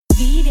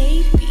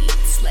V-Day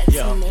Beats, let's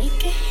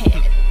make a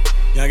hit.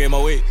 Y'all get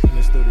my weight in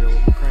the studio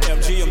with my crank.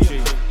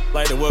 MG.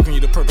 Like to welcome you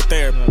to Purple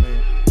Therapy. You know what I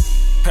mean?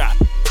 Ha.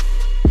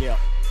 Yeah.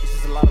 It's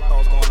just a lot of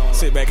thoughts going on.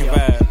 Sit back and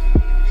vibe.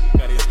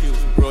 Gotta excuse me.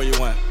 Roll you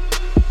one.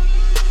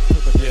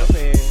 Purple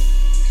Therapy.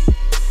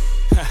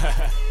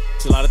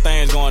 There's a lot of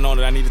things going on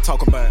that I need to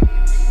talk about.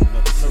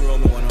 Roll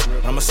me one.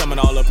 I'm gonna sum it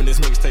all up in this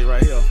mixtape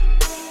right here.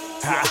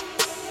 Ha.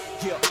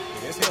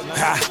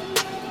 Ha.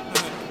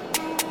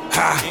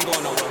 Ha. Ain't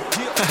going nowhere.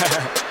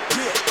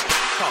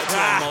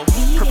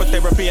 Purple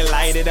Therapy,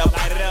 light it up.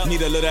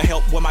 Need a little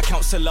help with my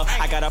counselor.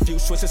 I got a few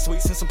Swiss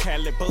sweets and some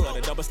Cali bud.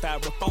 A double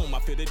styrofoam, I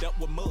filled it up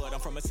with mud. I'm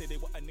from a city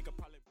where a nigga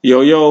probably.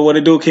 Yo, what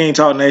it do,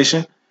 KyngTalk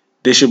Nation?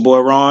 This your boy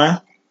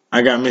Ron.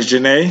 I got Miss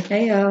Janae.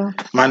 Hey y'all.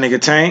 My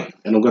nigga Tank.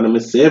 And I'm gonna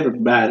miss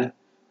everybody.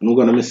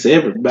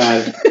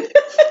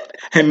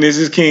 And this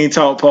is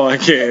KyngTalk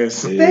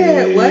Podcast.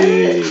 Hey. What?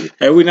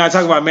 Hey, we not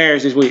talking about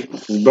marriage this week.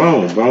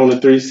 Bone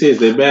and 3-6.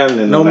 They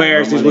battling. No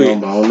marriage this week.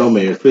 No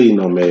marriage. Please,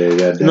 no marriage.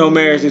 Goddamn. No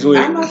marriage this week.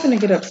 I'm not gonna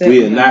get upset.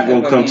 We are not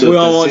gonna come to. We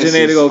don't want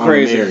Janae to go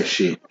crazy.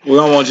 Shit. We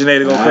don't want Janae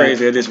to go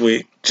crazy this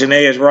week.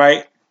 Janae is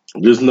right.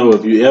 Just know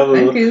if you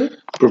ever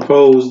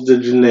propose to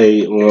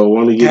Janae or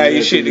want to get have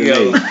your shit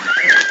together.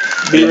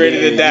 Be ready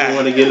to die. You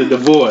want to get a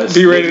divorce.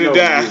 Be ready to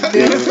die.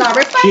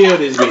 Kill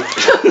this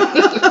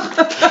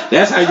bitch.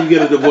 That's how you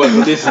get a divorce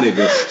with this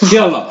nigga.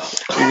 Kill her.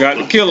 You got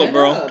to kill her,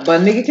 bro.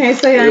 But nigga can't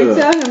say I ain't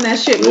tell him that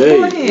shit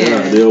beforehand.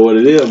 Yeah, that's what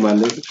it is, my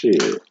nigga.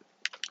 Shit.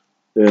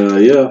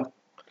 Yeah.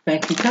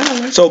 Thank you,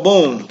 Tyler. So,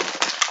 boom.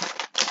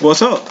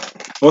 What's up?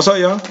 What's up,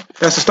 y'all?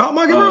 That's the stock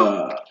market,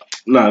 bro?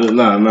 Nah. This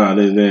stock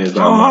market.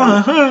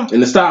 In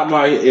the stock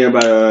market,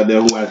 everybody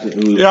there who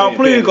watching. Y'all,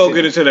 please go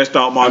get into that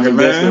stock market, I'm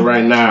investing man.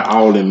 right now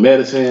all in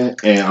medicine,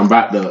 and I'm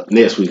about to,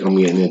 next week, I'm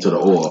getting into the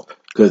oil.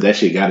 Because that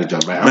shit gotta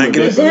jump out. Man,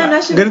 get into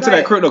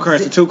that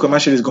cryptocurrency too, because my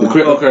shit is going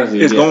up.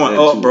 It's going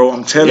up, bro.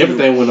 I'm telling you.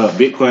 Everything went up.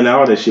 Bitcoin,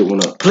 all that shit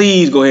went up.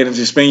 Please go ahead and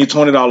just spend your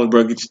 $20,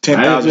 bro. Get you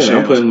 10,000 shares.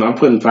 I'm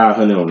putting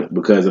 500 on it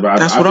because if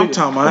that's what I'm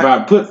talking about. If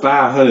I put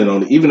 500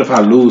 on it, even if I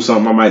lose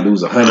something, I might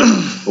lose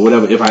 100 or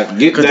whatever. If I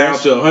get down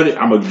to 100,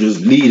 I'm gonna just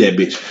leave that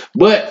bitch.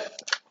 But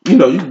you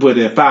know, you put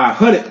in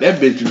 500,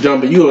 that bitch is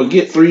jumping. You gonna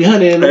get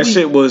 300. That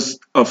shit was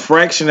a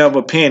fraction of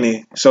a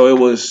penny, so it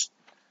was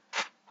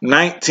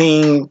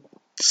 19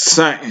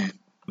 something.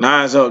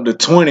 Now it's up to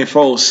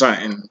 24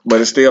 something, but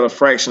it's still a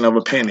fraction of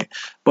a penny.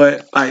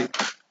 But like,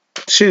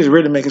 shit is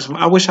really making some.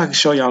 I wish I could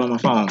show y'all on my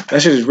phone.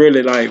 That shit is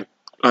really like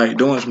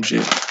doing some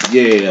shit.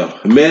 Yeah,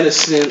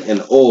 medicine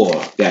and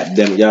oil. God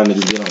damn it, y'all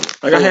niggas get on it.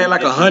 Like I had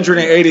like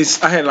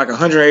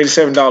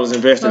 $187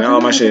 invested in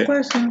all my shit.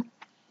 Question.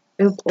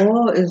 If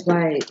oil is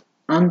like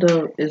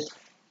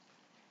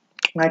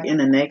in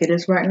the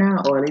negatives right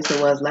now, or at least it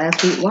was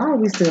last week, why are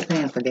we still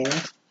paying for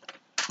gas?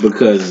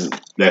 Because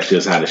that's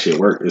just how the shit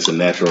works. It's a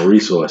natural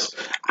resource.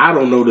 I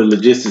don't know the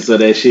logistics of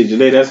that shit,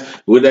 Janae. That's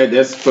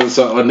for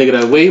a nigga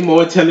that's way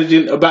more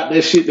intelligent about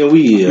that shit than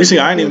we is. You see,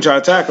 I ain't even try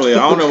to tackle it.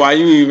 I don't know why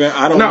you even.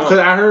 I don't know.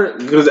 No,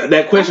 because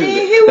that question.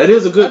 That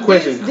is a good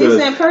question.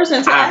 Decent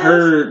person. I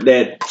heard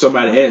that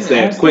somebody asked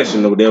that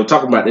question. They were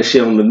talking about that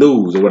shit on the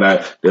news or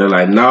whatever. They're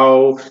like,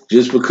 no,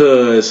 just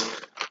because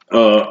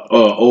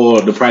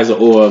oil, the price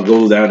of oil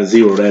goes down to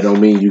zero, that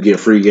don't mean you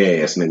get free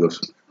gas, niggas.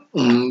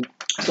 Mm-hmm.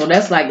 So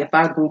that's like if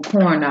I grew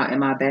corn out in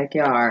my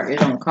backyard, it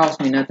don't cost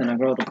me nothing to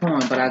grow the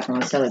corn, but I'm going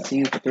to sell it to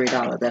you for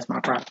 $3. That's my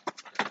profit.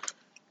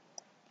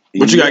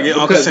 But you got to get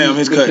Uncle Sam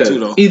his cut too,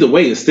 though. Either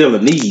way, it's still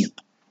a need.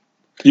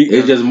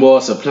 It's just more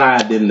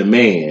supply than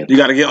demand. You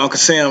got to get Uncle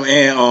Sam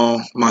and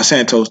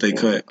Monsanto's they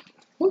cut.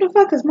 Who the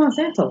fuck is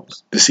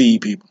Monsanto's? The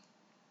seed people.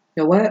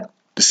 The what?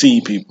 The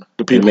seed people.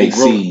 The people who make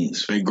grow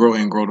seeds. They grow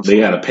the food.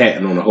 They got a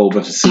patent on a whole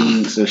bunch of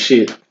seeds and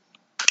shit.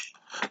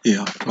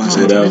 Yeah,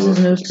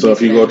 whatever. So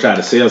if you go try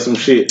to sell some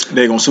shit,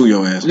 they gonna sue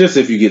your ass. Just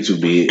if you get too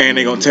big, and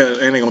they gonna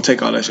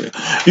take all that shit.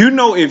 You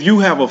know, if you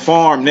have a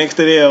farm next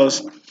to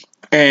theirs,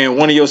 and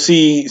one of your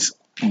seeds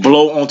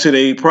blow onto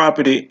their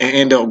property and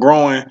end up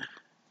growing,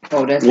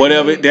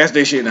 that's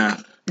their shit now.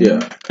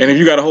 Yeah. And if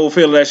you got a whole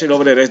field of that shit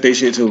over there, that's their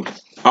shit too.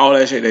 All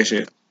that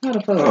shit,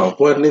 Oh,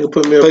 boy, nigga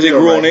put me up there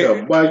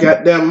right. Boy,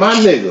 goddamn my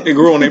nigga. It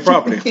grew on their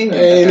property. I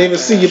ain't even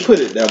see you put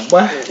it there,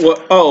 boy.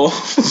 What? Oh.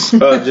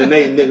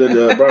 Janae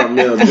nigga brought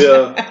me a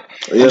bill.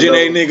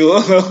 Janae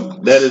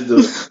nigga. That is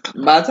the...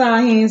 By the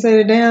time he ain't say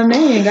the damn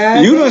name,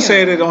 guys. You done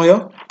said it on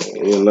here.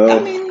 You know? I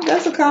mean,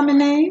 that's a common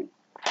name.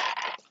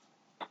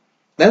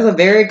 That's a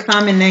very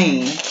common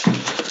name.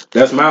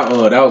 That's my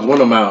that was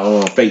one of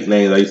my fake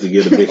names I used to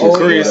give the bitches.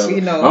 Chris.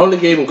 You know. I only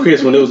gave him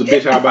Chris when it was a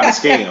bitch I was about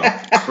to scam.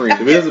 Chris.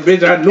 If it was a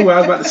bitch I knew I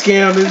was about to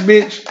scam this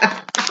bitch,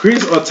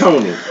 Chris or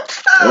Tony.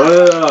 One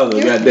or the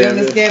other, goddamn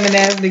it. Scamming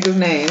ass niggas'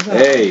 names. Huh?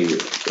 Hey,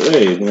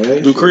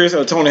 man. Do Chris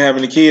or Tony have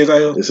any kids out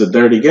here? It's a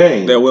dirty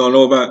game. That we don't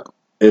know about?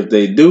 If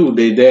they do,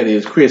 their daddy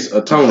is Chris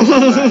or Tony,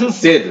 not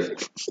Cedric.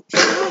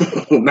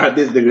 Not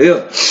this nigga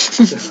here.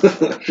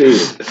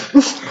 Shit.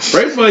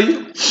 Pray for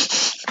you.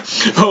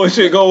 Oh,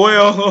 shit go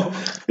well.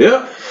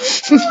 Yep.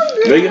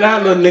 Make it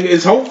out, little nigga.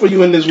 It's hope for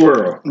you in this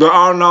world. But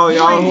I don't know,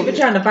 y'all. We're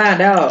trying to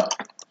find out.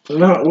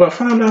 No, well,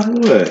 find out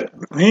what?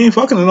 He ain't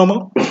fucking her no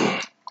more.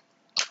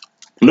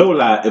 No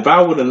lie. If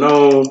I would have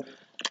known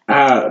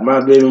how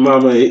my baby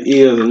mama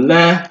is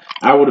now,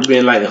 I would have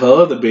been like her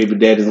other baby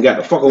daddies and got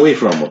the fuck away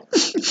from her.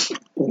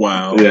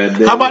 Wow. Yeah,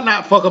 How about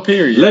not fuck a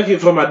period? Lucky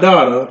for my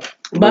daughter.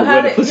 But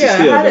how did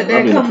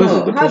that come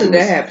up? How did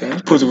that happen?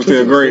 Pussy was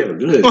still great.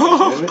 Good.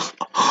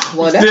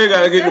 Well, Still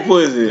gotta get the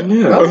pussy.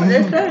 Yeah. Oh,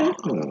 that's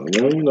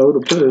that. You know, the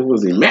pussy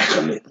was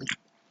immaculate.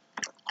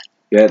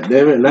 God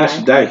damn it. Now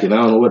she dyking. I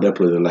don't know what that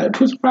pussy like.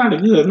 Pussy probably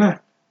good now.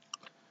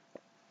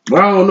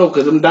 But I don't know,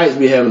 because them dykes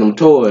be having them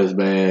toys,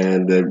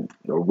 man, that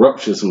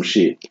rupture some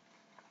shit.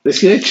 They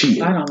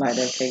cheating. I don't like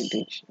that fake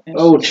bitch.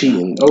 Old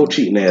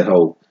cheating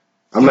asshole.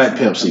 I'm like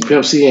Pimp C.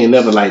 Pimp C ain't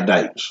never like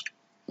dykes.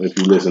 If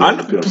you listen to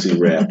the Pimp C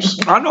raps.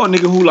 I know a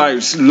nigga who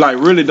like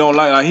really don't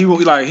like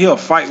he'll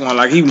fight one.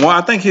 Like he want.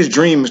 I think his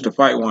dream is to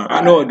fight one.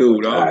 I know a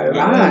dude. That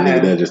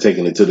nigga done just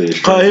taking it to the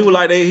extreme. Cause he was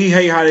like he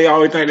hate how they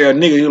always think they're a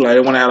nigga. He was like they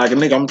want to act like a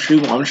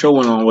nigga. I'm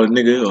showing on what a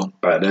nigga is.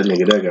 Right, that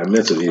nigga that got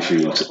mental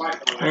issues.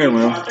 Hey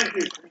man.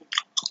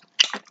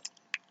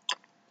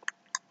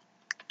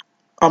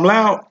 I'm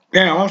loud.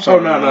 Damn, I'm sorry.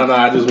 Oh no.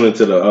 I just went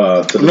to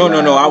the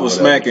No. I was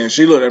smacking.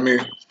 She looked at me.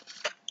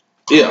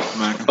 Yeah.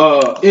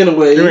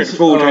 Anyways,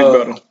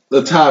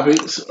 the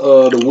topics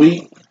of the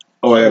week.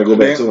 Oh, I gotta go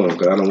back to them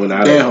because I don't went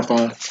out of her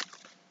phone.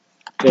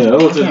 Yeah, I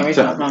can't reach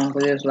my phone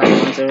because it's like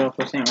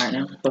 0% right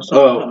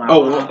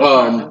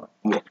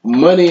now.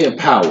 Money and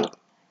power.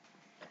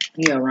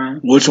 Yeah,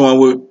 Ryan. Which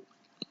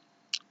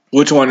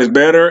one is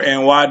better,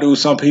 and why do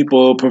some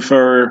people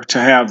prefer to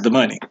have the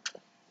money?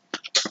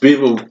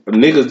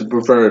 Niggas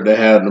prefer to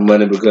have the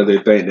money because they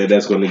think that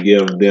that's going to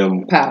give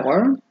them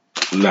power.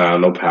 Nah,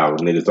 no power.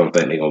 Niggas don't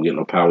think they're going to get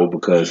no power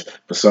because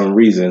for some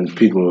reason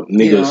niggas...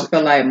 You don't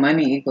feel like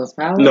money equals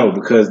power? No,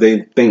 because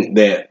they think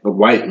that the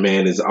white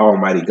man is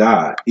Almighty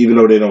God. Even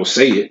though they don't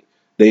say it,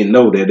 they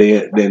know that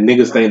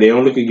niggas think they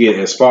only can get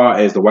as far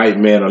as the white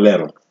man will let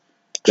them.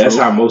 That's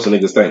how most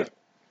niggas think.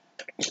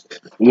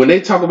 When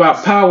they talk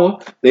about power,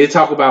 they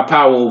talk about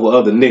power over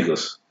other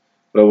niggas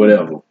or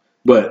whatever.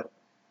 But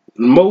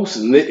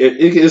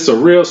it's a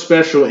real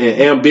special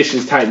and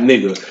ambitious type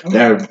nigga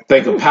that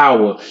think of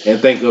power and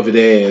think of it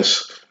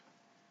as,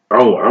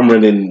 oh, I'm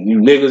running you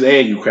niggas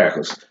and you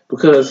crackers.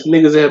 Because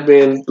niggas have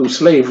been through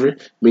slavery,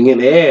 been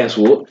getting their ass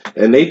whooped,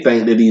 and they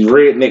think that these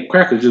redneck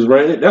crackers just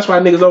run it. That's why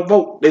niggas don't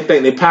vote. They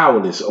think they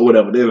powerless or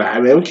whatever. They're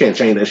like, man, we can't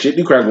change that shit.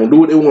 These crackers gonna do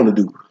what they want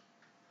to do.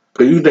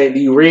 Cause you think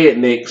these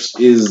rednecks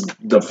is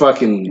the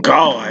fucking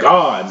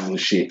gods and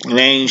shit. They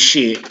ain't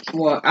shit.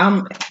 Well,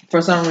 for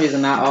some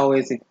reason I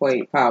always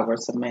equate power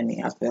to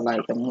money. I feel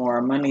like the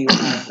more money you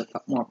have,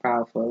 the more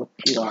powerful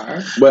you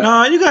are. But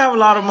no, you can have a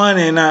lot of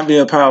money and not be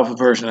a powerful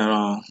person at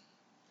all.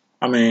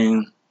 I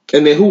mean,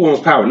 and then who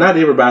wants power? Not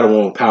everybody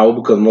wants power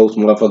because most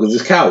motherfuckers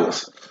is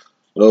cowards.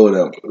 Or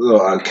whatever.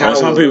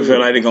 Some people feel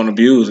like they're gonna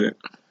abuse it.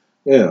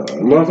 Yeah,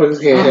 motherfuckers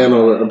can't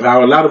handle the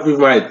power. A lot of people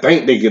might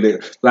think they get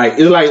it. Like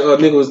it's like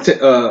nigga was.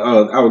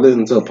 I was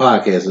listening to a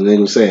podcast and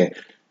nigga was saying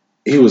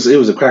he was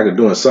a cracker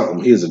doing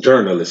something. He was a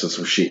journalist or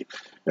some shit,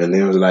 and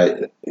they was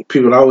like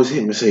people always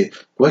hit me and say,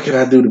 "What can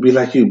I do to be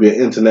like you? Be an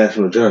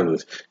international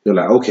journalist?" You're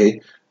like,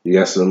 okay, you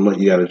got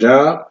a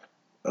job?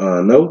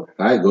 No, all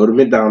right, go to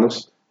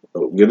McDonald's,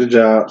 get a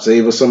job,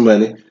 save us some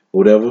money,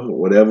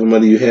 whatever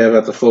money you have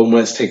after 4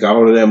 months, take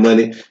all of that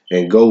money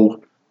and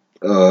go.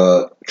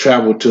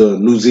 Travel to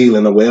New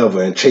Zealand or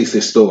wherever and chase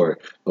this story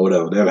or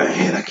whatever. They're like,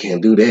 man, I can't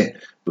do that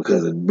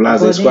because of blase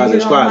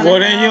squads. Well,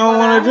 then you don't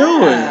want to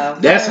do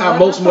it. That's how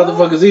most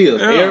motherfuckers is.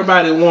 Yeah.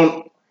 Everybody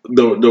want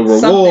the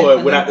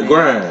reward without the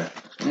grind.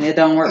 And it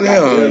don't work like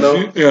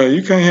that.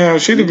 You can't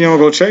have shit if you don't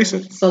go chase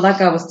it. So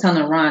like I was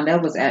telling Ron,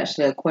 that was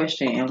actually a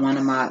question in one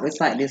of it's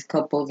like this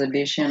couples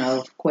edition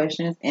of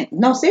questions. And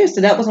no,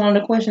 seriously, that was one of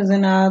the questions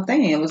in our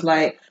thing. It was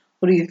like,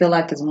 who do you feel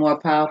like is more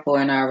powerful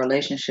in our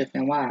relationship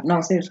and why?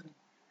 No, seriously.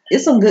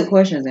 It's some good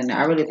questions in there.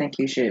 I really think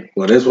you should.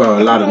 Well, that's why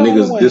a lot of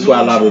niggas, that's why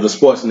a lot of the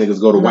sports niggas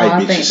go to white bitches.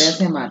 I think that's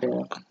him out there.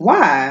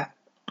 Why?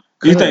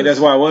 You think that's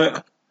why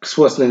what?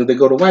 Sports niggas, they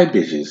go to white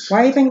bitches.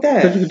 Why you think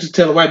that? Because you can just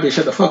tell a white bitch,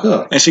 shut the fuck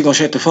up. And she gonna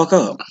shut the fuck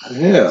up.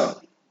 Yeah.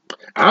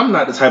 I'm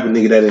not the type of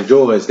nigga that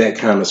enjoys that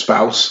kind of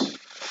spouse.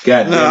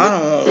 God damn it.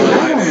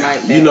 I don't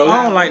like that. You know,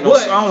 I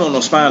don't want no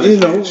spineless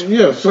bitch.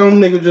 Yeah,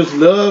 some niggas just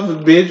love a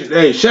bitch.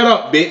 Hey, shut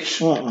up, bitch.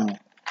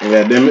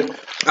 God damn it.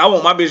 I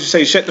want my bitch to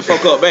say shut the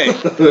fuck up back.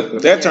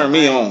 That turned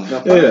me on.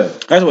 Yeah.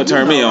 That's what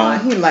turned me on.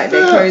 He like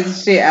that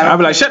crazy shit. I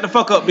be like, shut the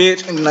fuck up,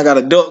 bitch. And I got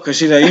a duck because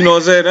she like, you know what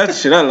I'm saying? That's the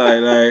shit I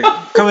like.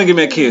 Like, come and give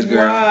me a kiss,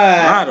 girl.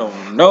 I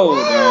don't know.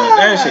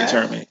 That shit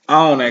turned me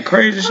on. That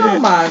crazy shit. Oh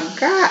my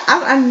God.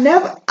 I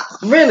never,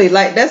 really,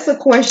 like, that's a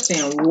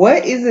question.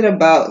 What is it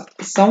about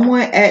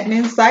someone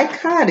acting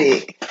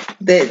psychotic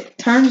that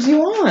turns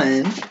you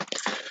on?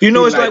 You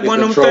know, it's like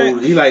one of them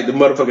things. He like the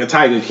motherfucking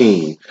Tiger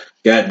King.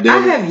 God I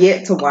damn it. have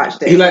yet to watch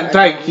that. He like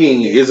Tiger King.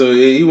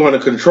 He want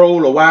to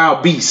control a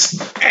wild beast.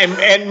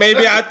 And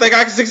maybe I think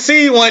I can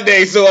succeed one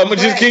day, so I'm gonna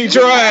just keep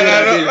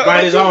trying.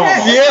 Bite his arm.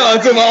 Yeah,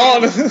 until my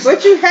arm.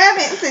 But you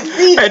haven't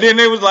succeeded. And then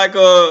they was like,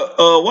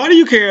 why do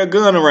you carry a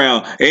gun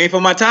around? It ain't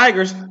for my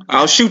tigers.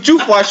 I'll shoot you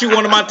before I shoot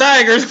one of my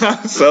tigers.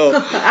 So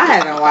I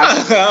haven't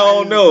watched it. I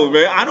don't know,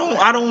 man. I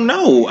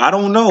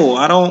don't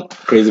know.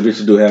 Crazy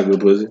bitches do have good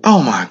pussy.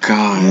 Oh my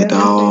god, Yeah,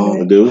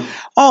 dog. Do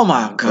Oh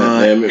my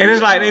god. damn it. And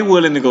it's like they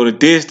willing to go the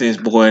distance,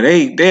 boy.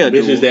 They'll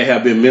do bitches it. that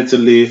have been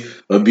mentally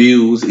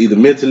abused, either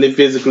mentally,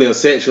 physically, or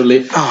sexually,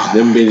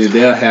 them bitches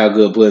they'll have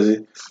good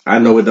pussy. I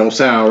know it don't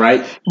sound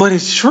right, But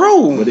it's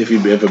true. but if a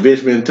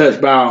bitch been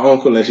touched by her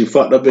uncle and she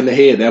fucked up in the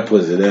head, that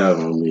pussy there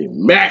gonna be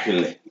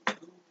immaculate.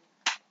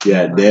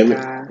 God damn it.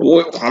 God.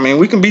 Well, I mean,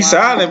 we can be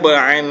silent, but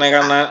I ain't like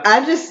I'm not.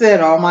 I just said,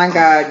 oh my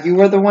God, you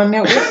were the one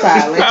that was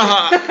silent.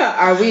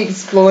 Are we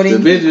exploiting The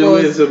bitches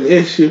people's with some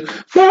issue.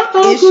 My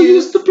uncle issues?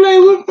 used to play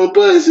with my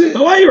pussy.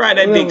 Why you ride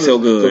that dick so So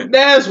good?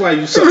 that's why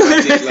you suck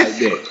my dick like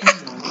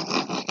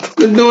that.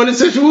 Been doing it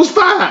since you was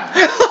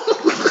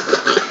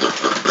 5.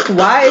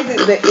 Why is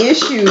it the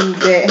issue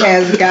that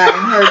has gotten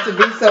her to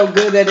be so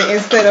good at it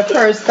instead of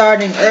her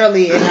starting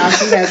early and now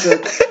she has a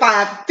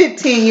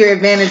 15-year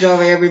advantage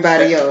over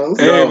everybody else?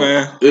 Hey,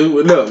 man.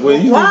 Look,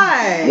 when you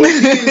Why? when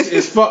you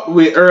is fucked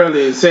with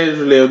early and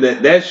sexually,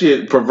 that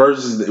shit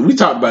perverses. We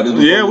talked about this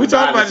before. Yeah, we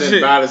talked about this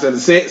shit. Violence and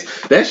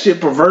sex. That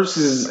shit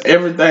perverses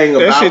everything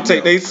That about shit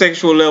take them. their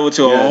sexual level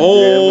to Yeah, a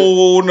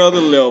whole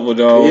nother level,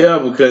 dog. Yeah,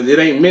 because it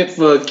ain't meant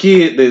for a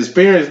kid to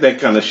experience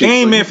that kind of It shit.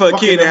 ain't So meant you for a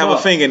fucking kid to them have a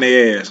up. finger in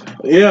their ass.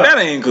 Yeah. That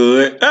ain't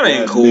good. That ain't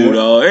Yeah, cool, dude.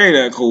 dog. It ain't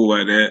that cool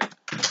like that.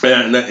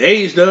 And the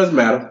age does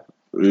matter.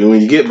 When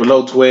you get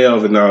below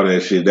 12 and all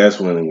that shit, that's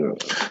when you go.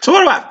 So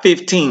what about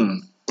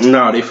 15?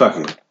 No, they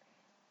fucking.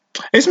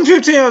 There's some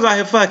 15-year-olds out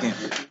here fucking.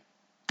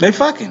 They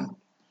fucking.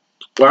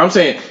 Well, I'm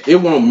saying it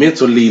won't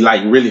mentally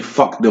like really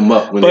fuck them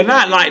up. When But they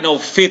not like no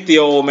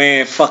 50-year-old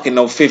man fucking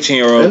no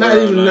 15-year-old And not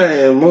girl. even like.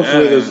 that. Most Yeah.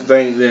 niggas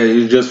think that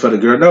it's just for the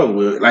girl. No,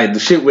 like the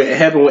shit that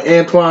happened with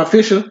Antoine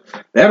Fisher,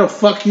 that'll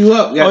fuck you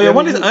up. Oh yeah, Goddamn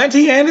what it. is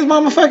auntie and his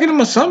mama fucking him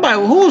or somebody?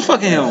 Who was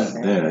fucking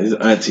him? Yeah, he's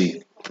an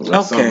auntie. Or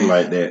Okay. something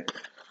like that.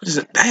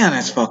 Damn,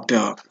 that's fucked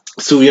up.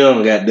 Too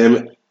young, goddamn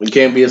it. We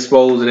can't be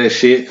exposed to that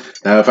shit.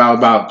 Now, if I was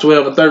about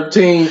 12 or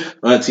 13,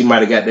 auntie might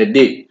have got that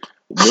dick.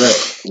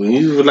 But when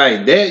you were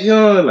like that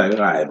young, like, all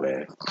right,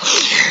 man.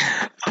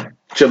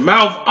 Get your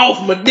mouth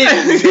off my dick, you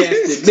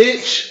nasty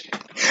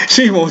bitch.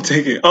 She won't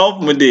take it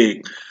off my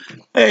dick.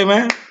 Hey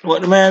man,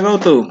 what the man go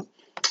through?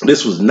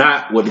 This was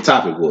not what the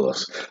topic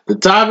was. The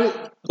topic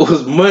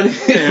was money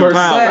versus power. But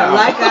power.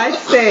 like I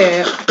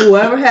said,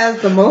 whoever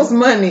has the most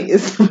money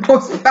is the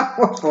most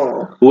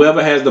powerful.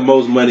 Whoever has the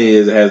most money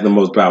has the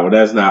most power.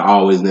 That's not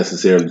always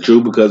necessarily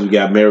true because we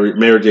got Mary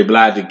J.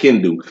 Blige and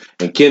Kendu.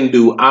 And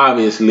Kendu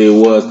obviously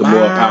was the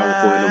more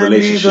powerful in the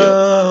relationship.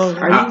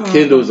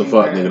 Kendu is a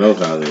fuck nigga. Don't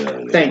call him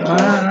that. Thank you.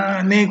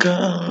 My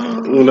nigga.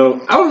 You know,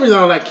 the only reason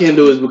I don't like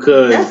Kendu is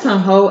because That's some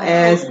whole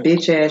ass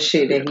bitch ass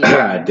shit that he.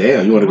 God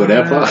damn, you want to go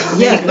that far?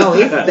 Yeah, no,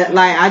 it's that,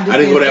 like I just I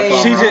didn't go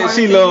that say far.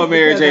 She love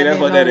Mary J. That's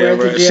what that is,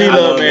 bro. She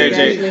love Mary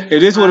J. If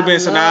this would have been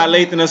Sanaa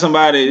Lathan or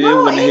somebody, it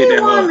No, wouldn't have hit any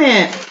that hard.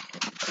 woman.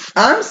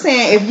 I'm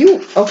saying if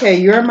you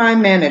you're my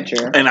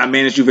manager. And I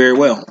managed you very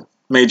well.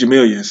 Made you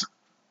millions.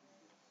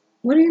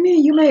 What do you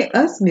mean? You made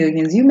us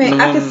millions. You made.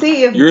 I can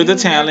see if You're the you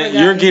talent. never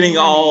got You're getting any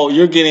all. money.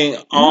 You're getting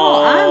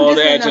all I'm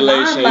the just in the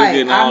adulation. You're limelight.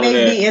 getting I all of may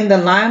that. be in the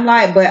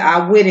limelight, but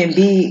I wouldn't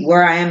be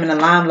where I am in the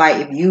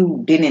limelight if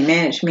you didn't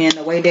manage me in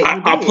the way that you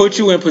I did. put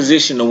you in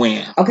position to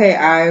win. Okay,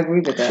 I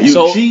agree with that. You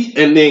So- cheat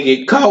and then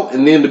get caught,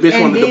 and then the bitch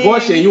And want to then-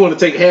 divorce you, and you want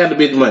to take half the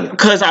bitch money.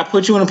 Because I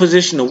put you in a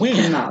position to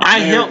win. No. I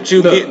helped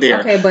you Look. get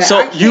there. Okay, but so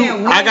I can't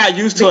win I got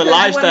used to a because you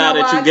wanna lifestyle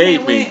know that why you I gave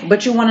can't me. win?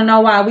 But you want to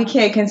know why we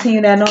can't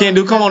continue that?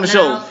 Kendu, come on the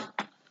show.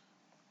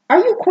 Are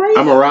you crazy?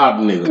 I'm a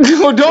rob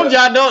nigga. Don't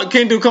y'all know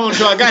Kendu, come on the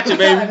show. I got you,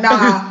 baby.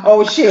 Nah.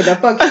 Oh shit. The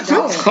fuck you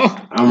don't.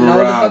 I'm a No,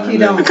 the rob fuck you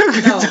don't.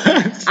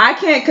 nigga. No, I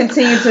can't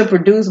continue to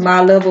produce my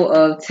level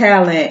of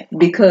talent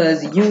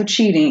because you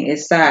cheating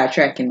is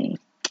sidetracking me.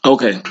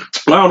 Okay.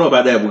 Well, I don't know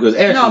about that because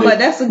actually, but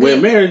that's a good-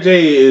 when Mary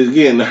J is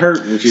getting hurt,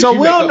 and So she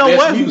we make don't her know best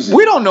what music.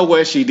 we don't know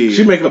what she did.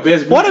 She make her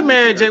best. What if music.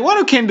 Mary J? What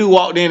if Kendu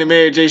walked in and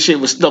Mary J shit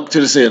was stuck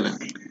to the ceiling,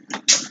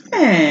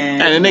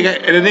 Man. and the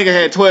nigga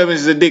had 12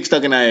 inches of dick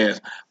stuck in her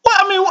ass? Well,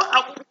 I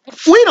mean,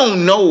 we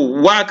don't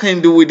know why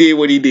Kendu did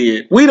what he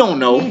did. We don't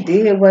know. He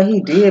did what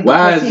he did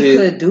Why because is he it-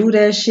 could do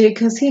that shit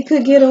because he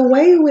could get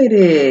away with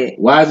it.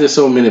 Why is there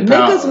so many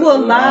Niggas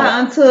will lie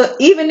until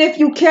even if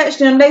you catch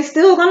them, they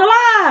still gonna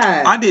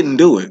lie. I didn't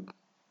do it.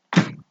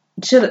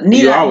 Do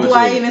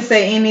I even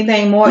say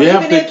anything more? You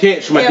have to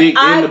catch my dick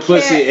in the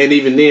pussy, and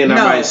even then I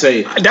might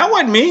say that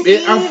wasn't me.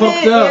 I'm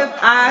fucked up.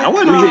 If I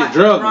caught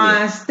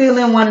Ron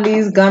stealing one of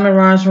these gummy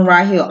runs from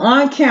right here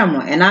on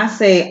camera, and I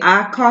say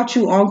I caught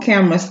you on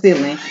camera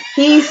stealing,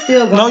 he's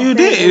still going. No, you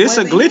did. It's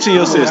a glitch in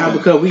your system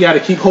because we got to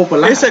keep hope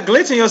alive. It's a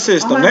glitch in your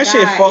system. That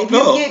shit fucked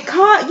up. If you get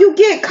caught, you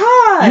get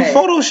caught. You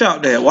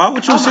Photoshop that. Why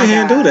would you sit here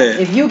and do that?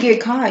 If you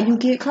get caught, you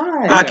get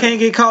caught. I can't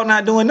get caught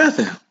not doing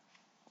nothing.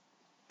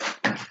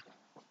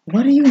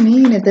 What do you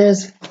mean if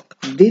there's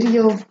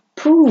video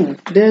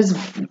proof? There's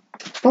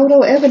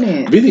photo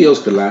evidence.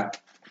 Videos could lie.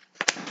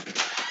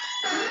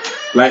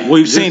 Like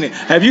we've seen it.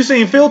 Have you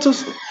seen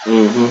filters?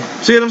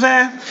 Mm-hmm. See what I'm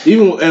saying?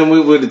 Even and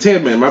with the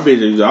test man, my bitch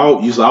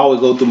used to always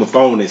go through my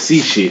phone and see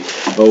shit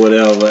or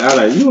whatever. I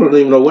like you don't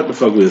even know what the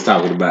fuck we was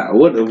talking about or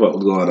what the fuck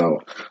was going on.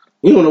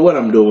 You don't know what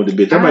I'm doing with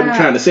the bitch. I might be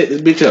trying to set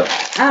this bitch up.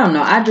 I don't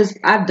know.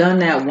 I've done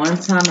that one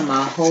time in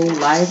my whole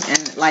life,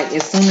 and like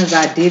as soon as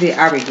I did it,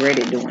 I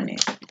regretted doing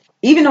it.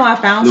 Even though I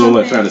found something.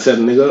 What, trying to set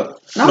a nigga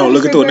up? No,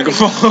 looking through a nigga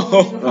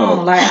phone.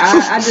 Oh. Like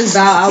I just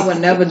vowed I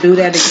would never do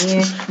that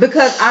again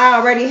because I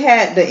already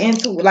had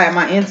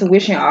my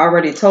intuition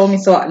already told me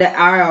so that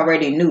I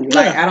already knew.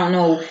 Like I don't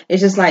know.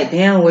 It's just like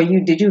damn,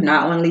 did you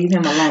not want to leave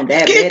him alone?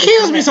 It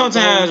kills me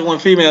sometimes when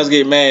females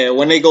get mad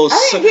when they go.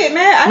 I didn't get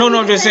mad.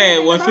 I'm just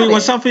saying when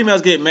some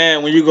females get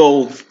mad when you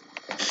go.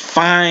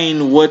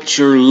 Find what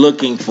you're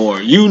looking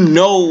for. You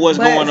know what's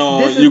going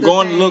on. You're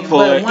going to look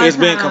for it. It's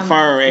been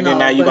confirmed, and then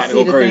now you about to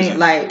go crazy. Thing,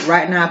 like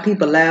right now,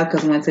 people laugh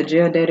because when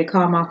Tajil Daddy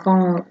called my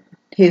phone,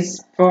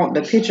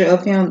 the picture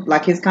of him,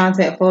 like his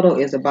contact photo,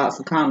 is a box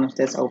of condoms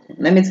that's open.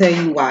 Let me tell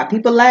you why.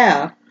 People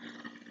laugh,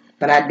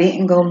 but I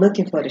didn't go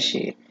looking for the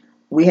shit.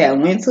 We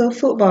had went to a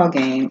football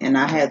game, and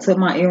I had took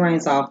my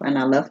earrings off, and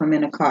I left them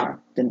in the car.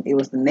 Then it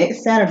was the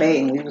next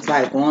Saturday, and we was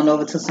like going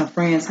over to some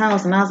friend's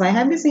house, and I was like,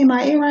 "Have you seen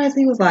my earrings?"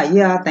 He was like,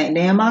 "Yeah, I think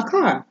they're in my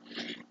car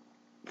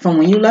from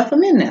when you left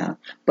them in there."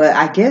 But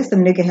I guess the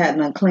nigga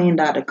hadn't cleaned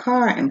out the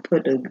car and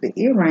put the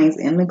earrings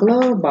in the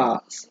glove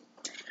box.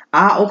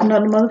 I opened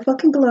up the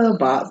motherfucking glove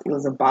box. It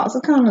was a box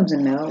of condoms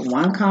in there.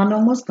 One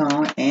condom was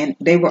gone, and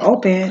they were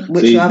open.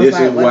 Which I was this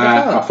like, is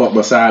why I fuck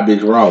my side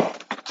bitch raw.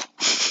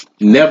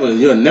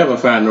 You'll never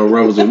find no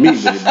rubbers with me,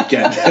 baby.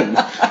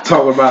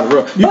 Talking about a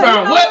rubber. You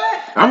found what?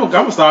 I'm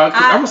gonna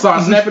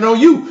start snapping on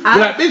you. Be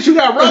like, bitch, you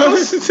got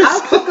rubbers.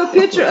 I took a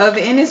picture of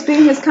it, and it's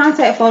been his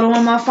contact photo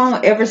on my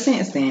phone ever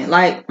since then.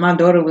 Like my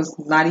daughter was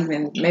not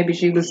even, maybe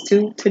she was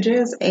 2 to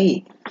just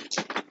 8.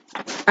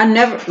 I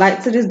never,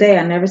 like to this day,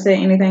 I never said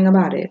anything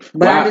about it.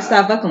 But I just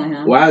stopped fucking with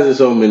him. Why is there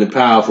so many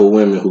powerful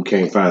women who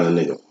can't find a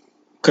nigga?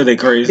 Cause they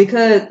crazy.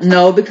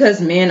 Because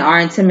men are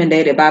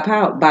intimidated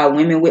by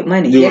women with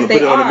money. Yes,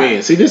 they are.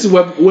 Men. See, this is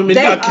what women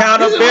do.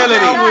 Accountability.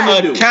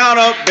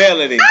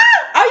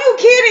 Are you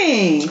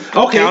kidding?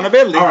 Okay.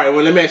 Accountability. All right.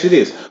 Well, let me ask you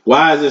this: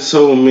 why is there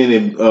so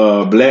many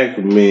black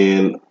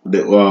men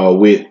that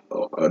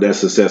that's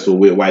successful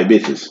with white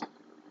bitches?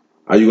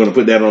 Are you gonna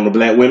put that on the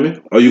black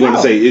women? Or are you gonna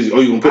say?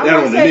 Are you gonna put that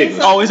on the niggas?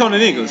 Oh, it's on the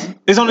niggas.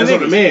 It's on the niggas.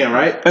 On the man,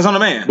 right? It's on the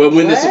man. But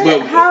when it's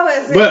how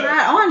is it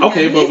not on him?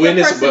 Okay, but when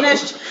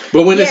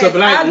it's a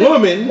black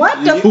woman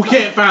who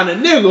can't find a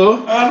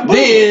nigga,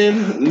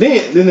 then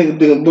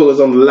nigga boogers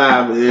on the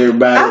live with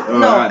everybody.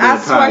 I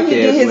swear he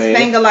did his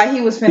finger like he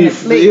was finna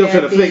flick. He was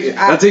finna flick.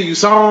 Until you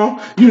saw him,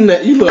 you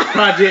little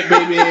project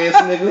baby ass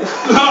nigga.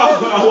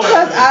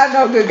 Because I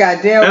know good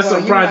goddamn. That's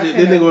some project.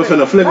 This nigga was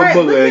finna flick a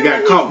booger and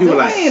got caught. He was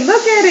like,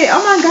 look at it.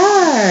 Oh my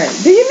God.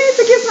 Do you need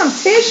to get some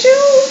tissue?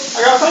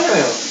 I got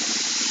fingernails.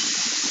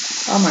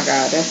 Oh my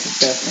God, that's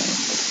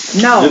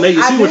disgusting. No. Then they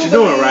can see what you're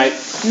doing, right?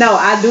 No,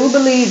 I do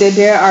believe that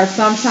there are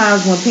some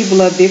times when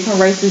people of different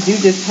races, you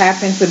just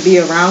happen to be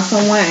around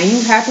someone and you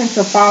happen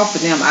to fall for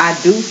them. I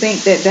do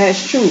think that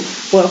that's true.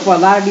 But for a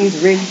lot of these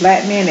rich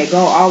black men that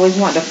always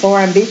want the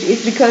foreign bitch,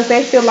 it's because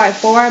they feel like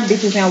foreign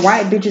bitches and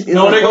white bitches is they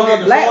go get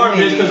the black foreign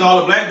men. bitch because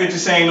all the black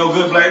bitches say ain't no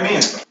good black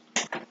men.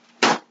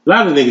 A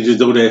lot of niggas just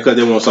do that because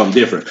they want something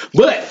different.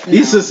 But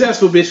these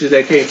successful bitches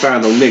that can't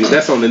find no niggas,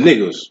 that's on the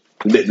niggas.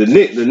 The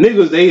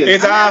niggas,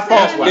 it's our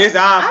fault. It's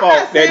our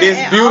fault that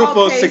this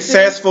beautiful,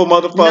 successful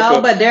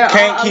motherfucker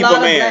can't keep a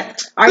man.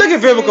 Look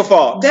at Vivica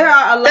Fox. There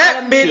are a lot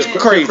that of bitch men.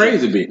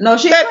 crazy bitch. No,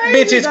 that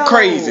bitch is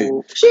crazy.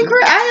 She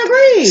crazy.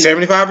 I agree.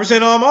 75% of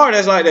them are.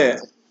 That's like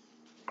that.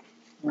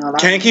 No,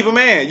 can't keep a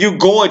man. You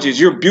gorgeous.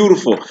 You're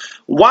beautiful.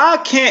 Why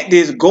can't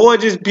this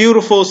gorgeous,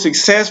 beautiful,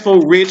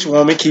 successful, rich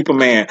woman keep a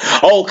man?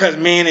 Oh, because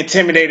men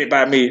intimidated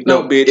by me.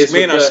 No, bitch.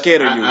 Men are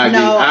scared of you. I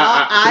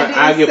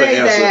didn't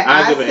say that.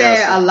 I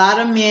said a lot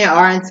of men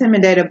are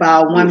intimidated by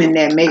a woman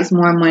that makes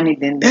more money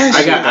than them.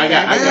 I got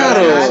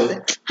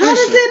How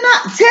does it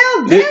not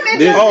tell them?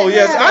 Oh,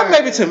 yes.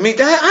 Maybe to me,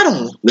 I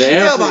don't. The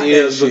answer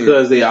is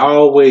because they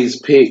always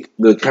pick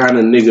the kind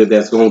of nigga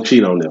that's going to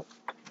cheat on them.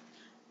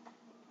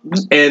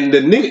 And the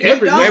nigga,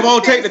 they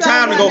won't take the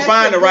time to go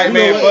find the right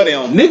man for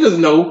them.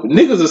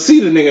 Niggas will see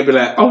the nigga and be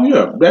like, oh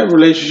yeah, that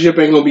relationship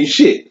ain't gonna be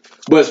shit.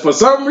 But for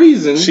some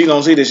reason, She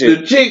don't see this shit.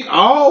 the chick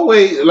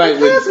always like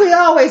Because we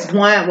always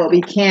want what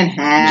we can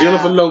have.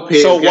 Jennifer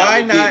Lopez. So got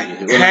why with not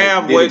Diddy.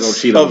 have Diddy gonna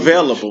what's cheat on me.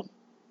 available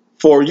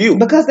for you?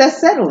 Because that's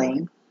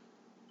settling.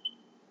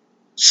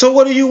 So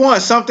what do you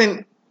want?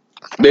 Something?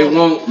 They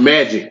want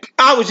magic.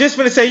 I was just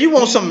gonna say, you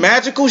want some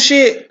magical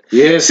shit?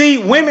 Yes. See,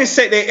 women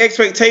set their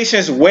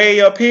expectations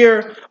way up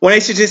here when they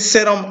should just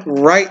set them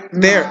right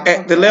there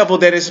at the level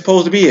that it's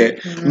supposed to be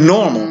at.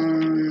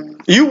 Normal.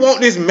 You want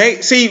this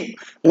mate. See,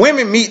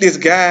 women meet this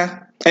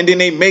guy and then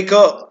they make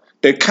up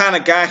the kind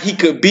of guy he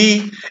could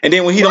be, and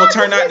then when he don't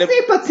turn out to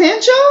see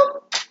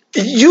potential.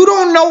 you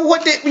don't know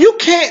what you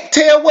can't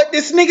tell what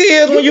this nigga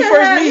is when you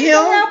first meet him.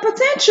 Have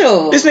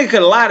potential. This nigga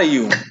could lie to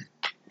you.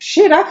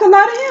 Shit, I could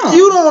lie to him.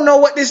 You don't know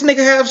what this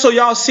nigga have, so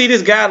y'all see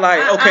this guy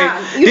like,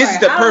 okay, this is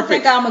the I don't perfect.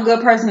 think I'm a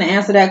good person to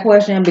answer that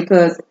question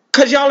because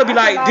Cause y'all will be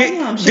like,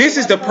 this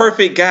is the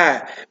perfect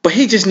guy, but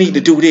he just need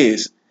to do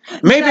this.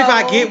 Maybe if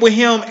I get with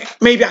him,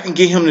 maybe I can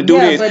get him to do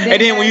this.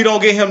 And then when you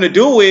don't get him to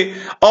do it,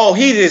 oh,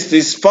 he is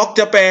this fucked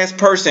up ass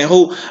person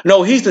who,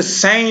 no, he's the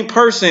same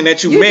person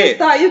that you met. You just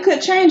thought you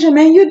could change him,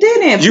 and you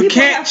didn't. You People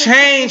can't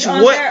change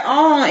on what their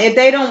own if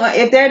they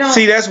don't.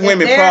 See, that's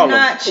women problem.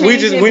 We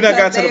done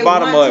got to the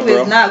bottom of it,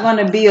 bro. It's not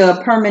going to be a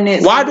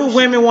permanent. Why do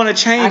women want to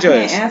change us?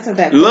 I can't answer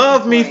that.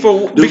 Love me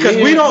for because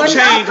we don't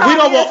change. We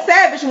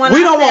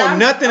don't want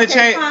nothing to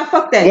change.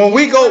 Fuck that. When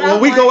we go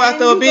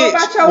after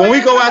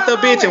a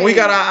bitch, and we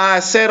got our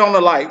eyes set on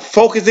her, like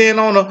focus in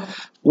on her.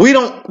 We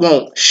don't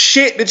want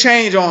shit to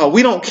change on her.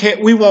 We don't care.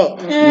 We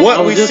want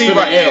what we see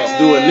right now.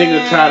 Do a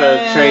nigga try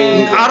to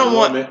change? I don't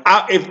want.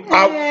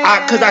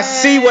 Because I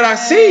see what I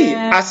see.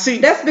 I see.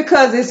 That's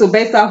because it's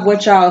based off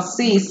what y'all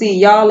see. See,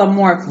 y'all are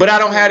more. But I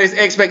don't have this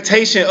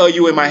expectation of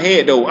you in my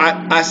head, though.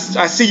 I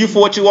see you for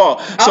what you are.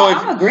 So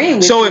I'm agreeing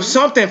with you. If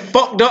something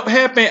fucked up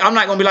happened, I'm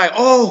not gonna be like,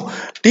 oh,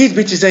 these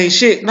bitches ain't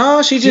shit.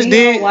 No, she just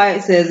did.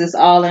 White says it's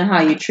all in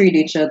how you treat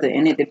each other,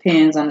 and it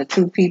depends on the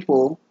two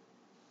people.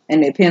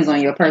 And it depends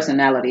on your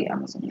personality.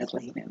 I'm assuming that's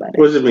what he meant by that.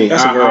 What does it mean?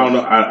 I don't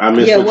know. I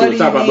missed what you were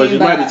talking about. But you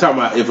might be talking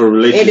about if a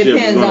relationship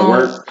is going to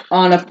work.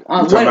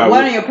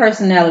 What on your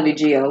personality,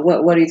 Gio?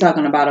 What are you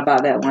talking about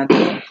that one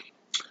thing?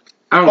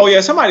 Oh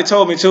yeah, somebody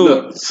told me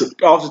too.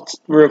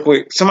 Real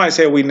quick, somebody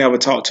said we never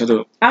talked to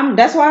the.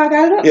 That's why I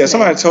got it up. Yeah,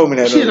 somebody told me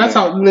that. Shit, I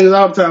talk to niggas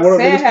all the time.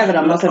 I have it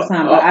up most of the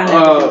time, but I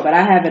never do. But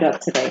I have it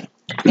up today.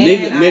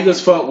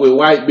 Niggas fuck with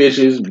white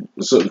bitches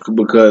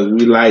because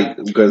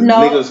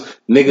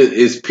niggas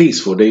is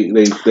peaceful. They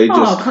just.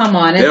 Oh come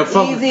on, that's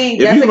easy.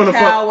 That's a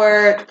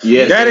coward.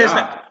 Yeah, that is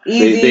not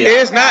easy.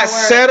 It's not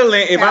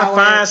settling. If I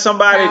find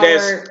somebody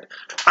that's.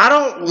 I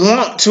don't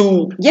want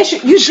to. Yes,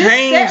 you just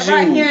sat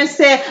right here and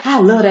said, "I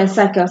love that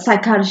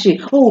psychotic shit."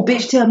 Oh,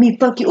 bitch, tell me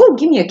fuck you. Oh,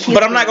 give me a kiss.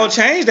 But I'm not gonna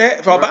change that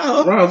if I buy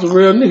her. Ron's a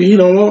real nigga. He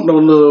don't want no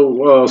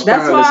little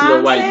spineless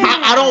little white bitch.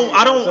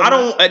 I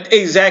don't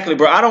exactly,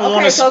 bro. I don't want to.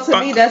 Okay, so to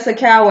me, that's a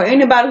coward.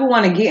 Anybody who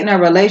want to get in a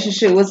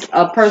relationship with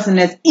a person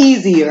that's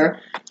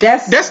easier,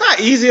 that's not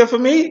easier for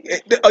me.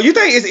 You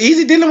think it's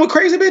easy dealing with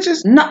crazy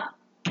bitches? No.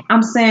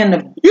 I'm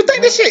saying you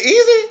think this shit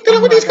easy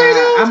dealing with these crazy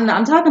hoes?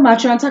 I'm talking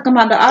about you. I'm talking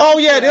about the. Oh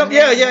yeah, them.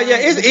 Yeah.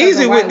 It's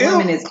easy with them.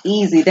 Women is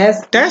easy.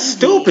 That's easy.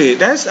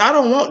 Stupid. I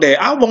don't want that.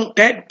 I want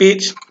that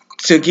bitch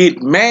to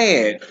get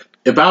mad.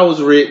 If I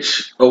was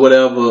rich or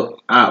whatever,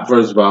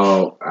 first of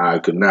all, I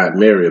could not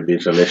marry a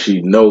bitch unless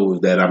she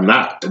knows that I'm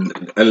not.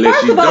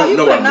 Unless you don't know I'm rich.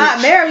 You could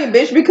not marry a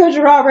bitch because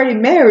you're already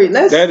married.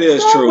 That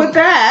is true. With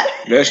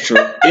that. That's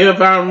true. If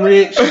I'm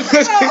rich.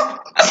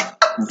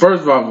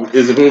 First of all,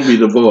 is it going to be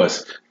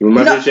divorce?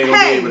 My bitch ain't gonna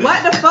be able to.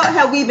 What the fuck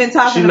have we been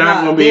talking about?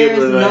 Not gonna be able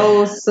to. There's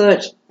no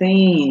such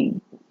thing.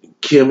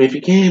 Kill me if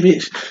you can,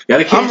 bitch.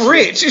 I'm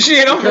rich.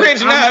 Shit, I'm rich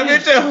now,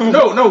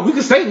 bitch. No, we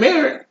can stay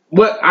married.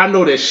 But I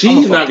know that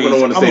she's not going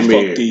to want to stay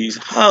married. Fuck these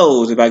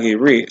hoes if I get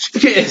rich.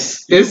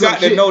 Yes. You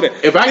got to know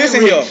that. If I get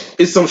rich,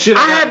 it's some shit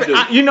I have to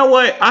do. You know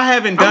what? I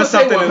haven't done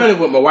something. I'm going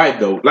to with my wife,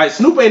 though. Like,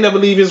 Snoop ain't never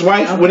leave his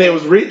wife when they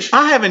was rich.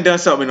 I haven't done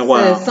something in a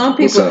while. Some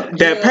people.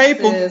 That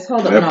paper.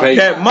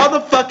 That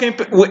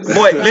motherfucking.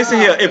 Boy, listen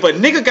here. If a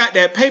nigga got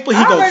that paper,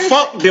 he going to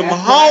fuck them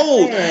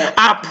hoes.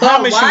 I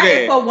promise you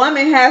that. If a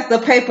woman has the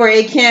paper,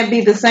 it can't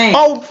be the same.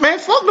 Oh, man,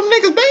 fuck them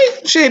niggas,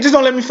 babe. Shit, just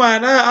don't let me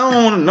find out. I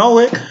don't want to know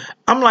it.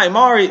 I'm like,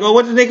 Mari,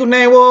 what the nigga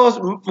name was?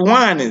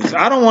 Winans.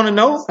 I don't want to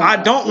know. I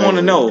don't want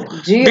to know.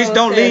 Bitch,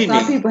 don't leave me.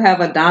 Some people have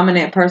a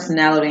dominant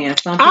personality and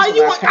some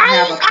people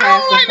have a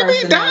passive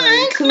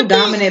personality. Two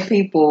dominant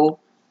people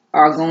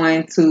are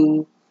going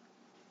to...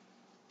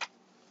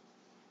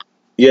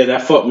 Yeah,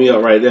 that fucked me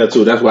up right there,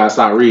 too. That's why I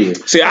stopped reading.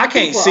 See, I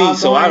can't see,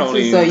 so I don't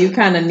even... So you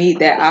kind of need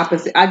that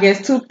opposite. I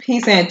guess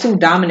he's saying two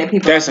dominant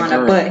people are going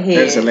to butt heads.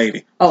 That's a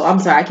lady. Oh, I'm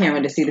sorry. I can't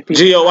really see the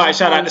people. Gio White,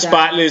 shout out to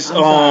Spotless,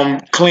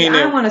 cleaner.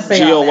 I want to say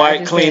Gio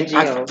White, clean.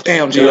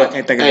 Damn, Gio, I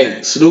can't think of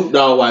that. Snoop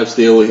Dogg wife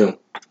still with him.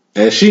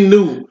 And she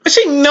knew.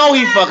 She know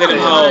he fucking them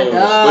hoes.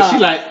 But she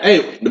like,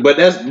 hey, but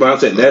that's what I'm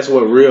saying. That's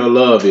what real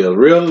love is.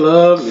 Real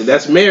love,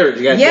 that's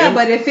marriage. Yeah,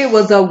 but if it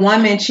was a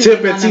woman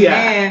cheating on a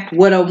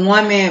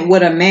man,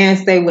 would a man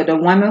stay with a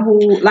woman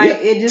who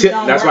it just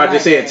don't that's work why I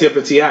just said Tip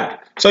and T.I.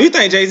 So you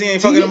think Jay-Z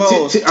ain't fucking them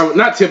hoes?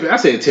 Not Tip. I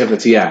said Tip and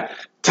T.I.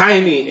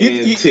 Tiny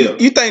and Tip.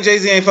 You think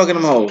Jay-Z ain't fucking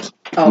them hoes?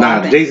 Oh,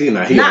 nah, Jay-Z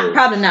not here.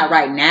 Probably not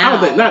right now. I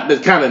don't think, not the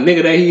kind of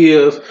nigga that he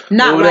is.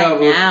 Not right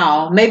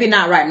now. Maybe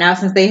not right now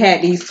since they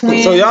had these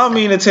twins. So y'all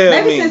mean to tell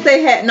me? Maybe since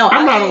they had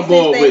I'm not on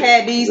board since they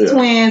had these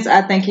twins,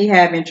 I think he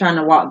had been trying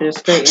to walk this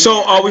straight.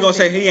 So are we gonna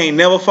say he ain't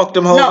never fucked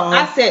them hoes? No,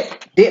 I said,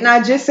 didn't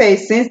I just say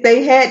since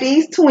they had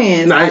these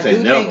twins? No, I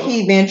do think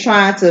he been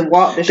trying to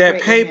walk the straight.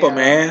 That paper,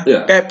 man.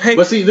 Yeah. That paper.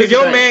 But see, if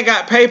your man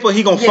got paper,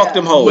 he gonna fuck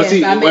them hoes. But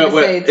see,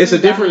 it's a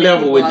different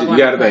level with you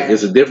gotta think.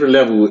 It's a different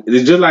level.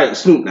 It's just like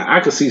Snoop. Now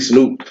I can see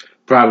Snoop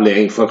probably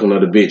ain't fucking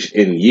another bitch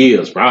in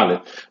years, probably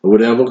or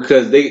whatever,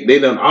 because they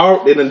done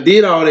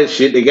did all that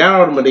shit. They got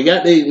all the money. They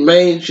got their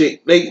main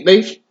shit.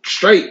 They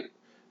straight.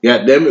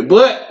 God damn it!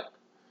 But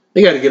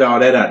they got to get all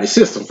that out the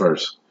system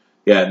first.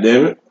 God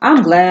damn it!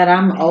 I'm glad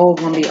I'm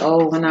gonna be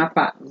old when I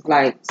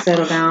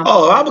settle down.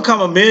 Oh, if I become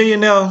a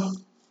millionaire,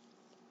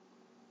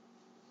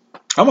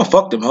 I'm gonna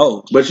fuck them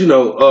hoes. But I'm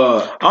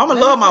gonna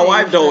love my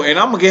wife though, and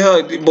I'm gonna get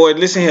her. Boy,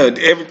 listen here,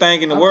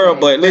 everything in the world.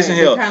 But listen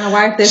here. Kind of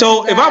wife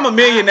so if I'm a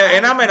millionaire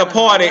and I'm at a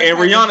party and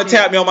Rihanna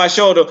tapped me on my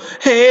shoulder,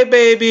 hey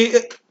baby,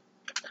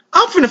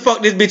 I'm finna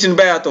fuck this bitch in the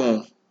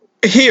bathroom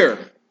here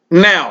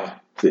now.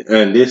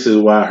 And this is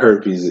why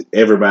herpes.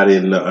 Everybody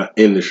in the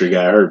industry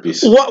got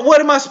herpes. What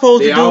am I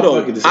supposed to do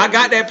though? I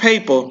got that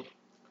paper.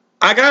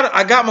 I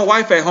got my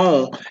wife at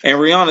home, and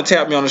Rihanna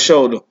tapped me on the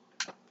shoulder.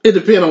 It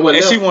depends on what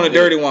and level. she want a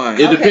dirty wine.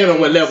 It depends on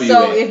what level you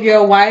at. So if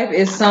your wife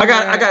is somewhere,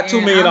 I got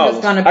 $2 million.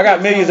 I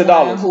got millions of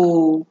dollars.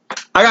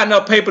 I got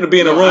enough paper to be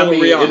in a room with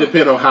Rihanna. It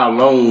depends on how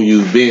long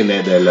you've been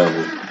at that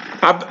level.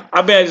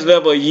 I've been at this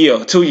level a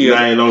year, 2 years.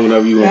 I ain't long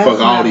enough. You gonna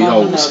fuck all these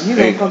hoes. You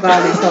gonna fuck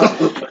all these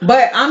hoes.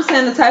 But I'm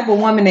saying the type of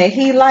woman that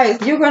he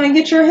likes, you're gonna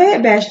get your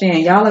head bashed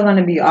in. Y'all are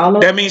gonna be all over.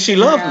 That means she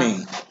loves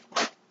me.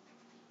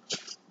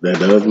 That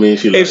does mean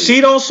she loves me. If she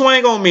don't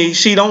swing on me,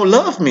 she don't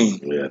love me.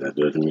 Yeah, that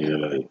does mean she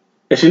loves you.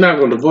 And she's not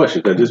gonna divorce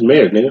you because it's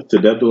marriage, nigga, to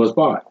death do us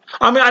part.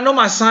 I mean, I know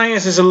my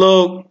science is a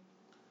little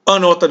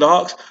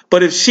unorthodox,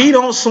 but if she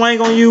don't swing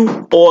on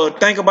you or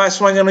think about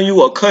swinging on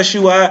you or cuss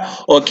you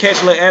out or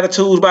catch little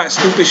attitudes about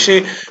stupid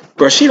shit,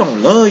 bro, she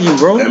don't love you,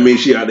 bro. That means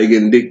she out there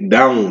getting dick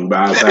down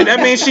by outside. That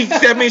means she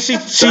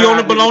on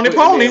the baloney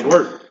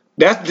pony.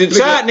 That's the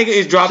side nigga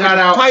is dropping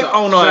pipe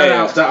on her ass. Shout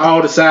out to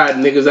all the side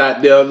niggas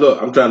out there.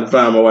 Look, I'm trying to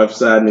find my wife's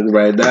side nigga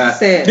right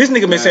there. This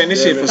nigga been saying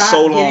this shit for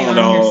so long,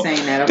 dog.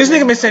 This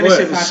nigga been saying this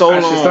shit for so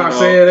long. I should stop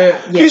saying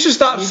that? You should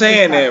stop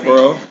saying that,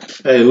 bro.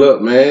 Hey,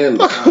 look, man.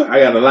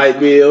 I got a light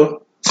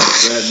bill.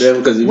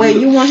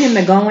 Wait, you want him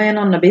to go in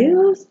on the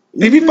bills?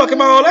 If he fucking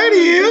my old lady,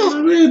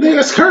 is.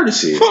 That's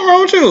courtesy. What's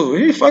wrong with you?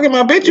 He fucking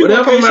my bitch.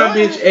 Whatever my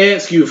bitch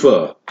asks you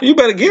for, you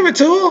better give it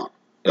to her.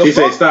 She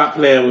say stop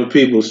playing with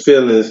people's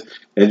feelings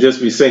and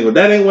just be single.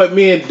 That ain't what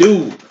men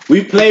do.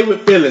 We play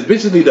with feelings.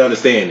 Bitches need to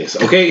understand this,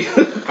 okay? All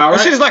right.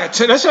 That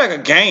shit is like a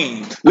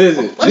game.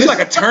 Listen, it's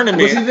like a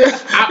tournament.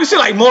 This shit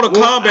like Mortal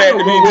Kombat to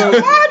me.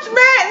 Watch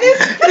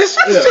Madness. This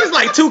shit's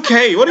like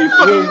 2K. What are you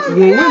fucking?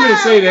 When women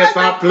say that,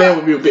 stop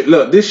playing with me.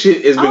 Look, this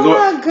shit has been going.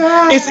 Oh my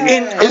god, it's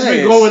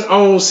been going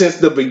on since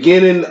the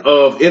beginning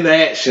of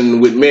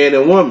interaction with man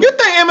and woman. You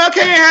think MLK ain't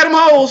had them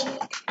hoes?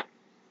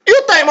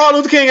 You think Martin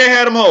Luther King ain't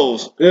had them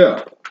hoes?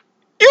 Yeah.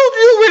 You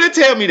really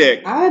tell me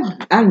that?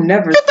 I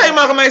never. You think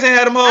Malcolm X ain't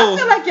had them hoes? I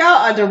feel like y'all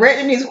are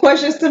directing these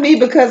questions to me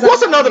because.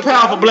 What's another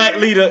powerful black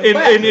leader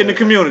in the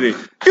community?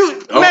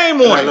 Name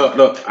one.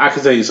 Look, I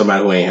can tell you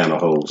somebody who ain't had no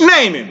hoes.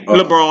 Name him.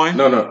 LeBron.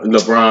 No,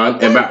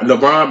 LeBron and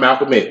LeBron,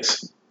 Malcolm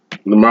X.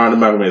 LeBron and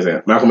Malcolm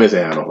X. Malcolm X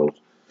ain't had no hoes.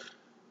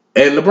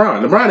 And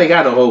LeBron ain't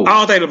got no hoes. I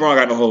don't think LeBron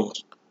got no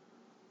hoes.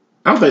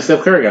 I don't think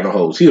Steph Curry got no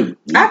hoes.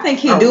 I think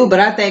he do, but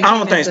I think I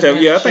don't think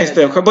Steph. Yeah, I think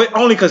Steph Curry, but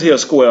only because he's a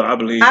square, I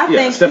believe. I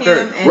think Steph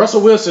Curry.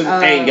 Russell Wilson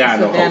ain't got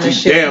no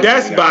hoes.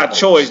 That's by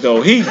choice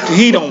though. He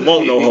don't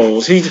want no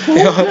hoes. She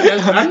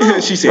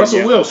said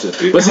Russell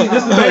Wilson. But see,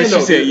 this is the thing though.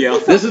 She said yeah.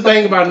 This is the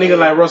thing about a nigga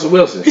like Russell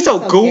Wilson. He's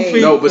so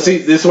goofy. No, but see,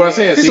 this is what I'm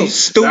saying. He's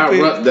so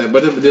stupid. But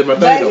this is my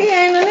thing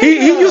though.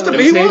 He used to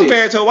be. He was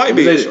married to a white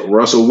bitch.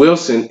 Russell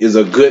Wilson is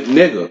a good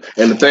nigga,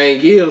 and the thing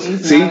is,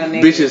 see,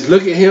 bitches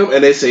look at him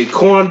and they say,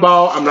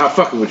 "Cornball, I'm not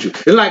fucking with you."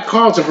 It's like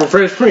Carlton from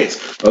Fresh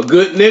Prince, a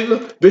good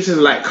nigga.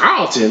 Bitches like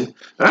Carlton.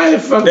 I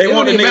ain't fucking. They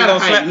want the nigga to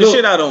slap the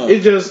shit out of him.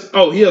 It's just,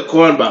 he a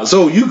cornball.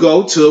 So you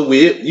go to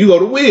Will. You go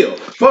to Will.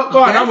 Fuck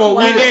God, I'm gonna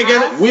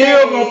Will.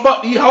 Will gonna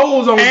fuck these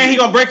hoes on. And he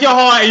gonna break your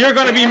heart, and you're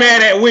gonna be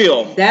mad at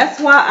Will. That's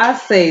why I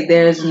say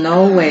there's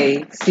no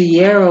way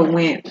Sierra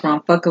went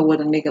from fucking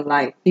with a nigga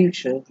like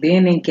Future,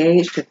 being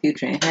engaged to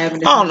Future, and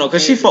having. I don't know,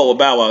 cause she fought with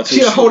Bow Wow too.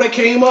 She a hoe that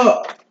came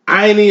up.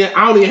 I don't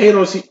even hate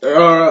on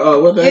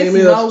what the name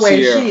is. No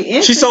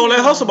way she sold that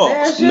hustle ball.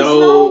 There's just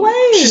no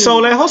way. She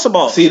sold that hustle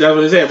ball. See, that's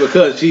what I'm saying,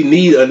 because she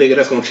need a nigga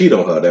that's gonna cheat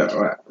on her.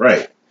 That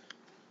right.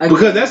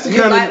 Because that's the you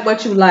kind like of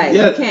what you like.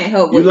 yeah, You can't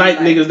help what you like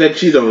niggas that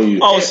cheat on you.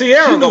 Oh,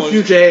 Sierra know gonna-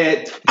 Future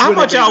had. How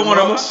much y'all want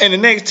mamas. to? In the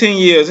next 10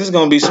 years, there's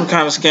gonna be some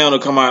kind of scandal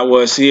come out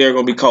where Sierra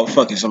gonna be caught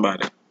fucking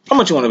somebody. How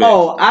much you want to bet?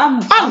 Oh,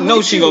 I know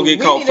with she you. gonna get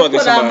We caught need to fucking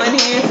put our somebody.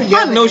 money in together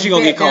I know she and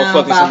gonna bet get caught down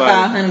fucking about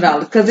somebody. $500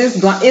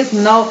 because it's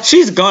no.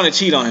 She's gonna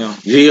cheat on him.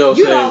 Gio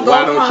You said, don't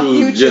why go don't from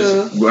you Future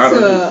just why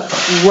don't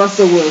to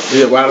Russell Wilson.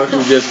 you, yeah, why don't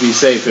you just be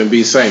safe and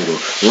be single?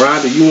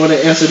 Ron, do you want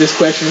to answer this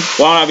question?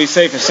 Why don't I be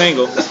safe and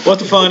single?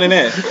 What's the fun in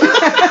that?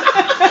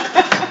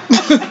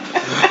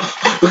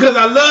 Because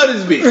I love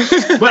this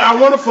bitch, but I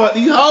want to fuck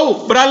these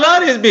hoes. But I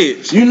love this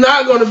bitch. You're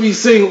not gonna be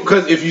single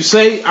because if you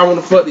say I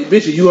want to fuck these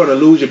bitches, you're gonna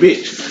lose your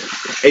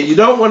bitch, and you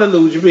don't want to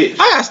lose your bitch.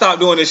 I gotta stop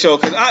doing this show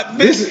because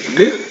This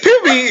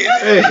people be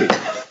hey,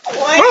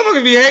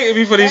 motherfuckers be hating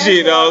me for this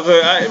shit, dog. So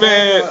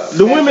man,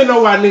 the women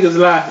know why niggas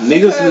lie.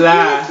 Niggas You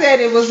lie. said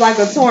it was like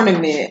a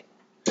tournament.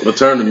 A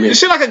tournament. this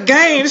shit like a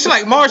game. This shit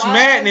like March Why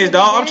Madness, is it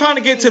dog. a I'm trying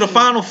to get to the game?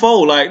 Final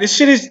Four. Like this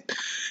shit is.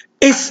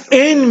 It's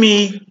in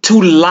me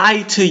to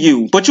lie to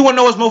you. But you wanna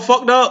know what's more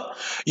fucked up?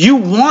 You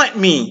want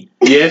me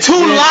Yes, to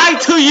yes. lie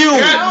to you.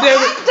 God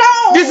damn it.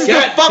 Don't. This is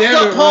God the fucked damn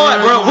up it, part,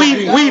 Ron.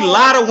 bro. We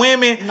lie to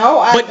women, No,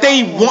 I but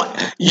they don't.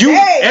 want you.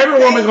 Hey, Every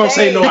woman gonna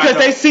say no. Because I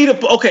they don't.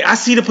 see I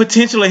see the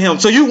potential in him.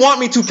 So you want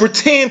me to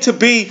pretend to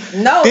be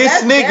No, this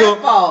that's their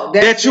nigga fault.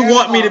 That's that you their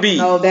want me to fault. be.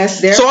 No,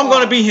 that's their So I'm fault.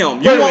 gonna be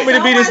him. You Wait a want me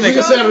to be this We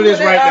can nigga? settle this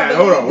right now.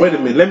 Hold on, wait a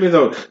minute. Let me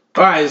know.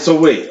 All right, so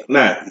wait.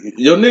 Now,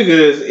 your nigga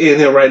is in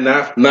here right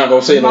now. Not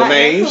gonna say no My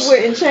names. answer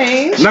wouldn't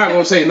change. Not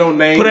gonna say no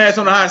names. Put her ass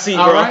on the hot seat,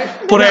 All bro.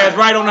 right. Put her ass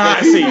right on the hot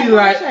If you be seat.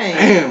 like,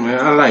 damn man,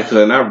 I like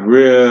her and I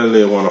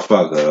really want to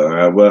fuck her. All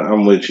right, but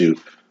I'm with you.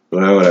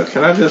 Well,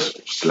 can I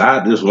just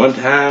slide this one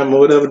time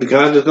or whatever? Can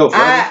I just go?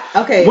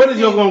 Okay.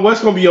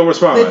 What's gonna be your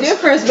response? The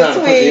difference Trying to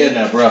put you in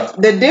there, bro.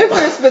 the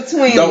difference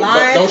between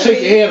lying Don't to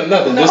shake me, your head or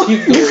nothing. Just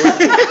keep doing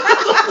it.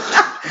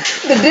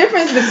 the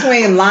difference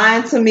between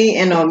lying to me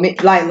and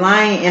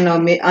lying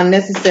and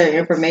unnecessary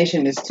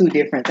information is two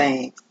different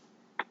things.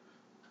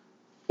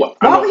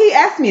 Why would he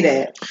ask me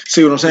that?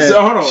 See what I'm saying?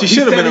 So, hold on. She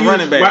should have been a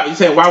running back. You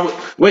saying why would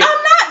wait? I'm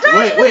not done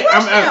Wait.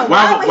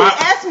 Why would he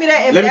ask me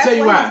that if Let me that's tell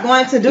you what why.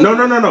 he's going to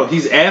do? No.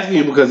 He's asking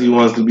you because he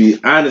wants to be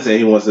honest and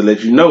he wants to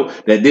let you know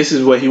that this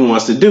is what he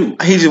wants to do.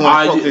 He just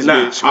want to fuck this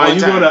bitch. Are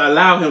you going to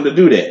allow him to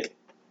do that?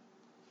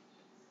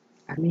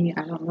 I mean,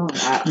 I don't know.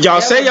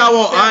 Y'all say y'all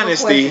want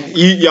honesty.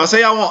 Y'all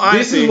say y'all want honesty.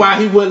 This is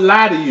why he wouldn't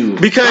lie to you.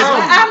 Because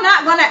I'm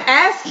not going to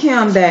ask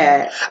him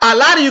that. I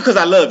lie to you because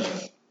I love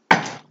you.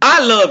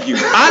 I love you.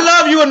 I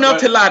love you enough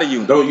to lie to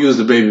you. Don't use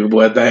the baby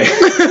boy thing.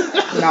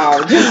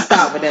 No, just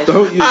stop with that.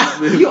 Don't use the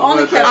baby You boy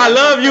only thing. care- I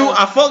love you.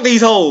 I fuck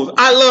these hoes.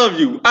 I love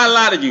you. I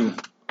lie to you.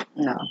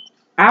 No.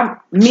 I'm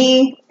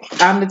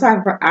the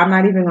type of I'm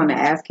not even going to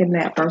ask him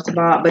that first of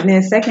all. But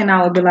then second,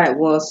 I would be like,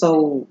 well,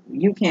 so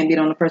you can't be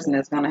the only person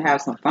that's going to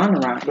have some fun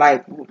around.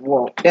 Like,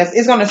 well,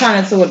 it's going to turn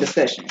into a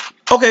discussion.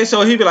 Okay,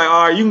 so he'd be like,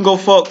 all right, you can go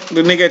fuck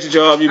the nigga at your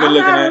job you've been I'm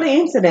looking not at. really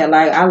into that.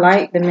 Like, I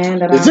like the man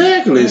that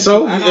Exactly.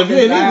 So I don't if you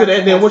ain't desire into that,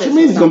 to then have what you sex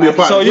mean with he's gonna be a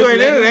part? So of you it? ain't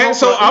Just into let him that. go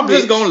So fuck I'm this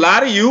just bitch. gonna lie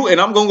to you,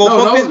 and I'm gonna go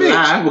fuck this don't bitch.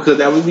 lie because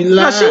that would be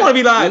lying. No, she wanna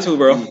be lied to,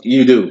 bro.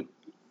 You do.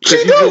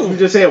 She do. You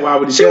just said why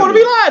would he? She tell wanna be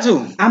you? lied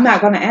to. I'm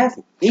not going to ask.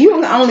 You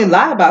can only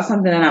lie about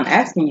something that I'm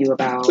asking you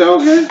about.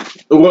 Okay.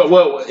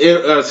 What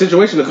a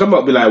situation to come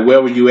up be like,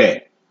 where were you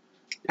at?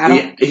 I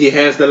don't. He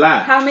has to lie.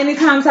 How many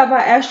times have I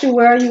asked you,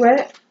 where are you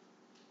at?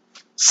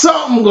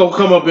 Something gonna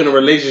come up in a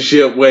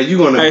relationship where you're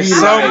gonna At be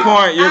some like,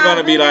 point, you're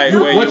gonna be like,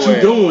 where what you you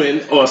at?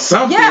 doing or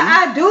something. Yeah,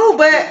 I do,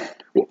 but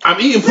I'm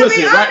eating to be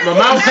pussy right. My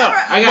honest, mouth.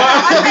 I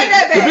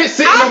got the bitch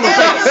sitting on my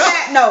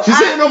face. No, She's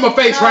sitting on my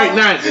face right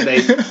now today.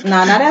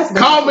 No, that's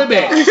Call me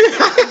back.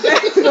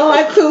 That's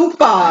going too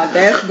far.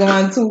 That's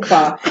going too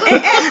far.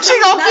 And She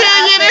gonna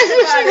kill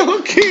you. She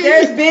gonna kill you.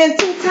 There's been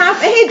 2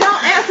 times, and he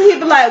don't answer. He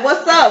be like,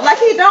 "What's up?" Like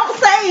he don't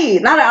say.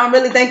 Now that I'm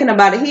really thinking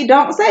about it, he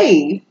don't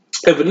say.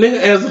 If a nigga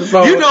answers the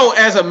phone, You know,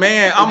 as a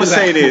man, I'm gonna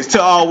say this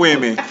to all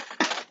women.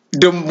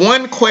 The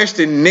one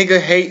question nigga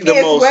hate the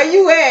It's most. where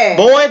you at?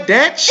 Boy,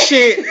 that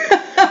shit,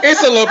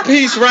 it's a little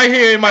piece right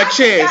here in my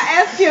chest.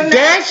 I asked him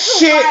That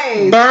shit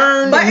twice.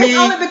 burned But me. it's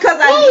only because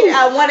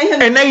I wanted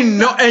him. And they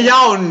know, and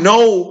y'all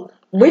know.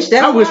 Which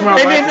that's I wish my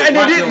why- wife was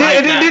watching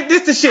right now.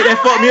 This the shit that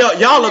fucked me up.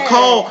 Y'all will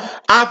call.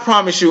 I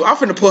promise you, I'm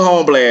finna put her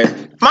on blast.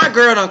 My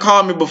girl done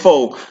called me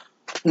before.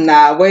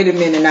 Nah, wait a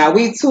minute. Now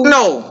we too.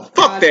 No,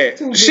 fuck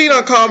that. She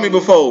done called me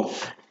before.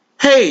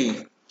 Hey,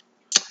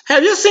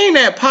 have you seen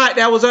that pot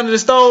that was under the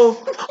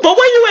stove? But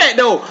where you at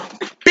though,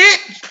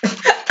 bitch?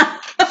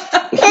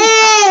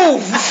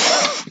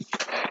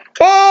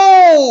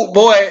 Oh,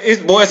 boy,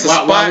 it's a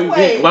spot.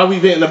 Why we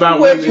venting about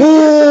Would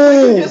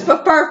women? you just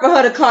prefer for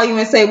her to call you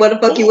and say, "Where the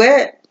fuck you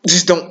at"?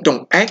 Just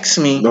don't ask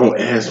me. Don't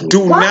ask me.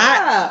 Do Why?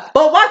 not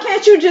But why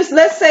can't you just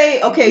let's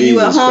say, okay, you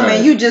at Jesus home Christ.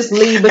 and you just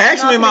leave? But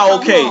ask you me am know I you come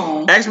okay.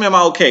 home. Ask me am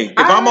I okay. If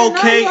I I'm already know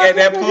okay you at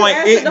that okay 'cause you point,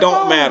 answered it the don't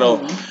phone.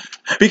 matter.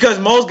 Because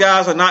most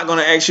guys are not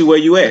gonna ask you where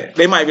you at.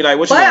 They might be like,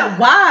 "What you?" But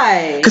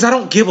why? Because I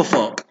don't give a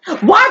fuck.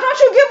 Why don't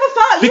you give a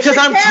fuck? Because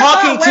I'm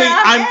talking to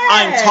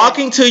I'm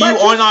talking to you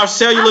on our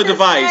cellular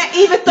device.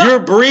 You're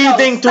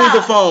breathing through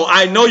the phone.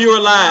 I know you're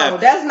alive. No,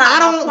 that's not. I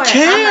don't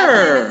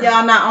care.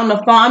 Y'all not on the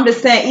phone. I'm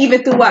just saying,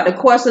 even throughout the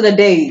course of the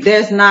day,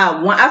 there's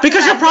not one.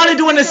 Because you're probably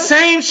doing the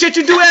same shit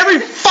you do every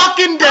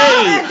fucking day.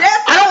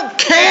 I don't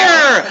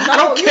care. I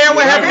don't care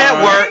what happened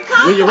at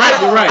work. When you're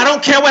right, you're right. I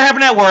don't care what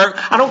happened at work.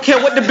 I don't care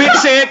what the bitch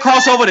said.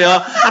 Cross over there.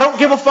 I don't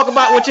give a fuck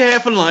about what you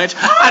had for lunch.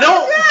 I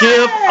don't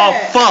give a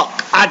fuck.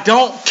 I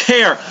don't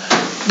care.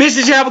 Bitch,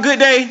 did you have a good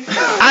day?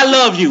 I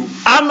love you.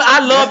 I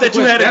love that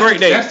you had a great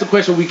day. That's the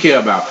question we care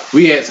about.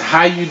 We ask,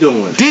 how you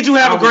doing? Did you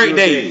have a great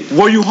day?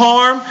 Were you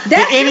harmed?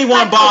 Did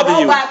anyone bother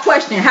you?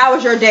 Question. How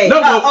was your day?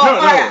 No.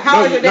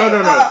 How was your day? No.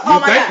 You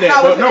think that,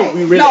 but no,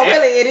 we really. No,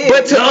 really, it is.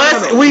 But to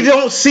us, we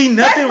don't see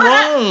nothing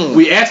wrong.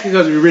 We ask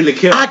because we really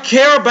care. I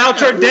care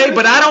about your day,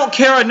 but I don't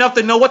care enough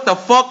to know what the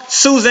fuck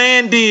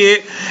Suzanne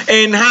did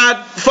and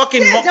how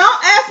fucking.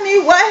 Don't ask me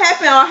what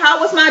happened or how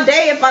was my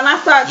day if I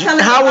start telling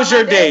you how was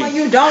your day?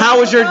 How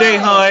was your day,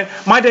 hon?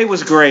 My day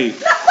was great.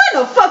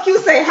 When the fuck you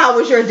say how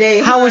was your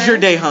day? How was your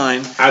day,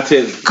 hon? I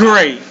tell you.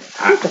 Great.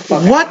 What the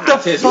fuck?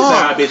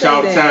 I bitch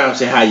all the time.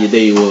 Say how your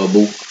day was,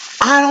 boo.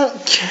 I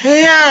don't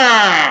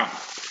care.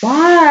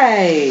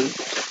 Why?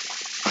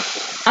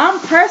 I'm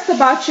pressed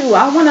about you.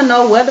 I want to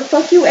know where the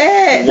fuck you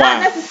at. Why?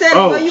 Not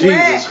necessarily where you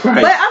Jesus at.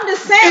 Christ. But I'm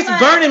just saying. It's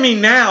burning me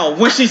now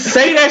when she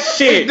say that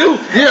shit. Dude,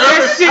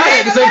 that shit. I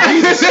had to say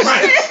Jesus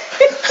Christ.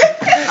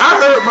 I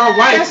heard my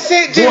wife's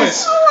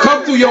voice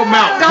come through your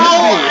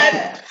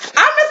mouth.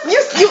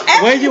 You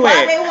ask where you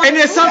at? And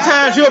then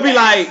sometimes you'll be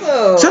like,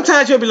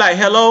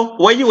 hello,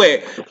 where you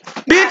at?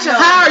 Bitch,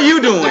 how are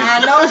you doing? I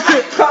know.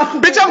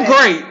 Bitch, I'm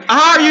great.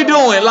 How are you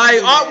doing?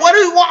 Like, what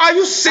are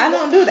you sitting? I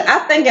don't do that.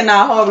 I think in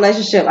our whole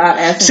relationship, I've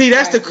asked. See,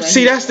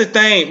 that's the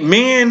thing.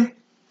 Men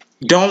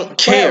don't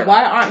care. But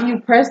why aren't you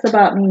pressed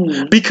about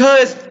me?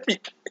 Because,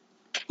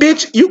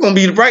 bitch, you gonna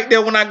be right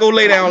there when I go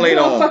lay down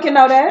later on. You don't fucking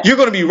know that. You're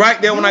gonna be right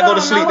there when I go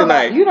to sleep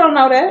tonight. You don't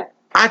know that.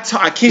 I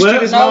kissed you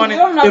this morning.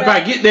 If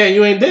I get there and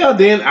you ain't there,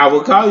 then I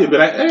will call you and be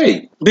like,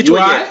 hey, bitch, you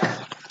alright?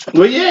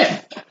 Where you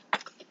at?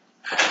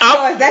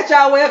 So is that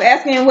y'all way of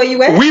asking where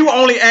you at? We will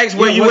only ask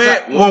where you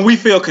at when we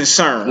feel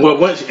concerned. Well,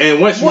 once you're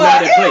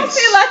not in place. It don't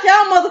feel like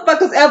y'all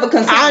motherfuckers ever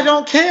concerned. I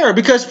don't care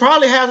because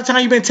probably half the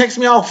time you've been texting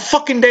me all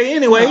fucking day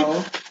anyway.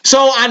 No.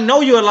 So I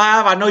know you're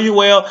alive. I know you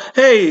well.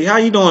 Hey, how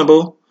you doing,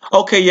 boo?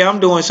 Okay, yeah, I'm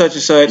doing such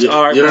and such.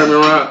 All right. You know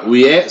what I mean?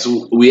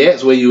 We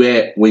ask where you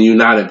at when you're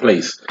not in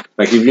place.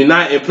 Like if you're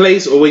not in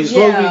place or where you're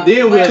supposed to be,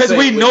 then we because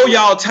we know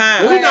y'all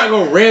time. We're not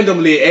gonna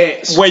randomly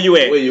ask where you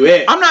at. Where you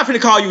at? I'm not finna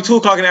call you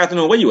 2:00 in the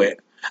afternoon. Where you at?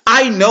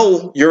 I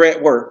know you're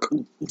at work.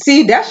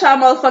 See, that's y'all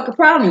motherfucking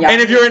problem, y'all.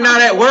 And if you're not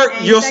at work,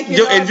 your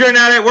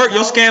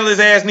scandalous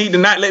ass need to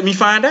not let me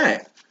find out.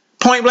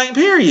 Point blank.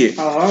 Period.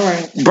 Oh, all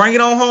right. Bring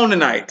it on home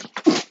tonight.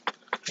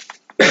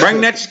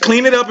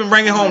 Clean it up and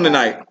bring it home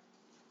tonight.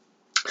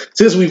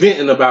 Since we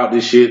venting about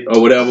this shit or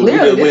whatever,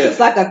 this is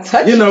like a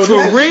touch.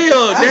 For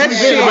real, that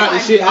shit about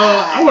this shit.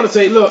 I want to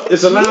say, look,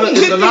 it's a lot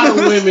of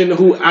women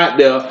who out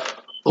there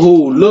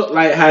who look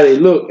like how they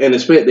look and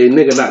expect their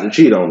nigga not to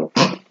cheat on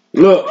them.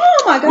 Look,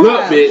 oh my god,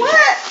 look, bitch.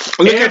 What?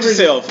 Look at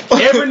yourself.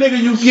 Every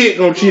nigga you get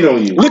gonna cheat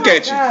on you. Look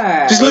at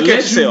you. Just look at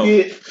yourself.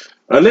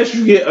 Unless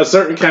you get a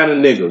certain kind of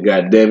nigga,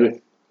 god damn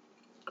it.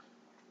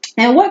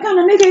 And what kind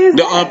of nigga is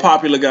the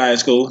unpopular guy in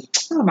school?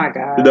 Oh my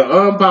god. The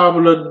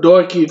unpopular,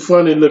 dorky,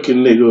 funny looking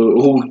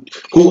nigga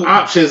who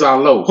options are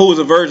low. Who was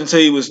a virgin till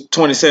he was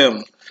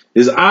 27.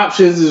 His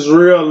options is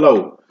real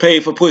low.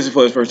 Paid for pussy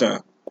for his first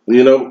time.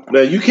 You know,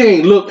 now you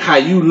can't look how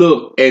you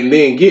look and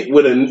then get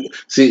with and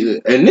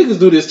niggas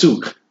do this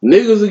too.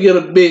 Niggas will get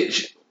a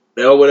bitch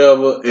or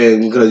whatever,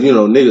 and because you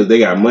know niggas they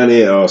got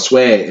money or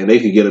swag and they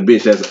can get a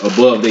bitch that's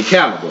above their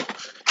caliber.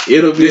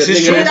 It'll be a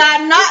nigga. Did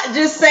I not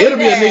just say it'll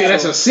be a nigga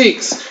that's a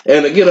 6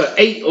 and to get an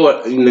 8 or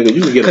nigga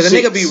you can get a 6. Because a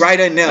nigga be right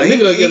in there. A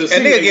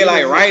nigga get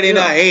like right in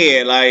her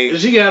head. Like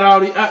she got all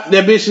the that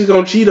bitch is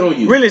gonna cheat on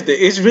you. Really,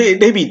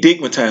 they be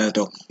digmatized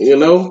though. You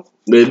know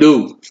they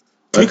do.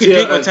 You can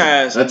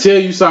digmatize until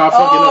you start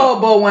fucking up. Oh,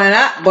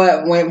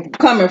 but when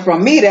coming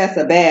from me, that's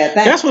a bad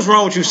thing. That's what's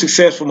wrong with you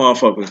successful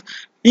motherfuckers.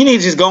 You need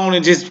to just go on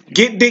and just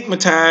get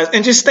digmatized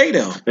and just stay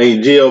there. Hey,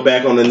 Gio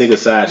back on the nigga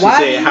side. She Why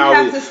said, do you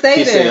have to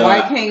stay there?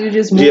 Why can't you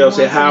just move Gio on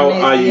said, how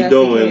are you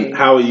doing?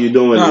 How are you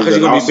doing? No, because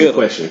you're going to be bitter.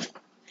 Question.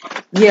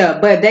 Yeah,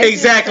 but they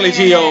exactly,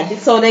 Gio.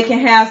 So they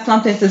can have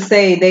something to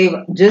say. They've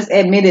just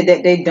admitted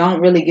that they don't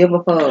really give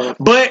a fuck.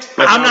 But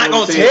I'm not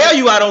gonna tell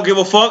you I don't give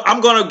a fuck.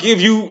 I'm gonna give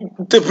you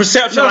the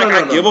perception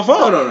I give a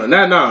fuck. No,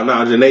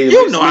 Janae.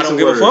 You know I don't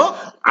give a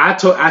fuck.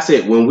 I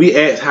said when we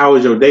ask how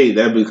was your day,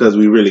 that's because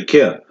we really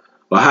care.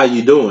 But how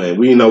you doing?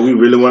 We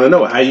really want to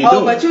know how you doing.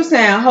 Oh, but you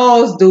saying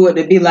hoes do it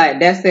to be like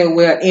that's their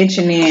way of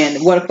inching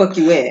in. Where the fuck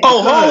you at?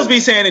 Oh, hoes be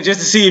saying it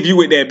just to see if you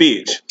with that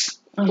bitch.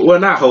 Well,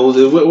 not hoes.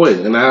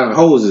 And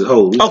hoes is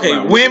hoes. Okay,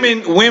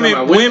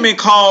 women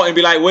call and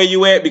be like, "Where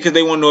you at?" Because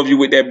they want to know if you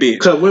with that bitch.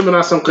 Because women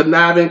are some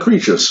conniving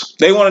creatures.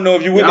 They want to know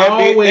if you with that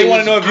bitch. They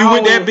want to know if you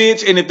with that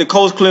bitch and if the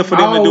coast clear for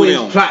them to do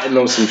them. Plotting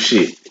on some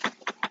shit.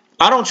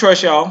 I don't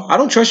trust y'all. I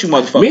don't trust you,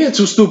 motherfuckers. Men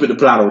too stupid to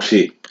plot on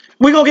shit.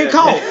 We gonna get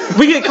caught.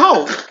 We get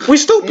caught. We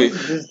stupid.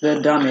 This is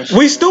the dumbest shit.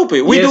 We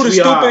stupid. We do the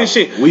stupidest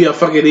shit. We are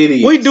fucking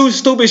idiots. We do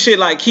stupid shit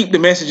like keep the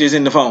messages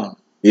in the phone.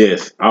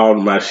 Yes, all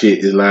of my shit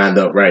is lined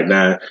up right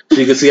now. So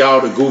you can see all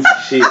the goofy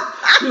shit.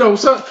 You know,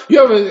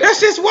 that's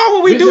just why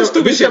would we do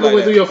stupid shit like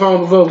went through your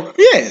phone before?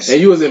 Yes.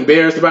 And you was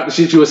embarrassed about the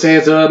shit you were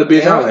saying to the other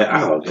bitch. I was like,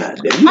 oh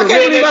goddamn. I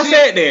can't believe I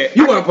said that.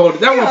 You weren't supposed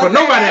to. That wasn't for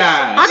nobody's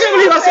eyes. I can't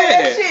believe I said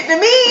that. Shit to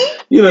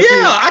me. You know,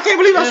 I can't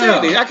believe I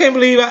said that. I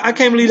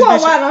can't believe.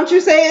 Well, why don't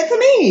you say it to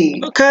me?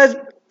 Because.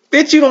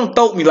 Bitch, you don't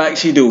throat me like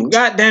she do.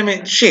 God damn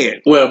it,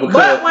 shit. Well,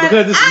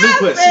 because it's new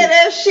pussy. I said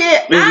that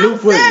shit. I'm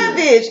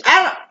savage.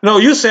 No,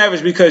 you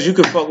savage because you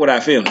can fuck with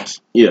our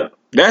feelings. Yeah.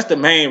 That's the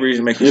main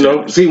reason make you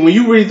savage. See, when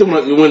you read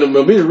through when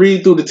the bitch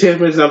read through the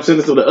text messages I'm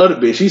sending to the other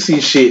bitch, she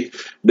sees shit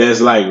that's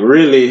like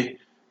really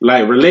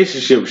like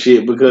relationship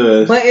shit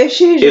because but if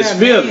she's your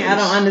man, I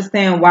don't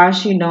understand why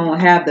she don't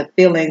have the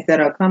feelings that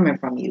are coming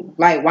from you.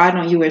 Like, why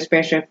don't you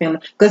express your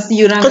feelings? Because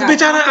you don't. Because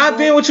bitch, I've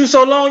been with you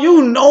so long,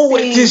 you know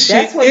what this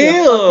shit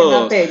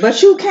is.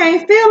 But you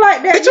can't feel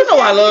like that. Bitch, you know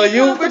I love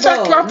you. Bitch,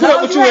 I put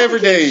up with you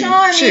every day.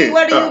 Shit.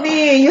 What do you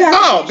mean? You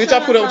have bitch,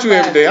 I put up with you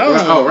every day.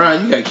 Oh,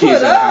 Ryan, you got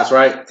kids in the house,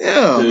 right?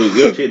 Yeah. Dude,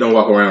 your kid don't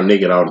walk around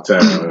naked all the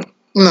time, man.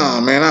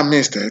 No, man, I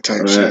miss that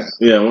type shit.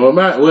 Yeah, well,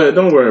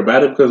 don't worry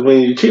about it because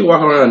when your chick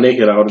walk around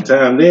naked all the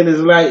time, then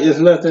it's like it's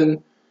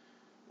nothing.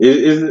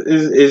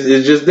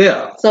 It's just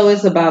there. So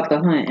it's about the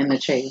hunt and the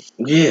chase.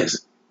 Yes.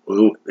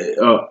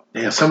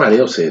 Damn, somebody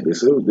else said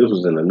this. This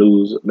was in the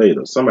news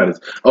later.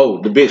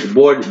 The bitch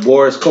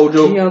Boris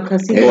Kojo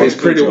and his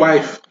pretty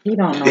wife. He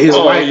don't know. His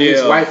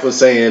wife was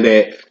saying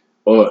that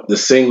the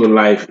single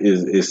life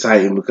is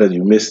exciting because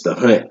you missed the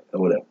hunt or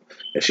whatever,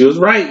 and she was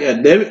right.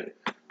 God damn it.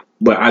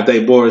 But I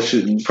think Boris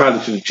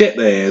probably should have checked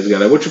their ass.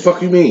 Like, what the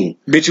fuck you mean?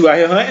 Bitch, you out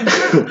here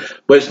hunting?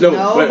 but it's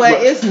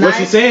nice. What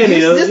she's saying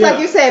is... Just like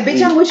you said,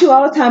 bitch, I'm with you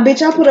all the time.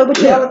 Bitch, I put up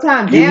with you all the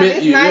time. Damn,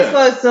 it's nice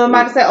for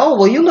somebody to say, oh,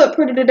 well, you look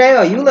pretty today,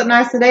 or you look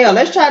nice today, or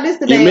let's try this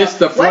today. You missed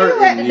the flirt. Where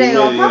you at today?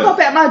 Or pop up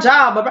at my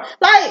job.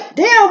 Like,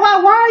 damn,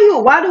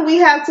 why do we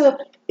have to...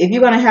 If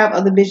you're going to have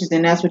other bitches,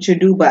 then that's what you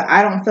do. But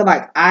I don't feel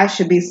like I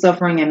should be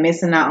suffering and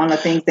missing out on the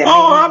things that...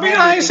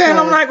 I ain't saying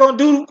I'm not going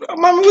to do... I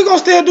mean, we're going to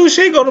still do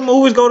shit. Go to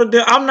movies, go to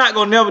dinner. I'm not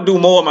going to never do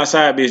more with my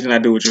side bitch than I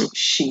do with you.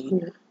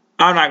 Shit.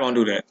 I'm not going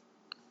to do that.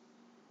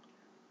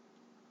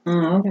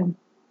 Okay.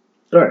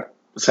 All right.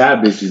 Side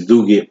bitches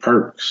do get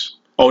perks.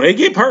 Oh, they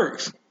get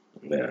perks.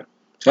 Yeah.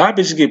 Side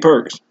bitches get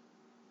perks.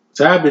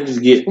 Side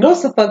bitches get...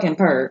 What's the fucking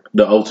perk?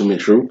 The ultimate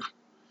truth.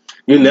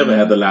 You never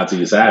have to lie to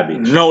your side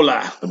bitch. No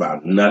lie.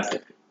 About nothing.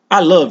 I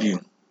love you.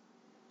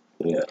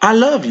 Yeah. I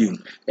love you.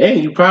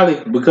 And you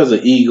probably, because of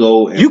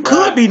ego and you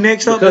pride, could be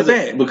next up to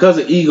that. Because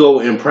of ego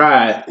and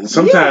pride,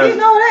 sometimes... You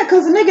know that,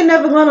 because a nigga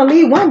never gonna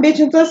leave one bitch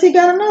until he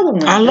got another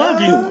one. I love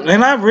you.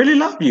 And I really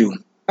love you.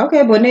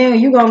 Okay, but then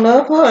you gonna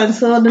love her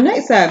until the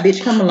next side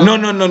bitch come along. No.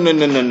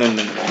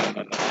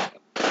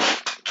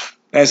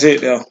 That's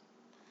it, though.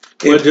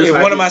 If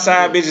like one of my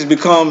side bitches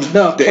becomes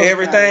the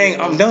everything,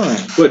 I'm done.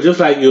 But just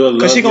like you'll love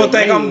because she gonna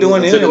think I'm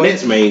doing it until the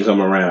next man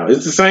come around.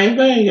 It's the same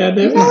thing,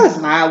 goddamn. No, it's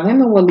not.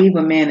 Women will leave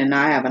a man and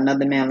not have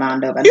another man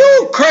lined up.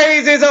 You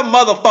crazy as a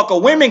motherfucker.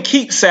 Women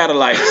keep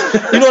satellites.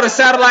 You know what a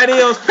satellite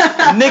is?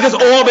 Niggas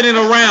orbiting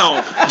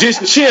around,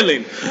 just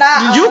chilling.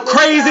 You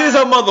crazy as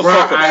a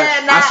motherfucker.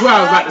 I swear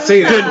I was about to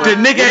say that. The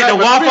nigga at the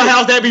Waffle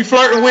House that be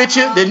flirting with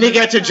you. The nigga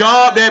at your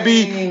job that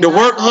be the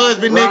work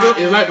husband nigga.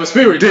 It's like the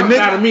spirit comes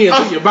out of me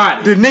into your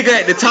body. The nigga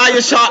at the tire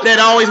shop that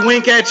always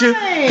wink at you.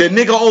 The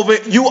nigga over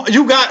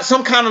you got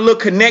some kind of little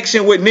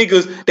connection with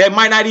niggas that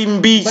might not even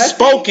be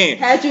spoken.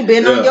 Had you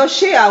been on your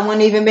shit, I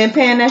wouldn't even been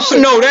paying that shit.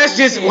 No, that's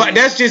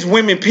just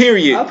women,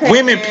 period. Okay,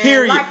 women,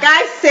 period. Like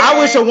I said, I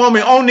wish a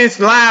woman on this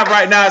live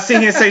right now sit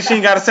here and say she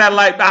ain't got a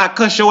satellite. I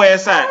cuss your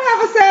ass out. I don't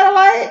have a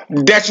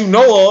satellite that you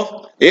know of.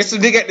 It's a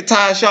nigga at the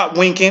tire shop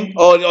winking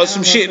or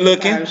some shit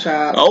looking.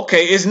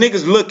 Okay, it's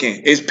niggas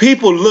looking. It's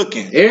people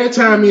looking. Every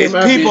time me and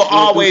my people bitch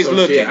always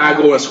looking. Shit, I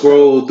go and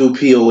scroll through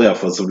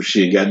POF or some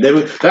shit. Goddamn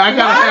it! I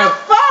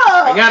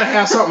gotta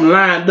have something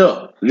lined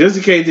up just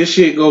in case this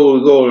shit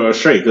go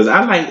straight. Because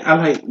I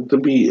like to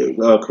be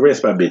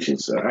caressed by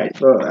bitches. All right,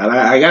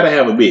 I gotta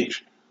have a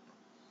bitch.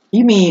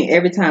 You mean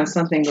every time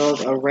something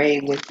goes array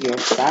with your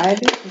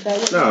side bitch? Is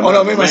that what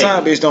no, me and my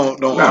side bitch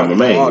don't. Nah, my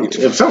man.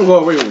 If something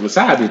go array with my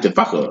side bitch, then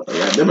fuck her.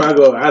 Then I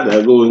go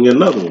and get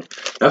another one.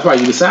 That's why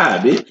you the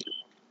side bitch.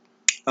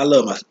 I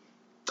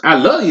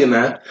love you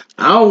now.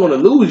 I don't want to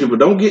lose you, but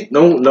don't get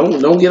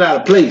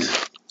out of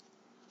place.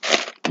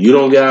 You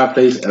don't get out of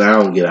place, and I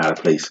don't get out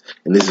of place.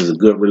 And this is a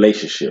good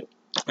relationship.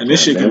 And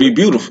this shit can be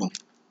beautiful,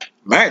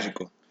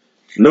 magical.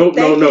 No.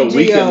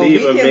 We can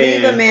leave a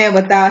man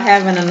without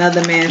having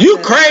another man. You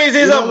crazy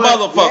as a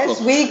motherfucker.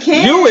 Yes, we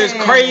can. You is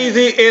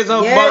crazy as a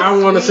motherfucker.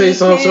 I want to say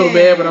something so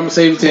bad, but I'm gonna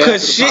save it to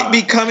because shit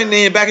be coming in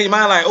the back of your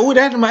mind like, oh,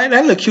 that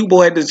little cute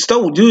boy at the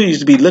store. You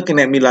used to be looking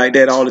at me like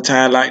that all the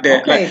time, like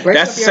that. Okay, like, break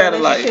that's up the your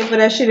satellite. relationship for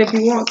that shit if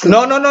you want to.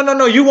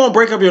 No. You won't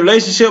break up your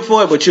relationship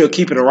for it, but you'll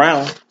keep it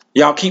around.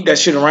 Y'all keep that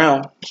shit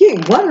around.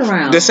 Keep what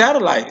around? The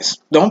satellites.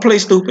 Don't play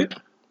stupid.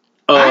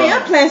 I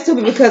am playing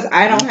stupid because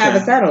I don't have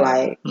a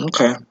satellite.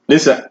 Okay.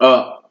 Listen,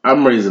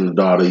 I'm raising a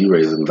daughter. You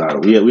raising a daughter.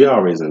 We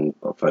all raising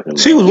a fucking.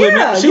 She was with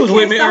me. She was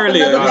with me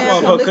earlier. This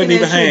motherfucker couldn't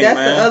even hang, man.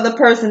 That's the other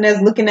person that's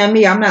looking at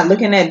me. I'm not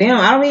looking at them.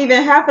 I don't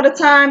even half of the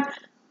time.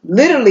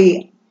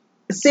 Literally,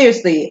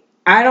 seriously,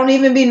 I don't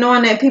even be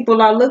knowing that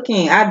people are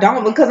looking. I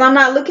don't because I'm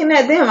not looking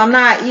at them. I'm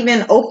not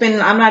even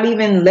open. I'm not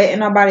even letting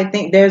nobody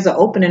think there's an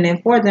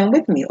opening for them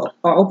with me or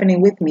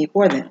opening with me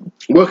for them.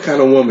 What kind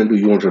of woman do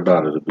you want your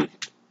daughter to be?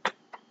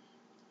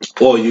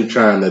 Or are you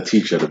trying to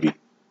teach her to be?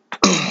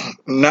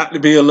 Not to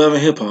be a loving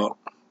hip hop,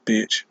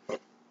 bitch.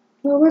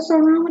 Well, what's so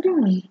wrong with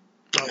that?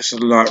 There's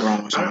a lot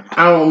wrong with her.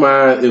 I don't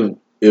mind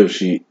if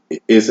she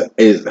is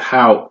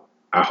how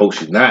I hope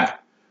she's not.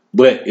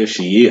 But if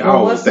she is, I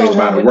always think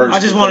about the worst. I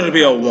just want her to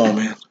be a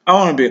woman. I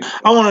want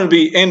her to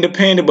be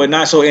independent, but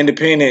not so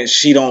independent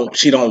she don't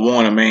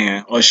want a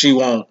man, or she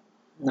won't.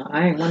 No,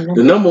 I ain't one of them.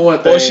 The number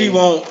one thing, or she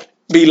won't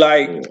be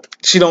like,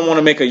 she don't want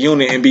to make a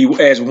unit and be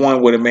as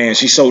one with a man.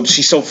 She's so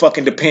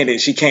fucking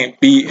dependent. She can't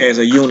be as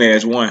a unit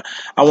as one.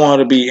 I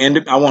want her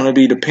to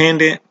be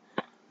dependent,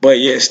 but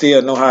yet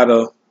still know how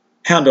to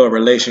handle a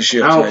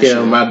relationship. I don't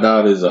care if my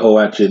daughter is a hoe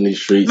out here in these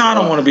streets. No, I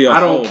don't want to be a hoe. I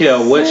don't care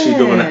what she's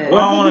doing. I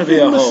don't want to be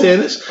a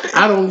hoe.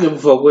 I don't give a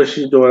fuck what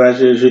she's doing out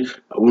here.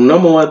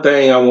 Number one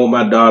thing I want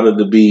my daughter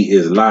to be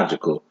is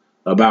logical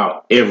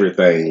about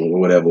everything or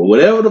whatever.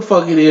 Whatever the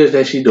fuck it is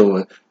that she's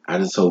doing, I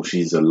just hope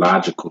she's a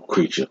logical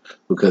creature.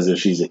 Because if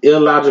she's an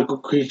illogical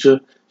creature,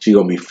 she's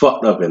going to be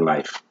fucked up in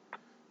life.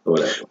 Or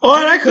whatever. Or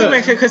I could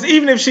make it, because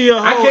even if she a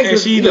hoe and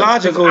she's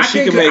logical,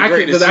 she can make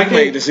great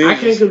decisions. I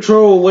can't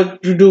control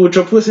what you do with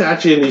your pussy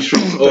out here in these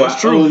streets. That's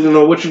true. You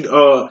know, what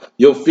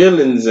your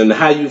feelings and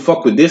how you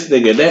fuck with this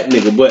nigga, that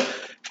nigga. But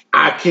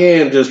I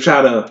can just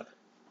try to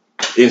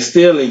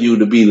instill in you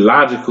to be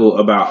logical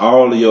about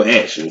all of your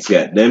actions,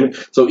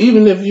 goddammit. So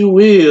even if you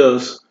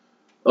is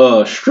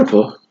a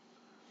stripper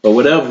or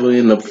whatever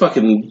in the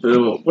fucking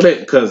whatever,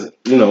 because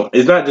you know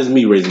it's not just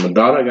me raising my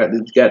daughter. I got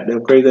this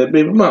goddamn crazy ass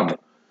baby mama.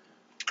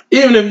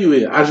 Even if you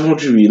is, I just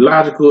want you to be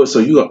logical, so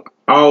you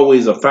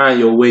always find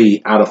your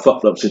way out of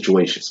fucked up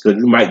situations, because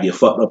you might get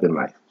fucked up in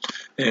life.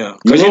 Yeah,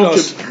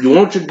 you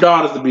want your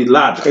daughters to be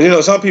logical. You know,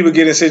 some people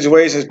get in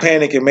situations,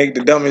 panic, and make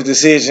the dumbest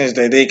decisions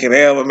that they can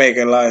ever make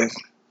in life.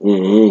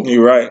 Mm-hmm.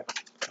 You're right.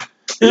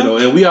 You know,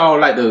 and we all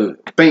like to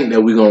think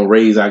that we're gonna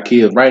raise our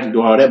kids right and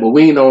do all that, but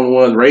we ain't the only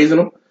ones raising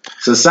them.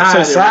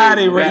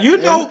 Society, you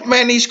know,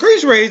 man, these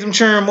streets raise them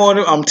churn more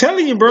than I'm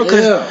telling you, bro.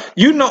 Because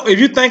you know, if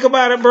you think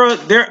about it, bro,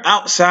 they're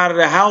outside of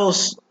the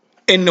house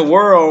in the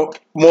world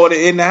more than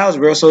in the house,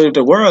 bro. So if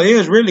the world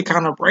is really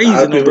kind of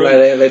raising them,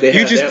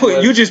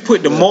 bro, you just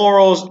put the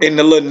morals and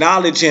the little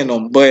knowledge in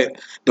them, but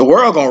the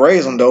world gonna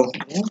raise them though.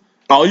 Yeah.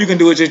 All you can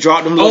do is just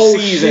drop them little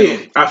seeds in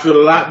them. I feel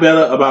a lot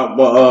better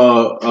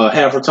about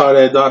half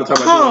retarded daughter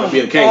talking about she want to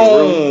be a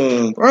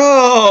kangaroo. Bro.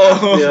 I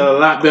feel a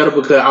lot better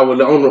because I was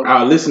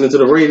listening to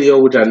the radio,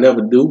 which I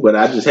never do, but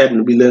I just happened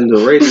to be listening to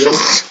the radio.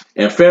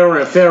 And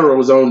Farrah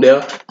was on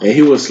there, and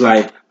he was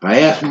like,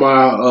 I asked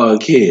my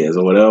kids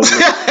or whatever,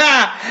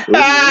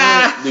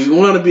 do you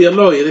want to be a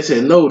lawyer? They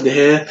said, no,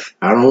 Dad,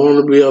 I don't want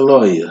to be a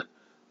lawyer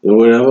or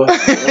whatever.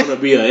 I want to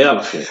be an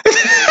elephant.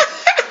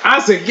 I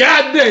said,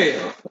 God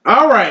damn.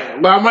 All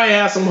right, but I might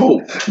have some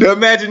hope. The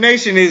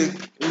imagination is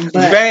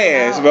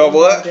vast, bro.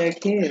 What?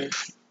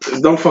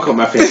 Don't fuck up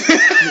my face.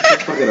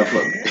 Don't fuck it up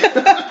for me.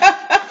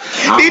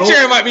 These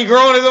chair might be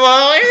growing as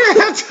well.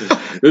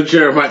 The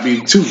chair might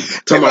be two.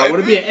 Talking about, I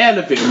want to be an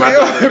elephant. My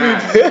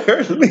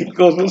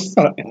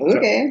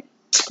okay.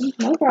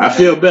 No problem. I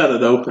feel better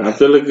though. I'm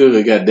feeling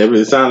good. Goddamn it!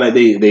 It sounds like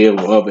they are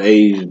of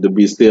age to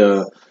be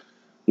still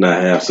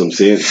not have some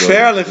sense.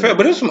 Fairly fair,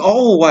 but it's some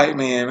old white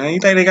man. You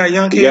think they got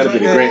young kids? It had to be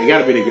their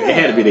grandkids. It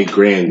had to be their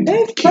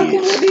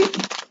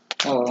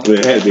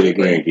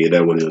grandkid.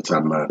 That's what they were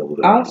talking about.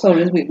 Also,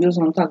 this week we was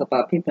going to talk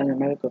about people in the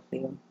medical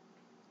field.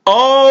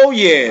 Oh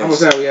yeah. How much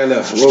time we got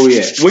left? Where we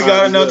at? We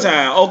got enough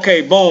time.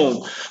 Okay,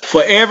 boom.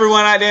 For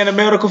everyone out there in the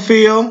medical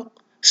field,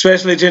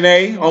 especially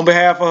Janae, on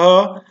behalf of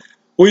her,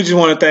 we just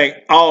want to thank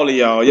all of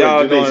y'all.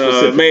 Y'all doing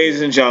an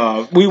amazing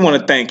job. We want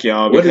to thank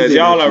y'all because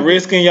y'all are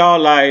risking y'all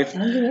life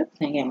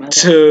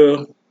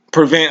to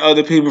prevent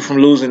other people from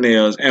losing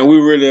theirs, and we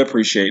really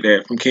appreciate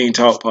that from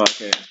KyngTalk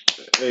podcast.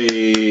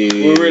 Hey,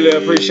 we really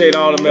appreciate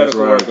all the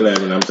medical work.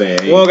 I'm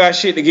saying, we don't got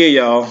shit to give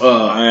y'all.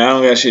 I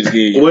don't got shit to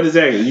give you. What is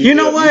that? You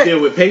know what? You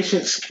deal with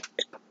patients.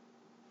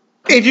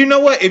 If you know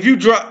what, if you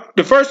drop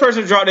the first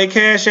person to drop their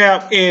cash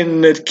app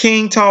in the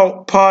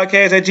KyngTalk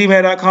podcast at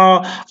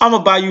gmail.com, I'm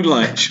gonna buy you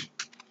lunch.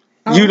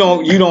 You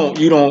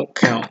don't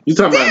count. You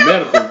talking about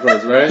medical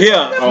person, right?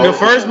 Yeah, the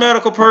first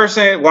medical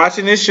person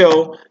watching this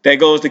show that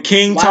goes to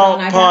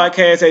KyngTalk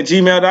podcast at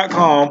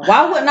gmail.com.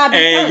 Why wouldn't I be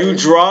and first? you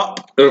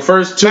drop the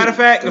first two. Matter of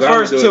fact, the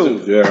first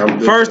two. Yeah,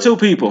 first two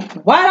people.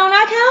 Why don't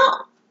I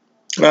count?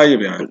 No, you'll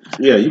be all right.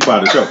 Yeah, you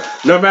part of the show.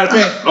 No matter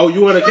of fact,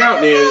 you want to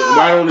count then?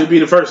 Why don't it be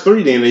the first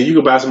three then? And you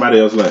can buy somebody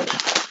else lunch.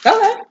 Okay.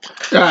 All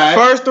right.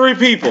 First three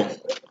people.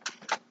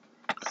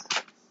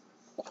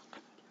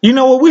 You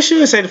know what? We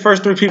should say the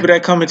first three people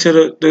that come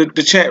into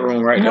the chat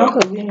room right now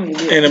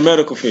in the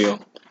medical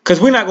field. Because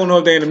we're not going to know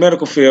if they're in the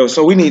medical field,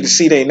 so we need to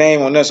see their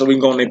name on there so we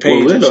can go on their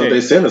page. Well, we know if they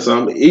send us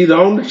something, either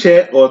on the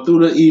chat or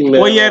through the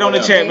email. Well, yeah, on the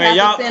chat, man.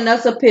 Y'all send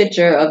us a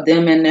picture of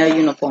them in their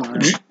uniform.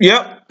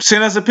 Yep.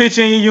 Send us a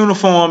picture in your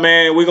uniform,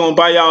 man. We're going to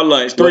buy y'all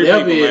lunch.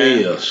 Whatever it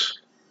is.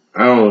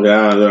 I'm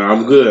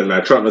good.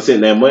 Now, Trump done sent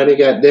that money,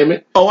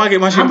 goddammit. Oh, I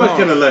get my shit. How much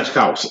can a lunch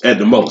cost at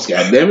the most,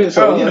 goddammit?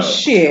 So,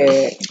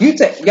 shit.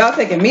 Y'all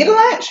taking me to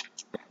lunch?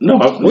 No,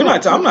 I'm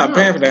not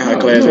paying for that high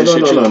class.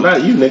 No,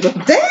 not you, nigga.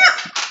 Damn.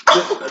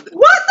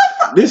 What the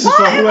fuck? This is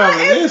for whoever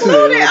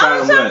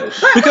listening.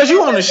 Because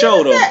you on the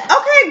show, though.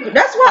 Okay,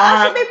 that's why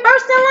I should be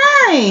first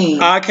in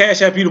line. I'll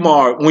cash app you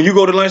tomorrow. When you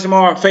go to lunch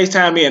tomorrow,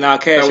 FaceTime me and I'll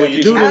cash app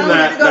you.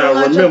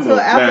 Now remember,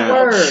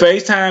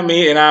 FaceTime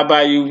me and I'll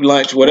buy you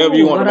lunch, whatever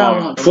you want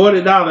tomorrow.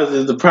 $40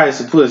 is the price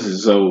of pussy,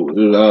 so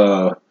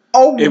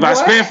if I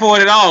spend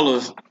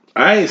 $40,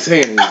 I ain't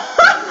saying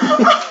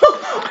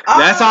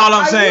that's all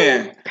I'm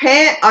saying.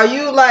 Are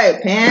you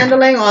like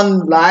pandling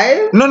on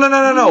live? No.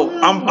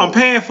 I'm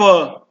paying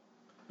for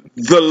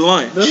the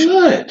lunch. The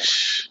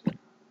lunch.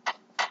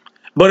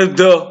 But if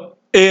the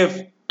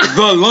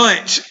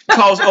lunch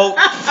costs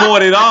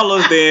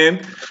 $40, then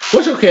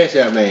what's your cash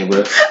out name,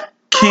 bro?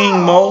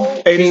 King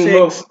Mo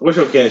 86. What's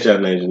your cash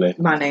out name, Janae?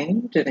 My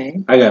name,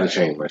 Janae. I gotta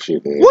change my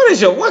shit. Man. What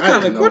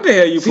the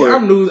hell you put?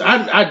 I'm new.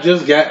 I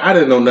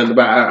didn't know nothing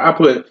about it. I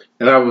put,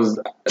 and I was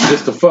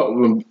just to fuck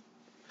with him.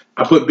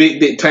 I put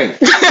Big Dick Tank.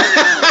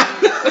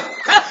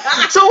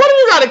 So what do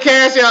you got to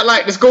cash out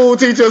like the school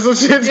teacher or some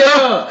shit?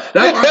 Yeah,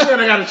 that's why I said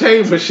I got to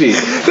change for shit.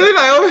 So he's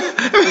like,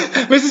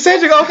 Mr.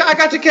 Cedric, I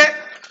got your cat.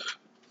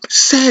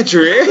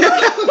 Cedric.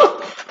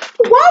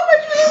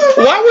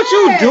 Why would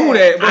you do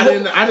that? I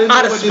didn't know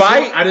out of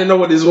spite. I didn't know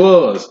what this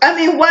was. I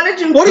mean, why did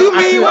you? What do you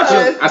mean?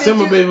 I send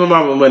my baby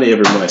mama money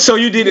every month. So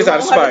you did this out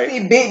of spite.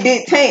 See Big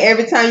Dick Tank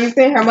every time you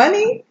send her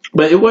money.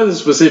 But it wasn't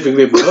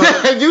specifically for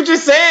her. You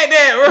just said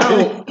that, bro.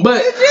 No,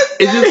 but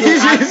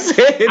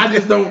I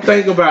just don't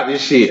think about this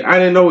shit. I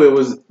didn't know it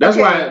was. That's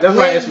why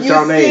that's what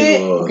y'all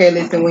name was. Okay,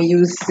 listen. When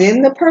you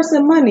send the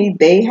person money,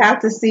 they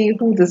have to see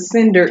who the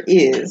sender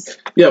is.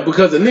 Yeah,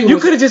 because the nigga. You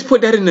could have just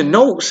put that in the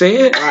note,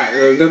 said. All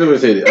right, let me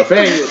say this. A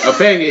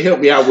faggot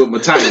helped me out with my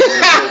time.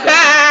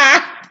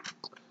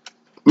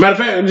 Matter of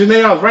fact,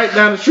 Janae, I was right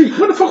down the street.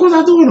 What the fuck was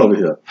I doing over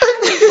here?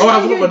 Oh, I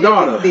was with my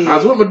daughter.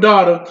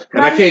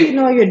 And I came. You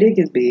know your dick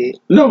is big.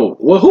 No,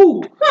 well,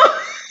 who?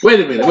 Wait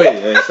a minute.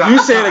 Stop. You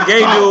said a gay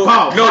dude.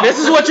 No, this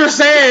is what you're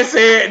saying,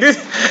 said. This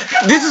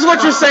is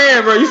what you're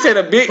saying, bro. You said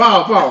a big.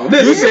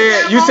 You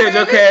said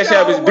your cash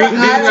app is Big Dick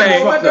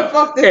Tank.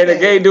 And a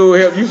gay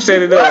dude help you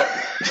set it up.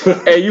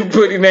 And you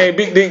put his name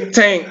Big Dick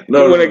Tank.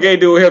 When a gay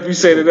dude help you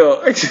set it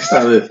up.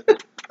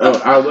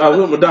 I was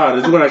with my daughter.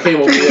 This is when I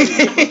came over here to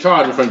get my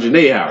charger from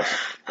Janae's house.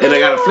 And I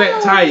got a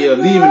flat tire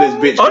leaving this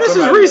bitch. Oh, this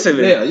is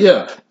recently.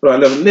 Yeah. So I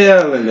left a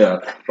nail in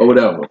there or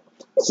whatever.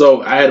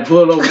 So I had to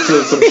pull over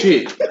to some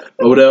shit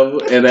or whatever.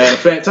 And I had a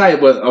flat tire,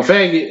 but a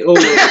faggot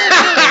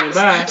came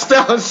by.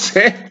 Stop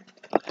saying.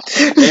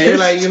 And he's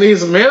like, you need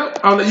some help?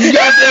 I'm like, you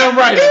goddamn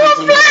right.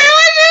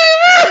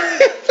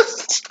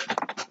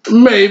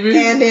 Maybe.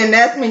 And then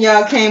that's when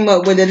y'all came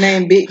up with the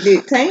name Big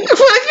Dick Tank? No,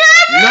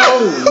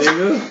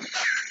 nigga.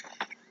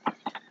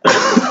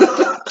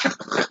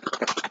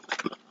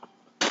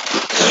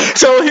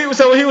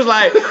 So he was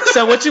like,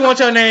 so what you want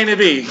your name to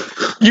be?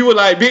 You were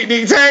like Big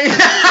Dick Tank.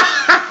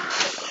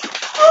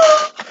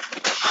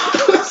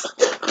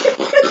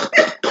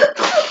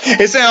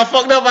 It sounds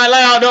fucked up out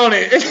loud, don't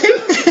it?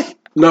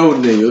 No,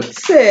 nigga.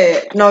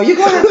 No, you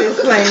gonna have to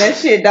explain that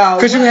shit, dog.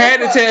 Cause you had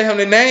to tell him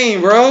the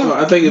name, bro. No,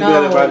 I think it's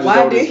better if I just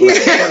why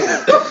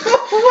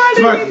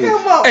did he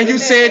come up? And you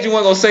said you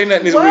weren't gonna say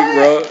nothing this week,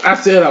 bro. I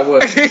said I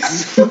was.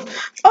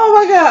 Oh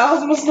my god, I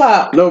was gonna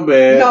stop. No,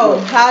 man. No,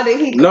 how did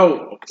he?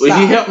 No, he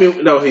helped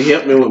me. No, he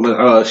helped me with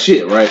my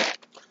shit, right?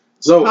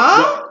 So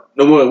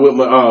the one with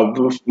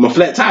my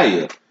flat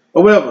tire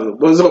or whatever.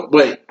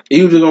 But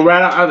he was just gonna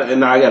ride out,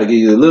 and now I gotta give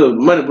you a little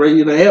money, bro.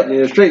 You done help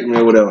me and straighten me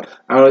or whatever.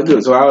 I don't do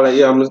it. So I was like,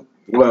 yeah,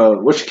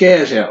 what's your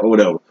cash out or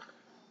whatever.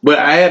 But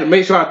I had to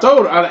make sure I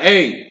told her, I was like,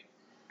 hey,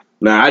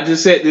 now I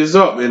just set this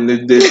up and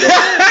this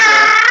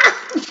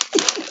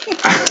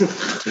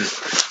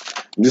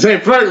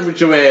ain't flirting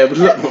with your ass. But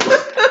look,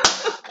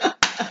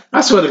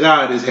 I swear to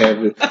God, this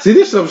happened. See,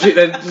 this some shit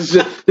like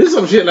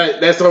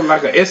that's something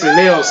like an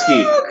SNL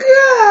skit. Oh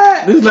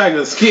God! This is like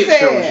a skit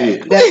show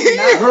shit. That's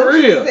not for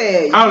real.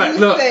 I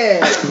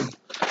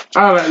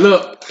was like,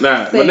 look.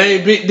 Nah, my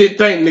name Big Dick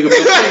Tank, nigga. But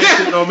you ain't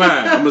sitting on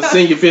mine. I'm gonna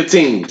send you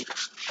 15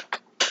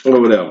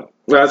 or whatever.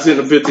 I sent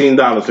him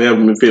 $15 for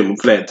helping me fit my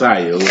flat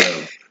tire or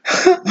whatever.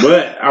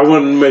 But I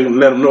wanted to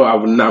let him know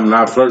I'm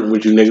not flirting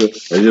with you, nigga.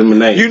 That's just my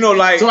name. You know,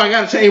 like, so I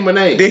gotta change my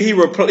name. Did he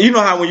reply? You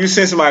know how when you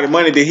send somebody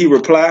money, did he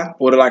reply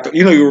with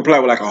you reply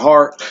with like a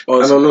heart?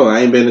 Or I don't know. I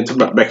ain't been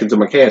back into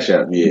my Cash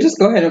App yet. Just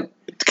go ahead and.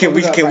 Can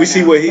we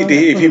see what he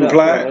did if he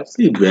replied?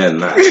 He better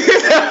not.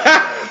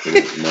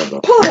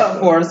 Pull it up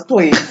for us,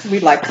 please.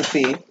 We'd like to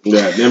see.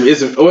 Yeah,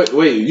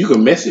 wait, you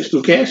can message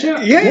through Cash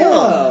App?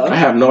 Yeah. I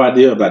have no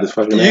idea about this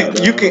fucking app.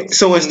 You can.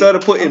 So instead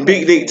of putting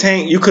Big Dick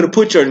Tank, you could have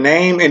put your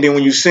name, and then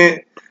when you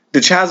sent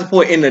the child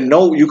support in the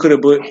note, you could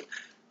have put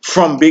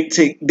from Big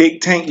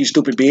Dick Tank, you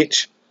stupid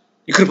bitch.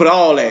 You could have put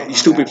all that, you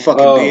stupid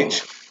fucking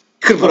bitch. You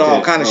could have put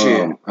all kind of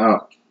shit.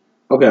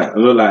 Okay, it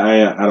look like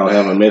I don't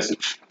have a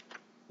message.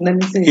 Let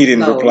me see. He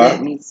didn't reply.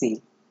 Let me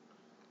see.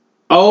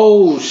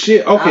 Oh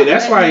shit! Okay,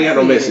 that's why I ain't got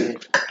no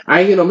message. I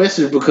ain't get no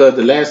message because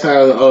the last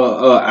time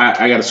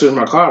I got to switch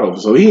my card over,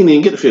 so he didn't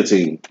even get the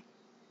 15.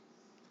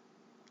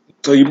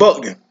 So you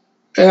bucked him.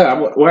 Yeah,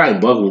 I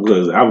ain't bugging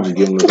because I was just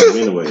giving him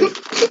something anyway.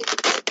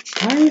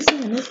 Why are you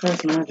saying this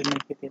person? I didn't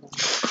make it.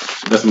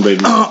 That's my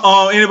baby.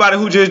 Anybody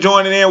who just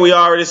joining in, we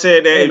already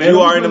said that if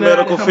you are in the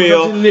medical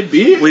field,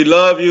 we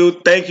love you.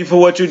 Thank you for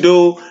what you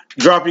do.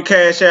 Drop your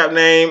Cash App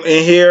name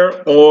in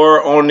here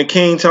or on the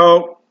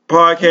KyngTalk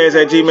podcast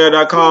at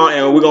gmail.com,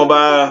 and we're gonna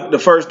buy the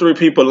first 3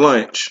 people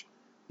lunch.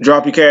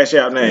 Drop your Cash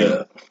App name.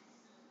 Yeah.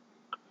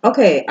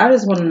 Okay, I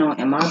just want to know: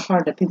 am I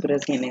part of the people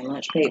that's getting their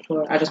lunch paid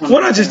for? I just want.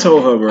 What I just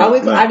told her, bro.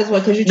 I just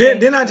want because you.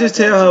 Then I just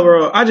tell her,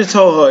 bro. I just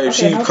told her if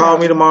she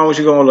called me tomorrow when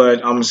she going to lunch,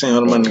 I'm gonna send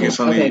her the money to get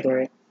something. Okay,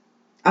 great.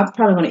 I'm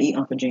probably gonna eat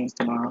Uncle James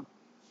tomorrow.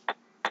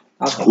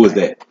 Who is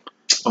that?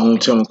 On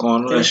Tim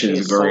Corner. That shit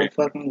is great.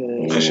 So fucking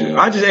good. That shit.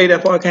 I just ate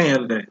that part. I can't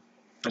have today.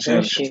 I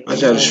just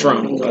had a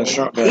shrimp.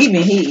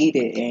 Even he eat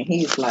it, and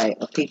he's like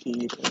a picky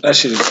eater. That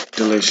shit is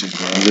delicious,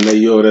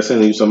 bro. That's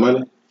sending you some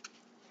money?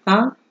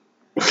 Huh?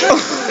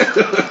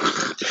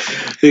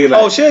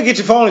 She'll get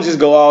your phone and just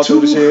go all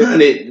through the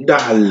shit.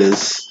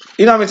 $200.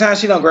 You know how many times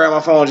she don't grab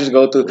my phone and just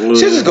go through?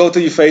 She'll just go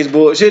through your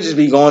Facebook. She'll just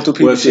be going through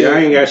people's shit. I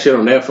ain't got shit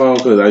on that phone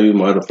because I use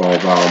my other phone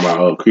for all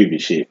my creepy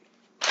shit.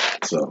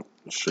 So,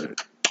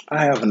 straight.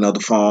 I have another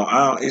phone.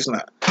 It's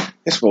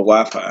for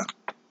Wi-Fi.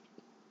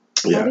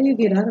 Yeah. How do you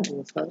get out of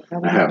this?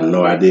 I have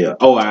no idea.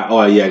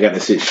 I got to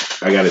sit.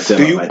 I got to set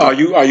up. Are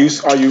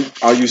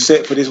you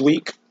set for this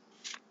week?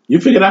 You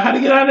figured out how to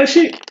get out of that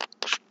shit?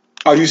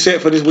 Are you set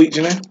for this week,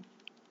 Janae?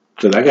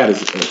 Cause I got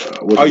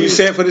to. Are you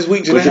set for this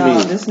week, Janae? What you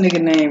mean? This nigga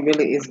name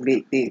really is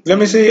Big Dick. Let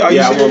me see. Are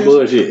you serious? I want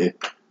bullshit.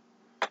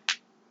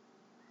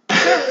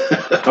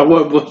 I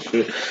want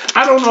bullshit.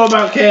 I don't know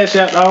about Cash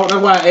App, dog.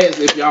 That's why I asked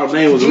if y'all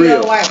name was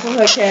real. White put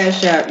her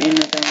Cash App in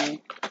the thing.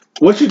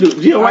 What you do?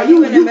 Gio, why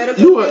you in the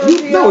medical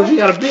field? No, she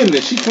got a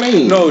business. She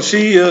clean. No,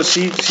 she is.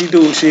 She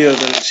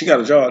got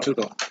a job too,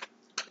 though.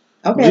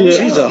 Okay. Yeah,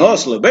 she's a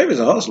hustler. Baby's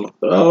a hustler.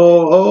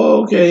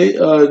 Oh, okay.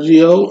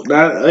 Gio.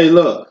 Now, hey,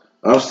 look.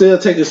 I'm still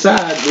taking side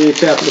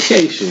bitch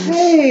applications.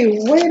 Hey,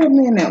 wait a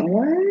minute.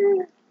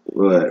 What?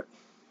 What?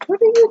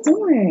 What are you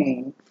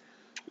doing?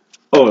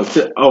 Talking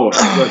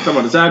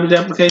about the side bitch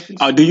applications?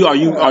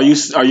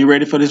 Are you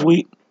ready for this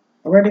week?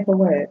 Ready for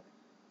what?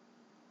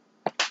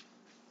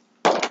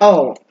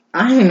 Oh,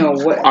 I didn't know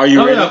what. Are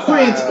you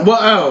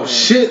ready?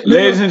 Shit.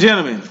 Ladies and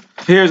gentlemen,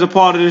 here's a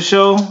part of the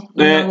show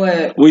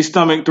that we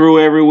stomach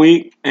through every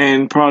week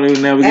and probably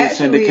will never get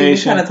syndication.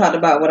 We kind of talked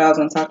about what I was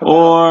going to talk about.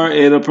 Or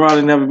it'll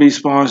probably never be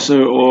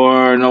sponsored,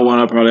 or no one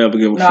will probably ever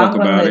give a fuck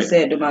about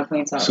it. Do my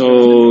KyngTalk.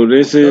 So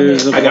this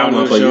is a part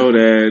of the show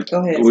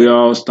that we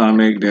all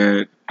stomach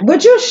that.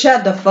 Would you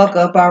shut the fuck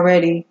up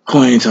already?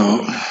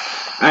 KyngTalk.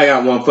 I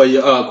got one for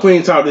you.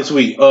 KyngTalk this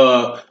week.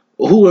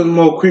 Who is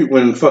more creep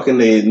when fucking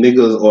they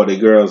niggas or they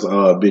girls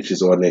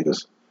bitches or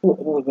niggas?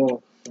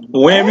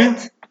 Women?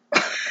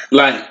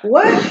 Like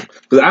what?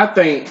 Because I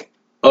think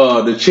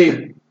the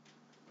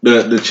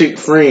chick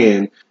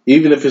friend,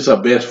 even if it's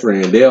her best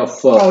friend, they'll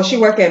fuck. Oh, she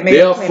work at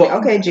Mayo Clinic.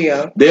 Okay,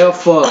 Gio. They'll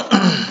fuck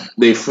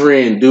their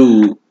friend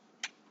dude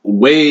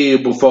way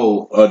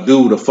before a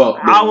dude to fuck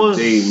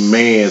their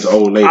man's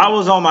old lady. I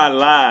was on my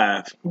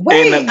live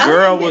and the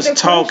girl was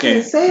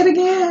talking. Say it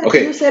again.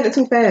 Okay. You said it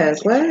too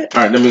fast. What?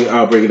 All right,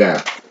 I'll break it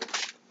down.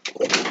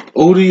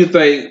 Who do you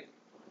think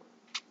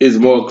is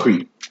more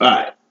creep? All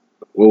right.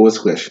 Well, what's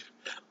the question?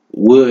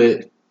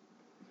 Would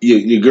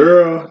the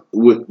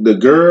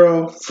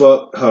girl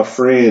fuck her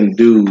friend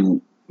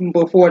dude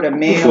before the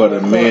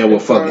man will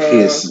fuck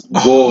his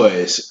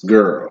boy's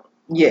girl?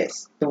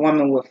 Yes, the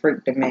woman will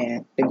freak the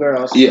man, the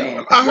girl's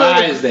man.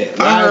 Why is that?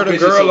 I heard a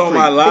girl on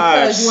my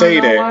live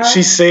say that. Why?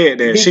 She said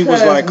that. Because she was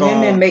like,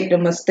 women make the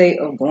mistake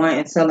of going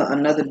and telling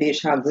another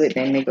bitch how good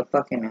that nigga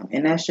fucking them,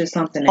 and that's just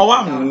something that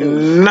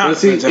I'm not.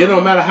 See, it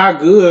don't matter how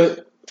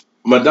good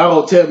my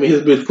dog tell me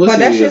his bitch pussy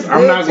is.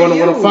 I'm not going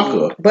to want to fuck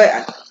her.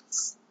 But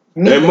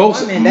and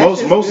most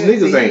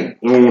niggas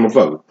ain't going to want to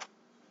fuck her.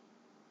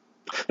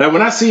 Now,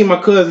 when I see my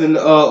cousin,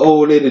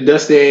 old lady,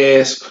 dusty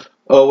ass,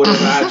 or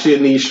whatever, out here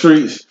in these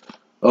streets,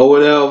 or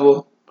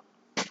whatever,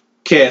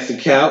 cast the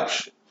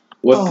couch.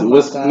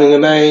 What's the nigga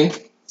name?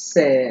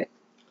 Sad.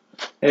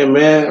 Hey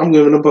man, I'm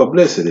giving them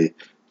publicity.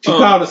 She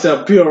called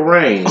herself Pure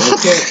Rain.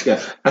 Okay?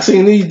 I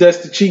seen these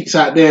dusty cheeks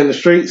out there in the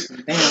streets.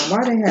 Damn,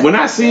 why they have When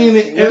I seen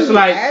it, it was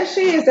like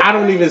ashy? I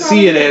don't even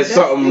see it as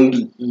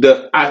something.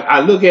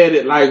 I look at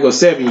it like a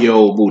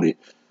 7-year-old booty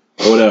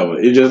or whatever.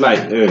 It's just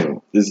like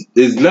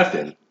it's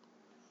nothing.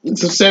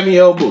 It's a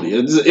 7-year-old booty.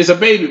 It's a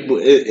baby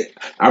booty.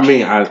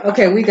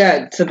 Okay, we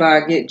got to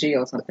get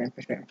Gio something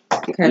for sure.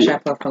 Cash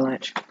out for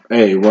lunch.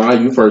 Hey,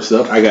 Ron, you first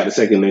up. I got the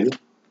second nigga.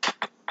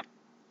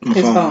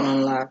 His phone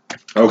on live.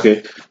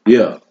 Okay,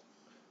 yeah.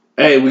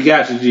 Hey, we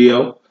got you,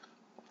 Gio.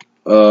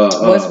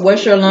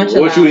 What's your lunch?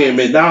 What you in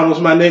McDonald's,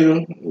 my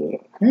nigga?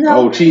 No.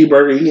 Oh,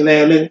 cheeseburger eating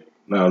that nigga?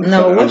 No,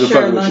 I'm just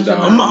fucking with you, dog.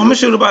 I'm gonna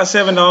shoot about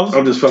 $7.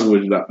 I'm just fucking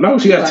with you, dog. No,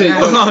 she gotta tell you.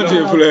 I'm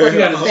just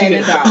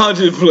playing. I'm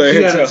just playing.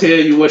 She gotta tell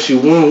you what she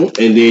want,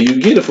 and then you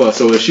get it for her.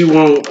 So if she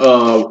want,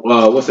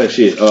 what's that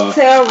shit?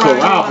 Tell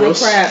Ryan a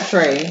crab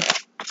tray.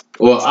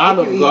 Or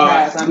Olive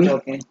Garden. I'm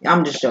joking.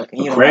 I'm just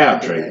joking. You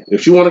crab tray.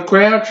 If you want a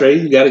crab tray,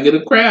 you gotta get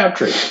a crab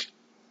tray.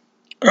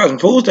 I got some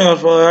food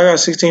stamps for her. I got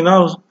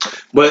 $16.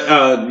 But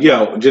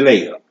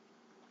Janae.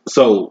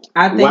 So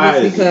I think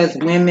it's because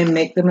women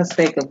make the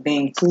mistake of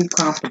being too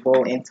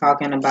comfortable in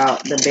talking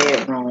about the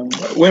bedroom.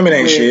 Women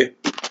ain't shit.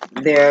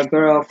 Their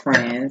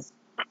girlfriends,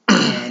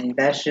 and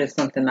that's just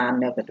something I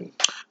never do.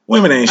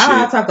 Women ain't shit.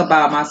 I talk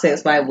about my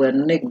sex life with a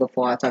nigga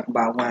before I talk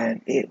about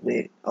it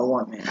with a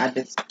woman.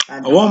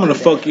 A woman to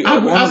fuck you.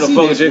 A woman to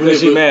fuck you because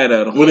she mad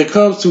at him. When it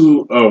comes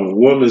to a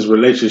woman's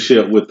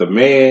relationship with the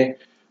man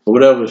or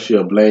whatever,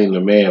 she'll blame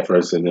the man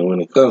first, and then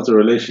when it comes to a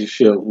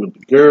relationship with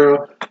the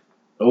girl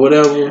or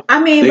whatever,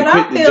 I mean, but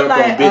I feel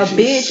like a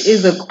bitch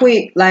is a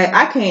quick, like,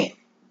 I can't.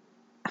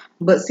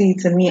 But see,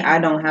 to me, I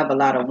don't have a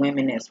lot of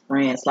women as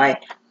friends.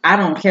 Like, I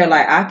don't care.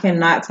 Like, I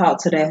cannot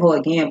talk to that hoe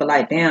again. But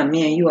like, damn,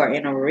 me and you were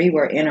in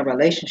a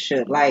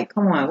relationship. Like,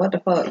 come on, what the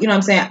fuck? You know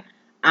what I'm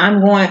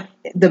saying?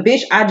 The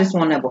bitch, I just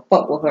won't ever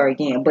fuck with her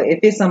again. But if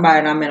it's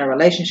somebody that I'm in a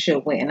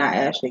relationship with and I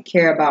actually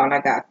care about and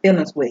I got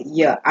feelings with,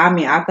 yeah, I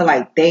mean, I feel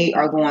like they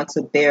are going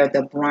to bear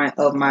the brunt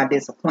of my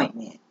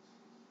disappointment.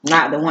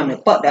 Not the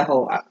woman. Fuck that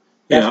hoe.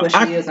 That's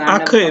what she is. I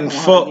couldn't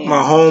fuck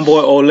my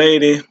homeboy old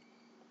lady,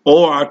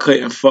 or I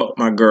couldn't fuck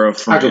my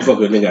girlfriend. I could fuck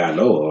a nigga I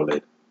know all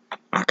that.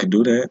 I could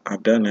do that.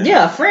 I've done that.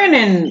 Yeah, friend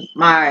and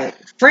my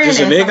friend just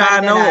and a nigga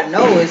I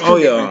know is two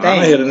different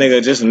things. I hit a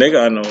nigga, just a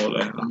nigga I know.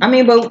 Like, I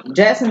mean, but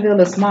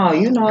Jacksonville is small.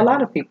 You know a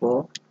lot of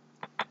people.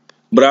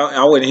 But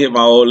I wouldn't hit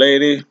my old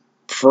lady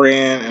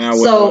friend, and I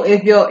would. So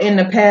if you're in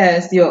the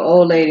past, your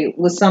old lady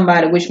was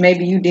somebody which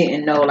maybe you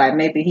didn't know, like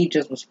maybe he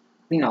just was,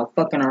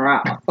 fucking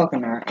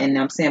her, and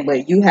I'm saying,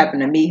 but you happen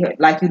to meet her,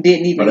 like you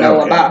didn't even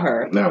know about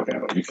her. No,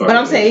 but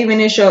I'm saying,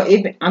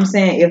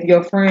 if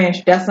your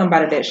friend, that's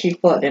somebody that she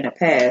fucked in the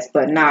past,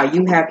 but now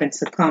you happen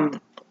to come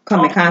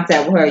in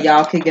contact with her,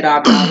 y'all could get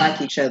off, y'all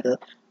like each other,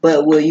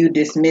 but will you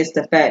dismiss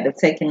the fact of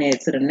taking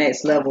it to the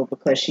next level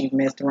because she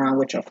messed around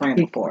with your friend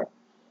before?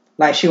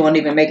 Like she won't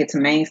even make it to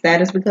main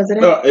status because of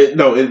that?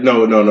 No.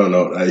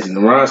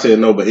 Ron said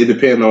no, but it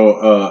depends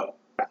on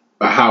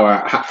how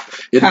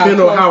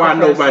I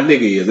know my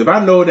nigga is. If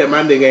I know that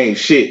my nigga ain't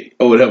shit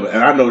or whatever, and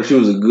I know she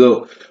was a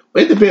good,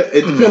 it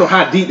depends on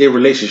how deep their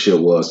relationship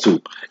was too.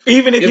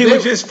 Even if he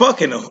was just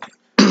fucking her,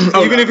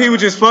 if he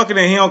was just fucking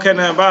and he don't care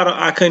nothing about her,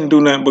 I couldn't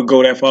do nothing but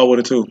go that far with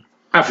her too.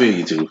 I feel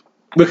you too,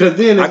 because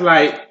then it's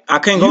like I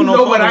can't go no. You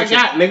know what I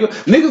got, nigga.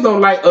 Niggas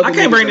don't like other. I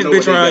can't bring this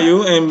bitch around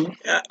you, and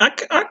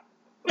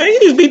you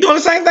just be doing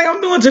the same thing I'm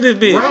doing to this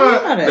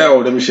bitch. No,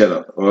 let me shut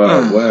up. Well,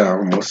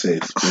 I'm gonna say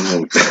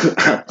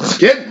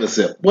get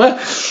myself. What?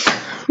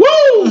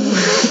 Woo!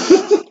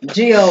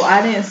 Gio,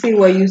 I didn't see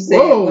where you said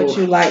what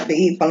you like to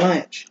eat for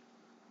lunch.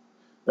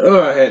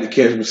 Oh, I had to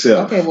catch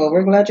myself. Okay, well,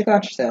 we're glad you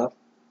caught yourself.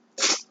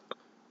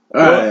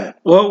 All right.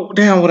 Well,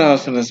 damn, what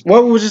else?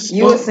 What was this?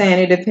 You were saying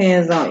it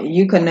depends on,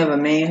 you could never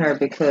main her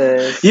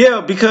because.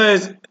 Yeah,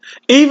 because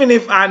even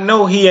if I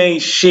know he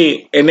ain't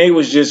shit and they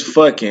was just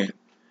fucking,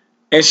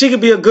 and she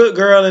could be a good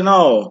girl and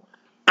all,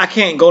 I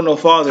can't go no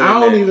farther than that. I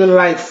don't even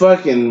like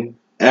fucking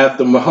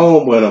after my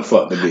homeboy done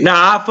fucked the bitch.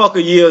 Nah, I fuck her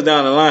years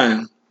down the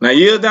line. Now,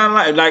 years down the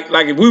line,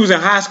 like if we was in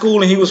high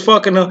school and he was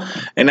fucking her,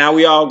 and now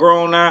we all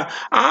grown now,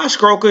 I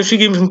stroke her if she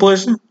give me some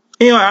pussy.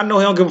 I know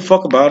he don't give a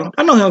fuck about him.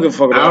 I know he don't give a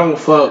fuck about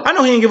her. I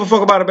know he didn't give a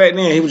fuck about her back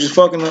then. He was just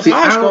fucking her. See,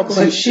 I stroke her.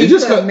 But she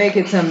couldn't make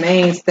it to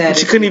main status.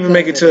 She couldn't even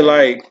make it to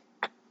like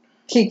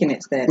kicking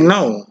it status.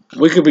 No,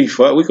 we could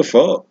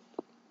fuck.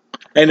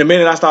 And the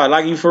minute I start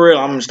liking you for real,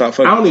 I'm gonna start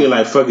fucking. I don't even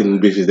like fucking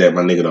bitches that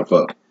my nigga don't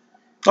fuck.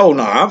 Oh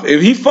no!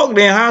 If he fucked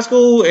me in high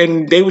school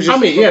and they was just,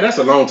 that's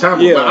a long time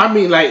ago. Yeah. But I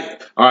mean,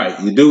 like, all right,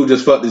 you dude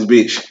just fucked this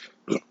bitch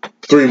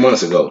 3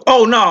 months ago.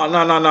 Oh no!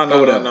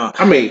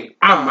 I mean,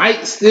 I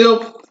might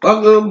still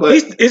fuck him, but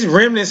it's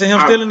remnants of him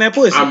stealing that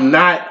pussy. I'm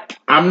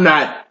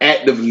not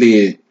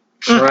actively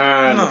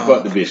trying to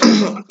fuck the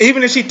bitch.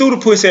 Even if she threw the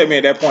pussy at me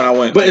at that point, I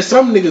wouldn't. But it's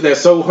some niggas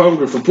that's so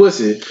hungry for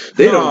pussy,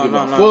 they don't give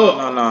a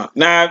fuck.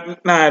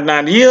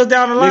 Nah. Years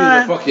down the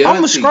line, I'm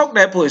gonna stroke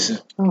that pussy.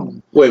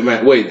 Wait,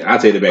 man, I'll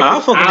take it back.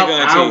 I'll fuck a nigga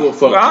auntie. I will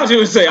fuck. I was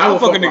just say, I'll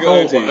fuck a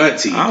nigga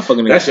auntie. I'll fuck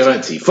a nigga. That's your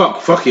auntie.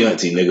 Fuck your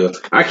auntie, nigga.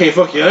 I can't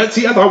fuck your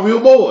auntie. I thought we were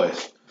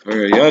boys.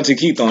 Your auntie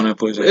keep throwing that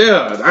pussy.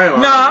 Yeah,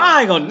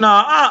 I ain't gonna.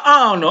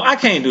 I don't know. I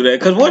can't do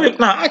that. Cause what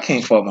if? I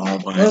can't fuck my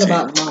homeboy. What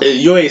about mama?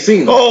 You ain't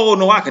seen that. Oh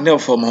no, I can never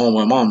fuck my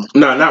homeboy mama.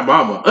 No, not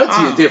mama.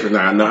 Auntie is different.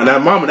 Now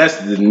mama,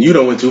 you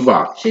done went too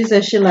far. She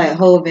said she like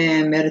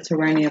Hovan,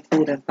 Mediterranean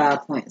food in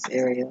 5 Points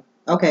area.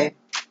 Okay.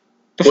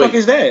 The fuck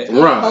is that?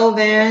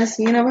 Hovan's.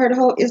 You never heard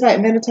of It's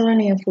like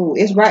Mediterranean food.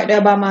 It's right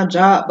there by my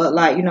job, but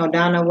like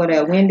down there where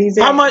that Wendy's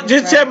is. How much?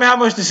 Just tell me how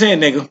much to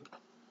send, nigga.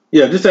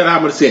 Yeah, just tell me how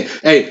much to send.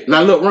 Hey,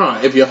 now look,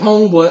 Ron. If your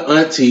homeboy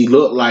auntie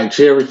look like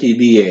Cherokee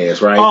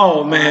Diaz, right?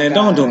 Oh man,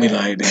 don't do me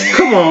like that.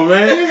 Come on,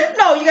 man.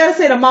 No, you gotta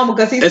say the mama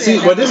because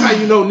he's. But this how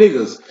you know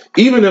niggas.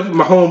 Even if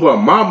my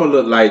homeboy mama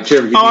look like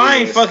Cherokee Diaz, I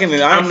ain't fucking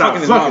it. I'm not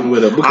fucking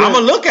with her. I'm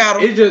gonna look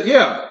at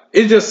her.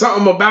 It's just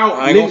something about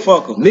I ain't gonna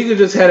fuck him. Niggas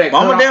just had that.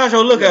 Mama down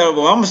sure look at her,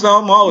 but I'm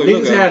always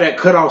niggas had that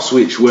cutoff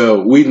switch where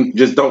we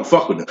just don't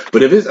fuck with them.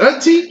 But if it's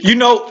auntie,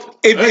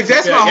 if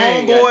that's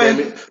my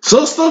homeboy,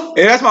 sister,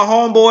 if that's my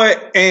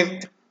homeboy,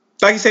 and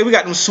like you say, we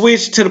got them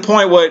switched to the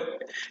point where,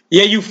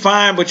 yeah, you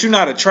fine, but you're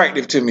not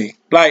attractive to me.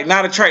 Like,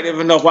 not attractive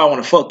enough where I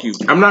want to fuck you.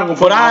 I'm not gonna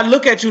fuck you. But I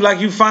look at you like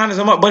you fine as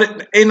a mother,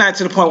 but it's not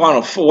to the point where I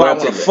want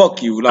to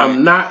fuck you. Like,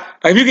 I'm not.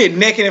 Like, if you get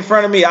naked in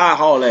front of me, I'll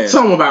haul ass.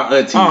 Something about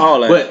auntie. I'll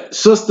haul ass. But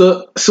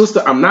sister,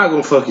 I'm not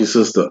gonna fuck your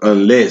sister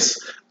unless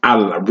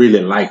I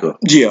really like her.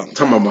 Yeah. I'm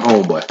talking about my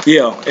homeboy.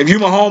 Yeah. If you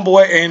my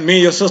homeboy and me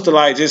and your sister,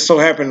 like, just so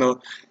happen to,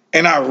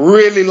 and I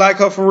really like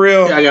her for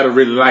real. Yeah, I gotta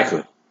really like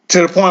her.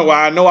 To the point where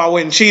I know I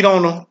wouldn't cheat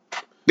on her.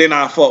 Then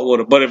I fuck with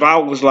her. But if I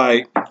was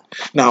like,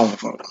 nah, I won't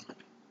fuck her.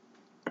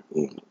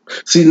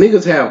 See,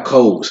 niggas have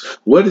codes.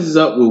 What is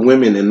up with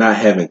women and not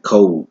having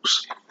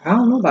codes? I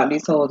don't know about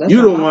these hoes. That's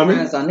you don't want me.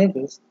 Friends are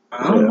niggas.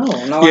 I don't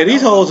know. No, yeah,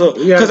 these hoes are.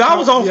 Because I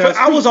was on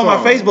my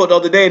Facebook the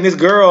other day, and this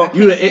girl.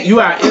 You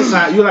are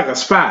inside. You like a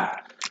spy.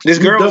 This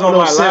girl was on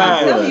my live.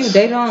 I tell you,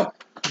 they don't.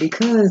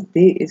 Because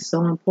dick is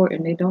so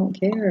important, they don't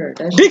care.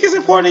 Dick is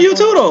important to you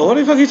too, though. What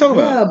the fuck are you talking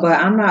about? Yeah, but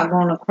I'm not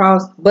going to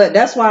cross. But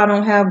that's why I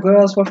don't have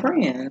girls for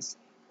friends.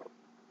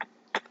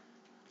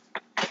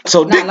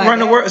 So dick like run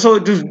the world. So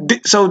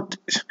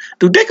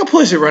do dick or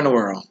pussy run the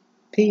world?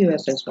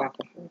 PUSS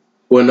walker.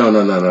 Well,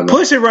 no.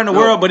 Pussy run the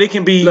world, but it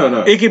can be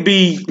it can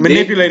be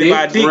manipulated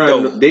by dick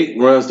though. Dick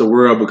runs the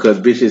world because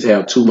bitches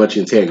have too much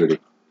integrity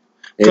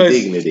and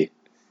dignity.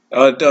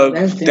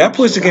 That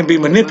pussy can be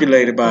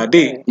manipulated by a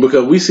dick.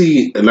 Because we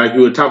see, like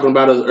you were talking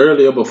about us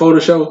earlier before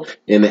the show,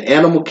 in the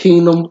animal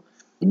kingdom,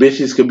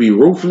 bitches could be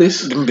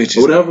ruthless. Them bitches.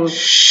 Or whatever.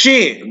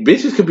 Shit.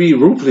 Bitches could be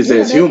ruthless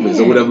as humans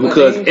or whatever.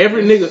 Because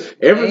everything that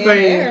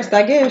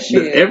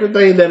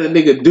a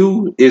nigga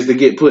do is to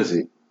get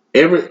pussy. A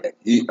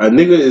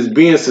nigga is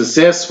being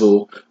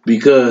successful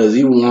because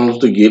he wants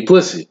to get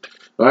pussy.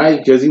 Right?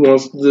 Because he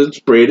wants to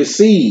spread his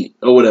seed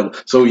or whatever.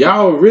 So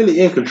y'all are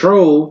really in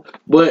control,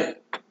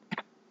 but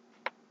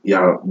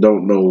y'all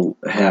don't know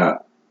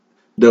how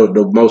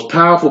the most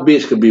powerful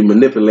bitch could be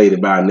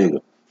manipulated by a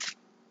nigga.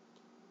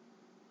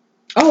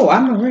 Oh,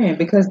 I'm agreeing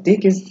because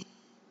dick is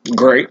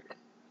great.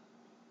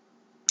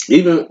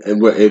 Even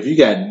if you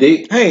got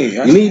dick,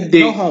 you need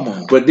dick, no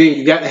homo. But then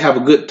you got to have a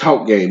good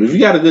talk game. If you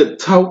got a good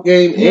talk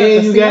game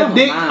and you got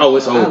dick,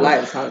 it's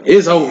over.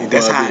 It's over.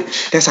 That's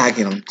how I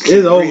get them.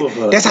 It's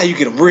over. That's how you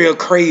get them real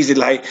crazy.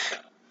 Like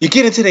you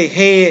get into their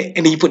head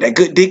and then you put that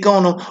good dick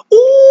on them.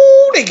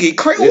 Ooh, they get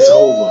crazy. It's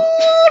over.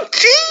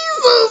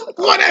 Jesus,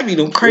 boy, that be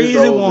them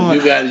crazy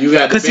ones. You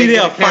got. Cause see,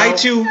 they'll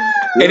fight you,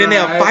 and then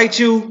they'll fight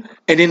you,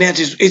 and then they'll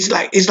just. It's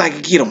like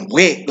you get them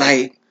wet,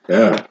 like.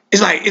 Yeah.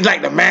 It's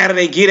like the madder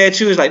they get at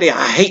you, it's like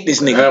I hate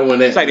this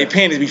nigga. It's like their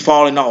panties be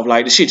falling off,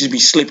 like the shit just be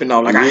slipping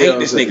off. Like I hate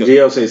this nigga.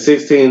 Gio say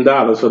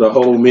 $16 for the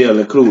whole meal,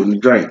 including the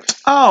drink.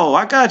 Oh,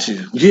 I got you.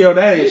 Gio,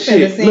 that ain't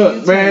shit.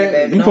 Look,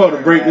 man, you supposed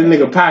to break this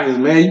nigga pockets,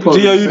 man.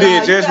 Gio, you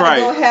did just right.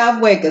 Go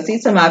halfway, cause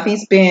he's talking about if he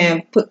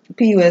spend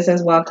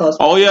PUSSY cost.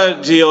 Oh yeah,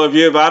 Gio, if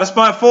you about to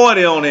spend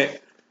 40 on it.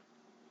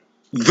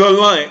 The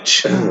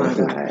lunch. Oh my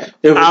God.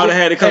 I would have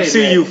had to come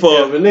see you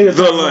for the lunch.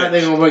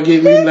 They gonna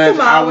give me lunch.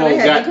 I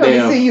won't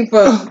goddamn. Come see you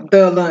for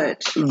the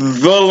lunch.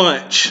 The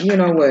lunch. You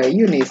know what?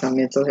 You need some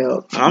mental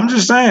health. I'm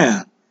just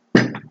saying.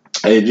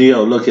 Hey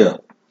Gio, look here.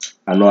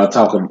 I know I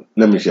talk.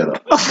 Let me shut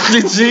up.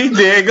 Gee,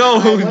 there you go.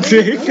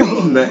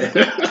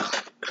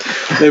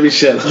 Let me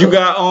shut up. You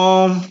got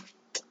I'll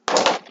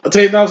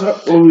tell you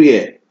where we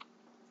at.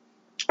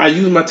 I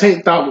use my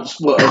tank tops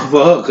for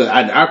her because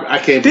I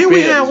can't. Then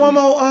we had one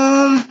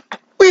more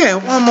we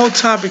had one more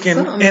topic in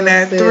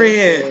that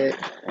thread.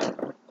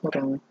 Hold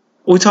on.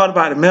 We talked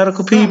about the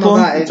medical people.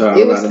 It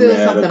was still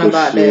something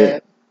about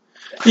that.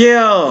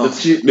 Yeah.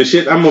 The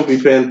shit I'm gonna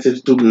be paying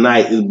attention to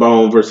tonight is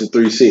Bone versus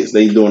 3-6.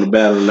 They doing the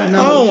battle tonight.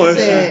 No, you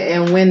said,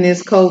 and when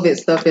this COVID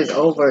stuff is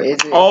over, is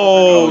it?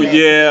 Oh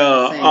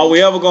yeah. Are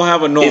we ever gonna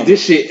have a normal? Is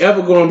this shit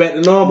ever going back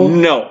to normal?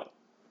 No.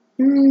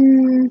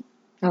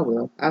 I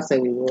will. I'll say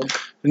we will.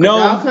 No.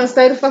 Y'all couldn't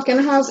stay the fuck in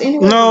the house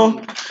anyway.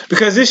 No,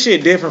 because this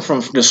shit different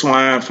from the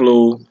swine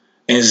flu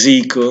and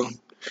Zika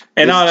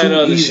and it's all that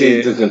other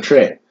shit. To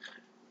contract.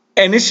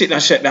 And this shit done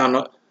shut down.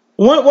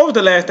 What was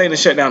the last thing that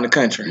shut down the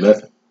country?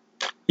 Nothing.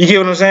 You get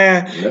what I'm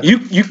saying?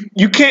 Yeah.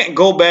 You can't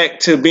go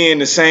back to being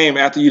the same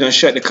after you done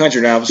shut the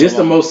country down. It's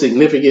the most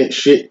significant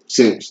shit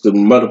since the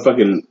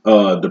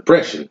motherfucking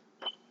depression.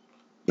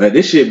 Like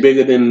this shit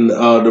bigger than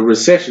the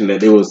recession that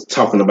they was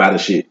talking about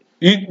and shit.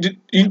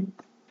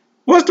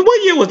 What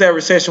year was that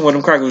recession when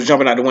them crackers was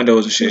jumping out the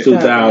windows and shit?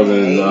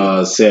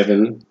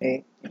 2007.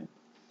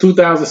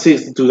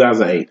 2006 to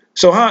 2008.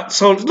 So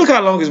look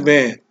how long it's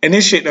been, and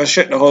this shit done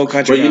shut the whole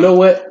country down. But you know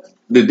what?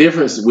 The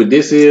difference with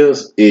this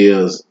is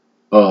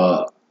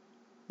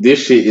this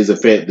shit is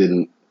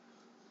affecting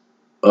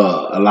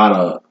a lot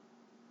of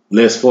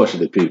less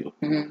fortunate people.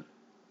 Mm-hmm.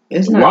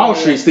 Wall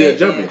Street still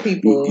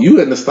jumping. You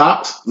in the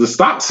stocks? The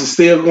stocks is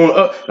still going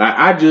up. Like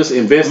I just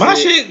invested. My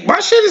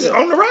shit is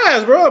on the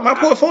rise, bro. My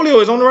portfolio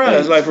is on the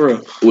rise, like for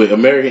real. With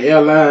American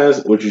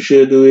Airlines, what you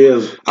should do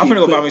is I'm gonna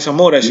go buy me some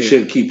more of that shit. You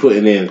shouldn't keep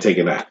putting in and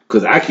taking out,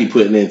 because I keep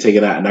putting in and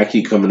taking out, and I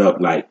keep coming up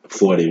like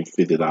 $40,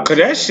 $50. Cause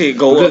that shit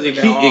go up. It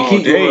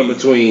keep going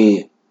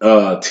between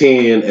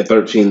 $10 and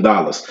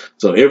 $13.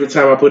 So every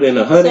time I put in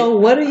 100, so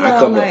what are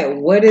y'all like?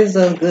 What is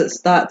a good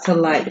stock to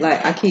like?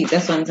 Like I keep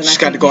that's what I'm saying. Just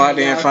got to go out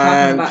there and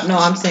find. No,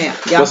 I'm saying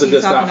y'all keep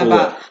talking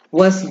about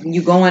what's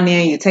you going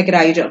in, you take it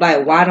out, you just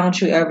like. Why don't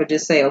you ever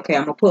just say, okay,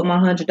 I'm gonna put my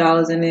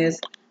 $100 in this.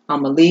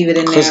 I'm gonna leave it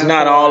in there. Because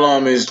not all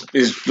of them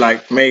is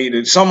like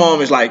made. Some of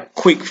them is like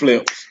quick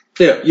flips.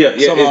 Yeah.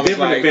 It's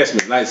different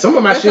investment. Like some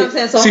of my shit.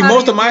 See,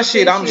 most of my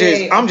shit, I'm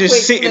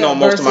just sitting on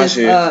most of my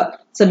shit.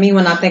 To me,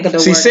 when I think of the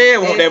word Said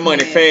want that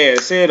money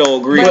fast. Said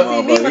old greedy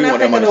motherfucker. When I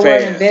think of the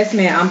word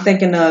investment, I'm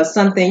thinking of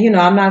something.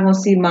 I'm not gonna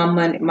see my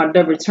money,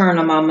 the return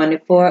on my money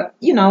for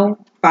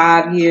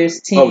 5 years,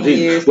 10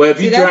 years. Well,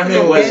 if you try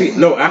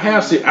to, I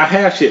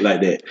have shit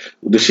like that.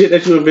 The shit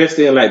that you invest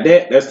in like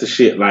that, that's the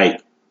shit like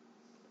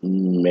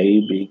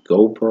maybe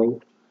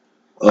GoPro.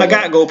 I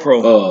got GoPro.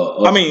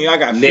 I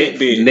got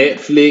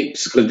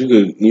Netflix, because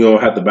you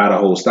don't have to buy the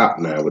whole stock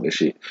now with this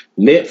shit.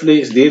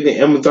 Netflix, Disney,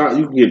 Amazon,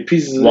 you can get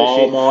pieces of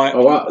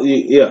Walmart.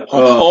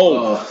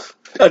 That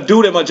shit. A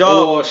dude at my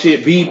job.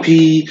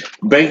 BP,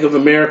 Bank of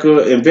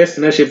America, invest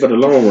in that shit for the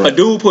long run. A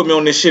dude put me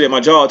on this shit at my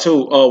job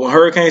too. When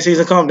hurricane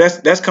season comes,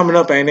 that's coming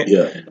up, ain't it?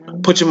 Yeah.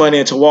 Put your money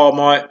into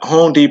Walmart,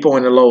 Home Depot,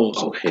 and the Lowe's.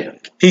 Oh hell.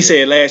 He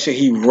said last year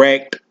he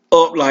racked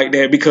up like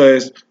that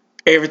because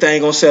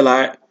everything gonna sell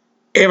out.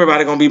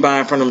 Everybody gonna be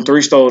buying from them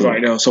 3 stores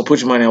right now. So put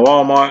your money in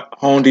Walmart,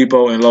 Home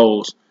Depot, and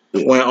Lowe's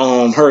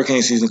when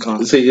hurricane season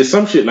comes. See, it's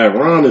some shit like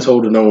Ron is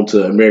holding on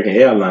to American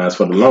Airlines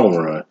for the long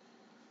run.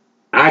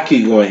 I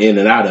keep going in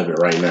and out of it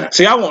right now.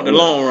 See, I want the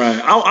long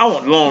run. I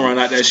want the long run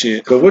out that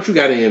shit. Cause what you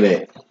got in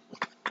at?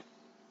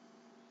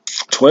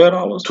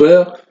 $12.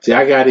 12. See,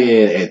 I got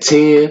in at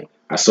 10.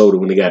 I sold it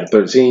when it got to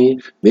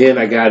 13. Then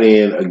I got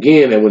in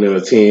again when it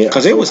was 10.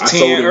 Because it was 10 I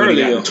sold it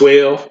earlier. When it got to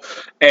 12.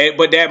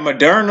 But that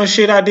Moderna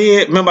shit I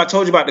did, remember I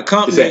told you about the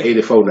company? It's at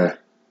 84 now.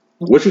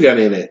 What you got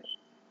in at?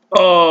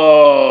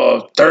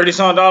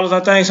 $30-something, I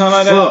think, something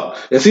like that.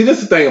 Fuck. And see,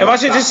 this is the thing. If I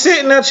should just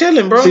sitting there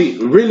chilling, bro. See,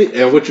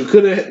 really, and what you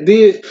could have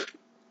did.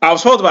 I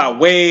was supposed to buy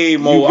way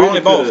more. I only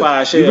bought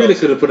 5 shares. You really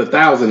could have put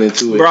 1,000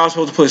 into it. Bro, I was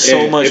supposed to put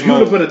so much more. If you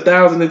would have put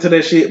 1,000 into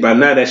that shit, by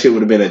now that shit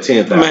would have been at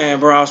 10,000. Man,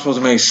 bro, I was supposed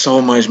to make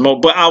so much more.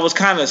 But I was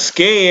kind of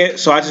scared,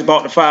 so I just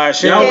bought the 5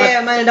 shares.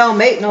 Yeah, money don't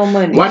make no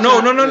money.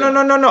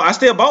 No. I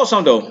still bought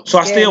some, though. So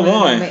I still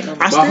won. My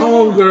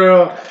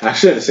homegirl, I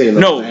shouldn't say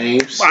no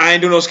names. I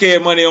ain't do no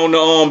scared money on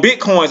the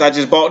Bitcoins. I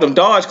just bought them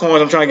Dodge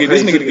coins I'm trying to get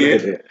this nigga to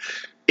get.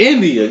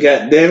 India,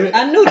 goddammit.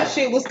 I knew the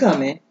shit was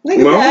coming.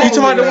 You talking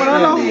about the one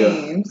I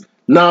know?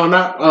 No,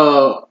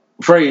 not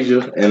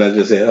Frazier, and I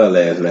just said her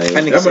last name.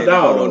 That's my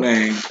dog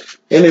name.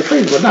 And then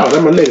Frazier, but no,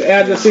 that's my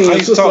nigga. I just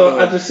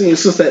seen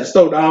sister at the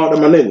store, dog. That's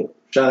my nigga.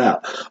 Shout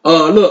out.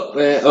 Look,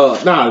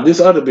 man.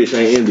 This other bitch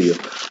ain't India.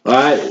 All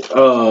right.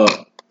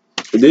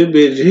 This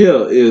bitch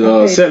here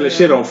is selling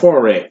shit on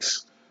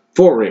Forex.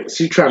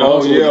 She trying to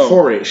hustle with the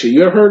Forex shit.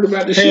 You ever heard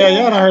about this shit? Yeah,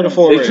 y'all done heard of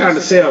Forex. They trying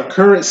to sell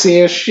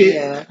currency and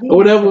shit or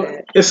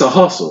whatever. It's a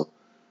hustle.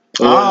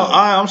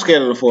 I'm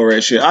scared of the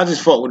Forex shit. I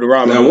just fuck with the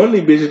robber. Now, one of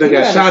these bitches that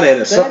got shot at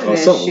or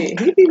something.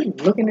 He be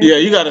looking at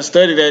you got to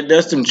study that.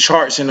 That's them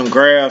charts and them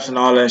graphs and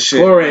all that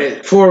shit.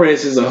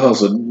 Forex is a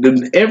hustle.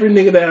 Every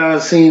nigga that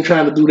I've seen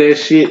trying to do that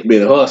shit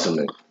been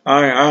hustling.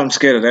 I'm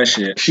scared of that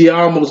shit. She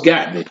almost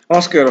got me.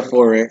 I'm scared of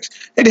Forex.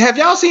 Hey, have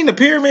y'all seen the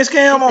pyramid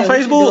scam on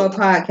Facebook? Do a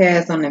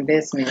podcast on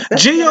investments.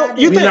 Gio,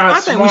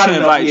 I think we should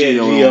invite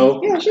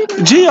Gio. Yeah,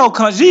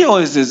 Gio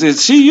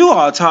is you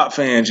are a top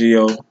fan,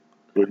 Gio.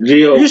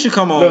 Gio, You should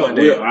come on one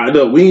day.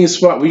 We ain't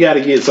smart. We got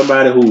to get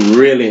somebody who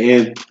really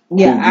in.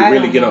 Yeah, who I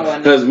really don't get know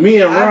up. Because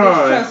me and I just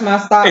Ron, trust my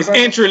stock. It's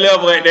entry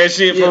level at that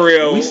shit for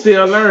real. we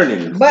still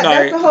learning. But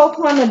that's the whole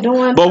point of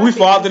doing. But we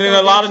farther than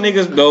a lot of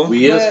niggas though.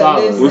 We is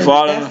following. We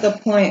following. That's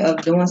the point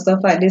of doing stuff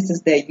like this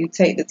is that you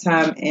take the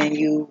time and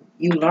you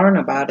learn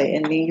about it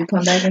and then you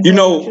come back and You say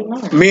know, what you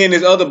learned. me and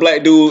this other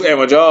black dude at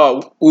my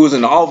job who was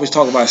in the office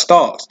talking about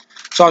stocks.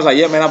 So I was like,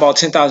 yeah, man, I bought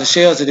 10,000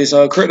 shares of this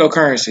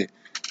cryptocurrency.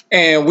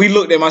 And we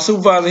looked at my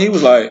supervisor. He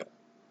was like,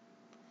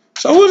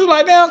 so we was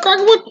like, damn,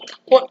 Cracker,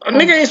 what a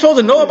nigga ain't supposed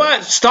to know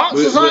about stocks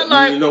or something?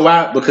 Like, you know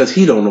why? Because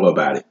he don't know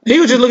about it. He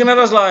was just looking at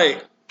us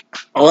like,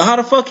 oh, how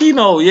the fuck he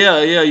know?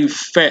 Yeah, you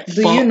fat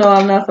Do fuck. you know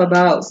enough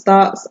about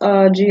stocks,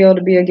 Gio,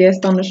 to be a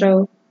guest on the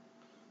show?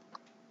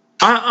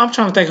 I'm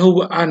trying to think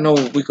who I know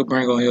we could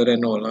bring on here that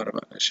know a lot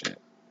about that shit.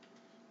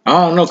 I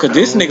don't know, because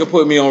this nigga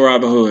put me on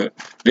Robinhood.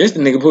 This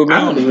nigga put me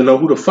on. I don't even know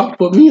who the fuck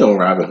put me on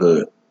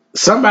Robinhood.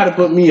 Somebody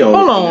put me on.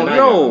 Hold on,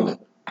 no.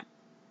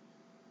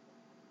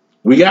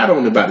 We got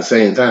on it about the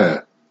same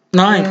time.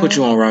 No, I ain't put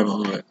you on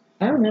Robinhood.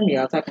 I remember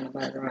y'all talking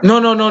about it. Right?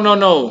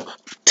 No.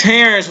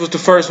 Terrence was the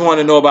first one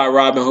to know about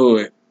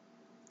Robinhood.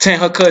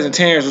 Her cousin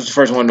Terrence was the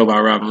first one to know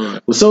about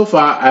Robinhood. Well, so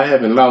far, I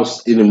haven't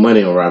lost any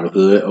money on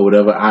Robinhood or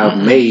whatever.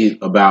 I've made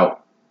about...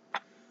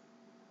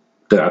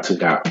 I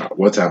took out...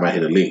 One time I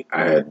hit a link.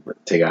 I had to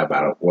take out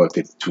about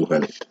 $150,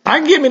 $200. I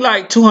can give me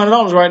like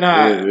 $200 right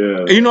now.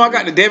 Yeah. You know, I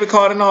got the debit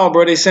card and all,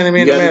 bro. They sending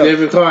me in the mail. You got the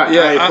debit card?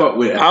 Yeah, I ain't fuck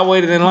with it. I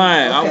waited in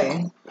line.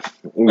 Okay.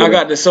 I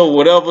got the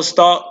whatever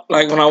stock.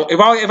 Like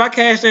if I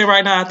cashed in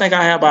right now, I think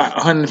I have about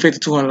 $150,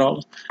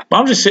 $200. But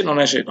I'm just sitting on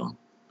that shit though.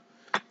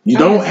 You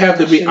don't have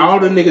to be all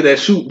the nigga that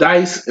shoot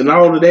dice and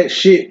all of that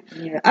shit.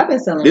 Yeah, I've been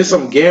selling. This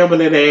some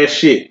gambling ass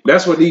shit.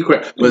 That's what these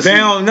crap. They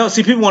don't know.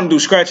 See, people want to do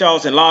scratch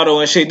offs and lotto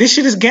and shit. This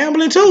shit is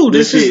gambling too.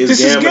 This is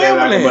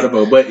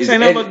gambling. But it's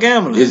ain't nothing but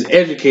gambling. It's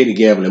educated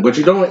gambling, but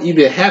you don't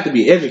even have to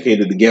be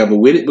educated to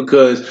gamble with it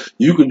because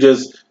you could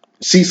just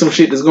see some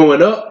shit that's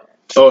going up.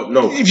 Oh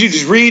no! If you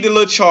just read the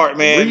little chart,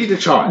 man. Read the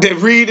chart.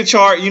 Read the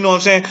chart. You know what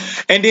I'm saying?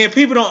 And then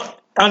people don't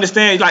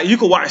understand. Like you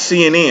could watch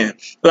CNN.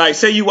 Like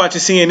say you watch a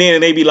CNN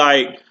and they be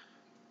like,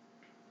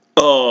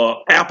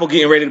 Apple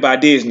getting ready to buy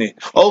Disney.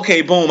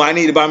 Okay, boom. I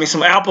need to buy me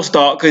some Apple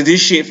stock because this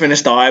shit finna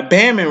start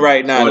bamming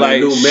right now.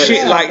 Like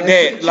shit like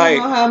that. Like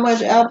you know how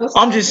much Apple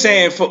stock I'm just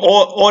saying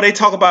or they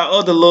talk about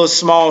other little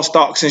small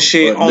stocks and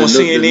shit on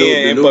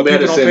CNN. The new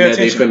medicine that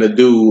they finna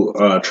do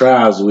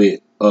trials with.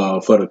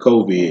 For the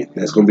COVID,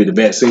 that's gonna be the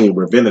vaccine,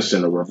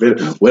 Revention or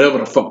whatever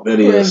the fuck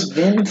that is.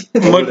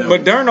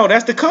 Moderna,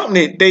 that's the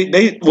company. They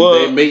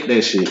make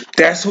that shit.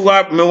 That's who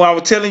I remember. I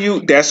was telling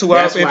you. That's who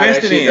I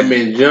invested in. I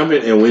mean,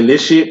 jumping, and when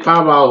this shit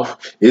pop off,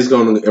 it's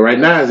gonna right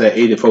now it's at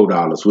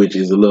 $84, which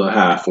is a little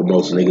high for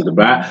most niggas to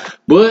buy.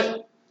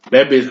 But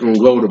that bitch gonna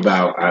go to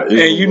about.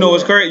 And you know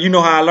what's correct? You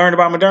know how I learned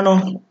about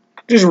Moderna?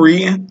 Just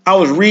reading. I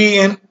was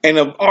reading, and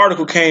an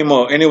article came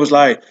up, and it was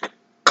like.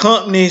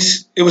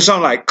 Companies, it was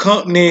something like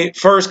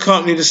first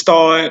company to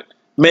start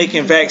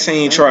making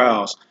vaccine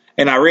trials.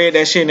 And I read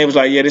that shit and it was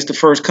like, yeah, this is the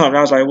first company.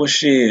 I was like, well,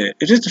 shit,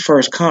 if this is the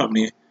first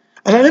company, I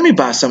was like, let me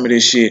buy some of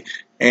this shit.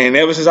 And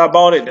ever since I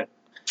bought it,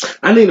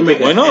 I need to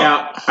make an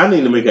app. I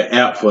need to make an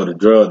app for the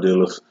drug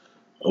dealers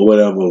or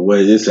whatever,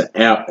 where it's an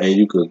app and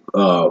you could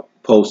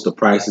post the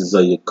prices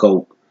of your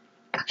coke.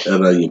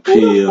 And your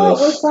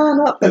pills,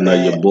 and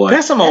your boy.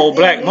 That's some old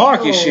black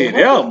market shit.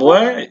 Yeah,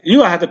 boy. You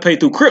gonna have to pay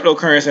through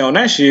cryptocurrency on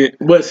that shit.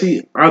 But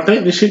see, I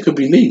think this shit could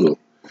be legal.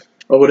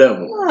 Or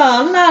whatever.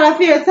 Well, not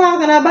if you're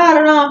talking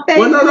about it on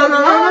Facebook. Well,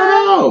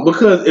 no.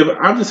 Because if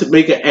I'm just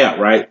making an app,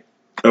 right?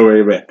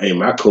 Or hey,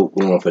 my coke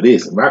going for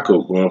this, my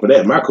coke going for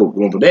that, my coke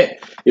going for that.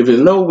 If there's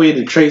no way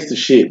to trace the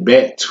shit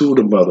back to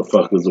the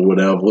motherfuckers or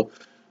whatever.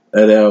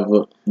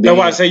 That's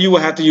why I say you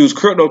would have to use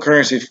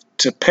cryptocurrency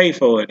to pay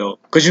for it though,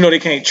 because you know they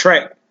can't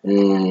track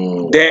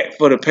that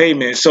for the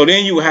payment. So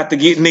then you would have to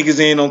get niggas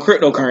in on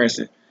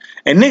cryptocurrency,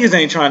 and niggas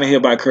ain't trying to hear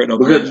about cryptocurrency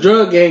because the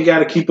drug gang got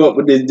to keep up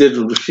with this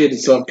digital shit at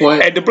some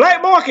point. At the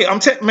black market,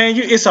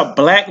 it's a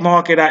black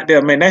market out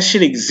there, man. That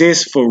shit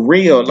exists for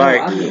real.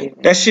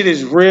 Like that shit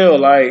is real.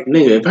 Like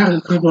nigga, if I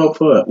could come up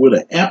with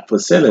an app for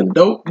selling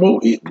dope,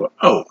 you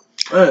know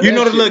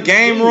the little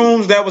game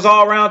rooms that was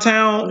all around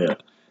town. Yeah.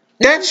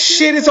 That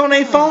shit is on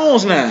their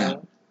phones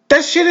now.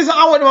 That shit is.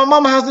 I went to my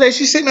mama's house today.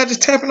 She's sitting there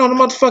just tapping on the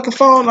motherfucking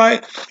phone.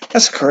 Like,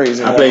 that's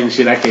crazy. I played the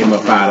shit. I came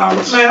up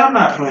 $5. Man, I'm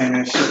not playing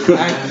that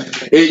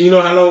shit. You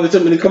know how long it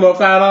took me to come up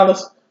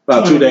 $5?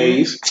 About 2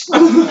 days.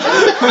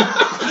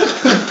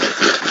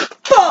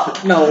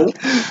 Fuck no.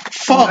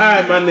 Fuck. All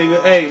right, my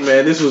nigga. Hey,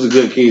 man, this was a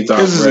good KyngTalk.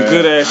 This is a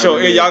good ass show.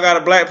 Hey, y'all got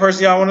a black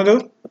person y'all want to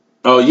do?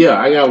 Oh yeah,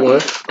 I got one.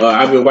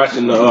 I've been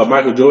watching the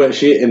Michael Jordan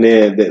shit, and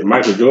then the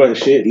Michael Jordan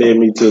shit led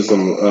me to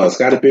some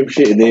Scottie Pippen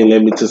shit, and then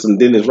led me to some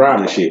Dennis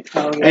Rodman shit.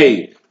 Oh, yeah.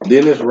 Hey,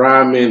 Dennis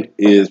Rodman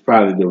is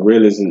probably the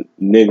realest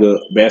nigga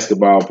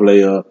basketball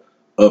player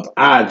of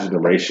our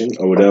generation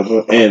or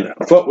whatever. And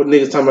fuck with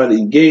niggas talking about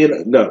he gay.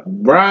 No,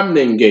 Rodman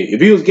ain't gay.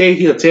 If he was gay,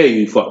 he'll tell you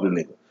he fucked the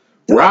nigga.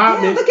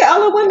 Rodman. Look at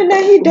all the women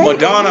that he dated.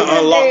 Madonna He done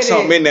unlocked dated.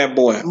 something in that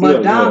boy.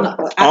 Madonna.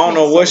 I don't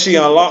know what she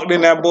unlocked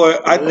in that boy.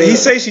 He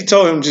say she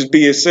told him just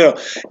be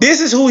himself.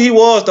 This is who he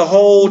was the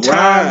whole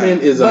time.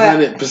 Rodman is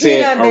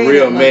 100% a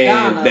real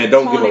man that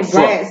don't give a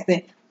fuck.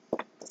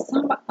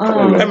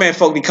 That man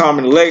fucked the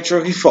Carmen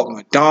Electra. He fucked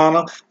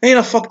Madonna. He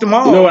done fucked them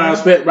all. You know what I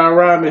respect about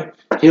Rodman?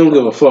 He don't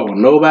give a fuck what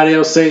nobody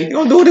else say. He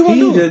don't do what he want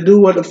to do. He just do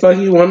what the fuck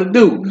he want to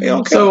do.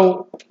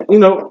 So,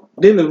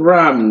 then the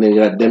Rodman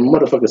nigga got them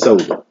motherfucking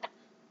soldier.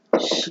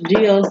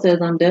 Gio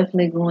says, I'm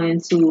definitely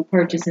going to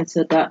purchase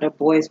into Dr.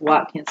 Boyce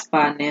Watkins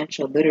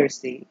Financial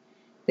Literacy.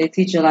 They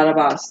teach a lot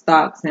about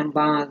stocks and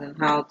bonds and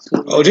how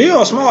to. Oh,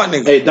 Gio, smart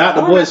nigga. Hey,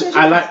 Dr. Boyce,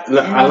 I like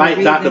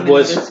Dr.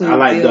 Boyce. I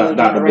like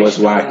Dr. Boyce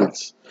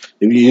Watkins.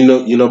 If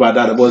you know about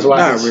Dr. Boyce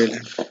Watkins? Not really.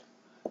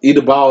 He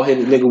the bald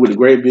headed nigga with the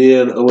gray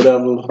beard or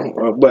whatever.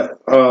 But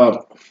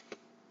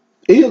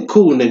he a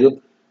cool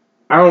nigga.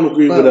 I don't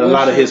agree with a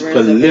lot of his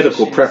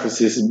political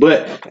preferences,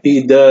 but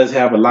he does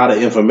have a lot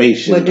of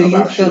information. But do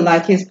you feel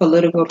like his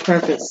political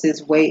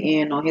preferences weigh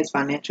in on his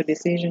financial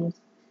decisions?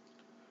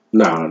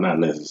 No, not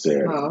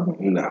necessarily. Oh.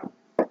 No.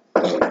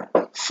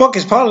 Fuck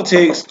his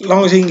politics, as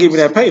long as he can give me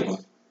that paper.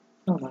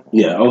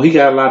 Yeah. Oh, he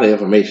got a lot of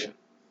information,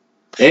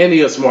 and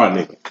he a smart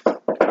nigga.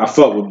 I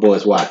fuck with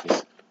Boyce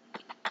Watkins.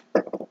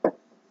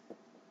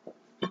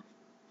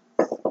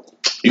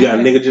 You got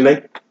a nigga,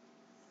 Janae?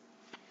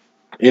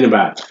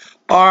 Anybody?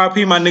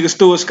 R.I.P. my nigga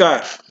Stuart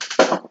Scott.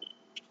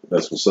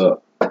 That's what's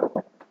up.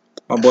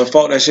 My boy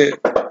fought that shit.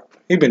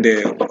 He been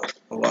dead a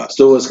while.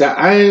 Stuart Scott,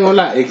 I ain't gonna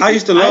lie. I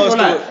used to love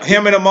Stuart.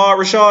 Him and Ahmad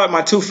Rashad,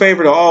 my two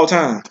favorite of all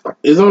time.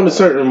 It's on a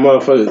certain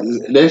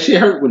motherfucker. That shit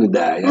hurt when he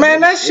died.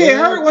 Man, that shit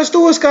hurt when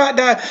Stuart Scott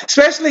died.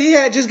 Especially he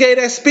had just gave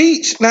that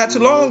speech not too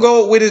long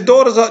ago with his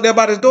daughters up there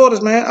about his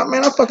daughters, man.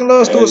 I fucking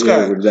love Stuart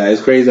Scott.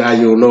 It's crazy how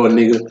you don't know a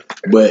nigga,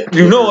 but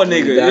you know a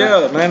nigga.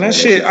 Yeah, man. That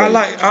shit. I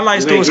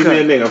like Stuart Scott.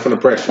 Give me a nigga. I'm from the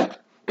pressure.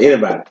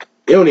 Anybody.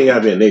 It don't even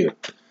gotta be a nigga.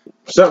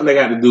 Something they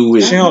got to do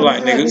with. She don't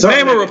like niggas.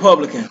 Name a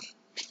Republican.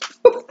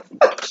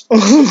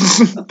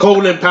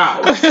 Colin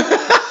Powell.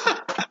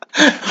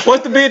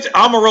 What's the bitch?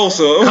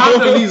 Omarosa.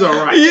 Condoleezza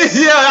Rice.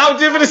 Yeah, I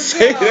was just gonna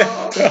say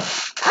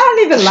that. I don't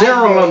even like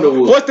Cheryl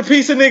Underwood. What's the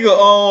piece of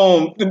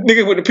nigga? The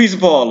nigga with the pizza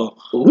parlor.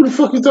 Who the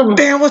fuck you talking about?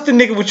 Damn, what's the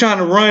nigga was trying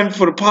to run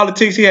for the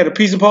politics? He had a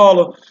pizza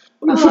parlor.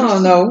 I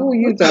don't know who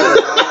you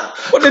talking about.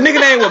 What the nigga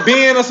name was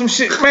Ben or some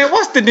shit? Man,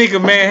 what's the nigga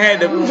man had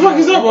the What the fuck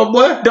is up, my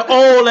boy? The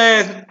old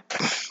ass.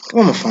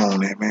 Where my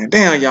phone at, man?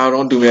 Damn, y'all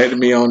don't do that to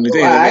me on the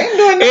internet. I ain't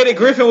doing that. Eddie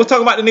Griffin was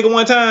talking about the nigga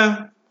one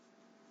time.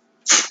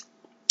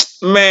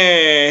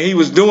 Man, he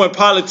was doing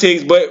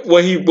politics, but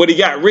what he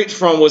got rich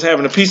from was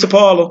having a pizza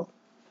parlor.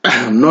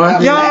 No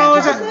idea.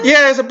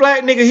 It's a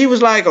black nigga. He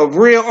was like a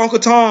real Uncle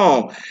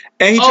Tom.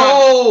 And he you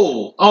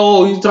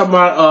talking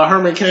about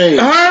Herman Cain?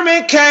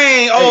 Herman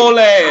Cain, old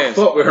ass.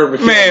 Fuck with Herman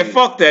Cain. Man,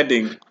 fuck that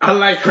nigga. I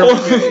like Herman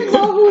Cain. I don't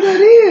know who that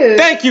is.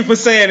 Thank you for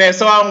saying that,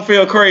 so I don't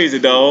feel crazy,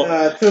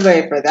 dog. Too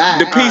late for that.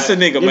 The pizza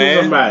nigga,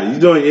 man. Somebody. You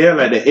doing your hair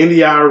like the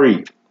India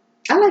Ari.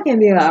 I like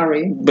India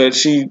Ari. But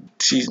she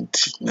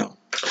no.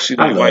 She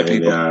like white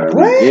people.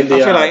 What? I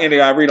feel like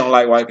India Ari don't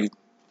like white people.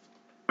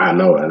 I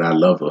know, and I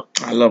love her.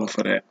 I love her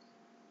for that.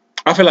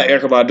 I feel like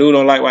Erykah Badu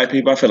don't like white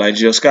people. I feel like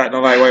Jill Scott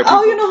don't like white people.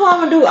 Oh, you know who I'm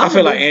gonna do? I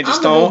feel like Angie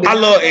Stone. I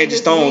love Angie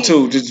Stone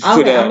too. Just I'm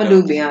put that. gonna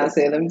do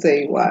Beyonce. Let me tell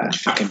you why.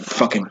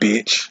 Fucking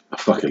bitch. I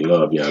fucking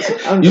love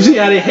Beyonce. You see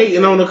how they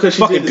hating on her because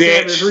she did the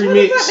Savage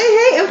remix? What they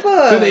hating for?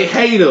 Because they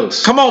hate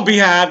us. Come on,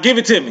 Beehive, give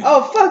it to me.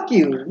 Oh, fuck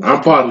you.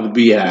 I'm part of the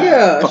Beehive.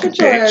 Yeah, fucking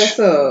shut your bitch. ass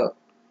up,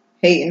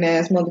 hating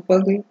ass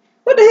motherfucker.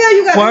 What the hell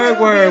you got?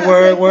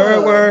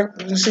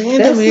 Word. See, I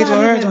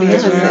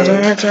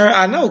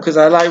know, because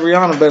I like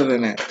Rihanna better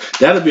than that.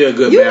 That'll be a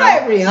good You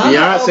battle. like Rihanna?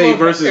 Beyonce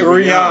versus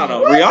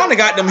Rihanna. Rihanna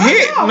got them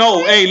hits.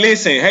 No, hey,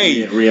 listen,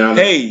 hey,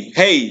 Rihanna.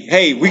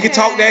 Hey, we can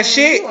talk that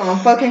shit. You on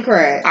fucking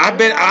crack. I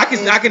bet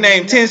I can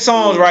name 10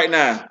 songs right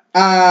now.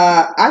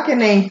 I can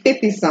name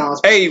 50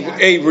 songs. Hey,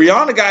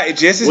 Rihanna got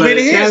just as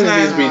many hits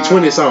now. now. Be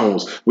 20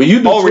 songs. When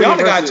you do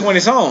Rihanna got 20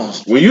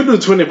 songs. When you do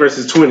 20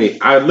 versus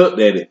 20, I looked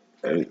at it.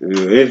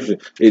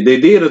 They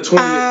did a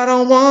 20. I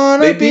don't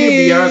wanna They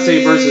did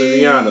Beyonce versus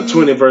Rihanna,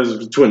 20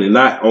 versus 20,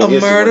 not on a Instagram.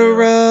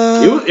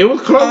 Murderer. It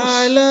was close.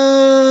 I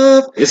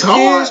love it's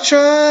hard. his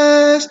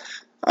trust.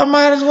 I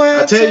might as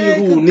well. I tell you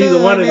who,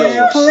 neither one of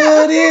them.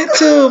 Put it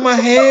to my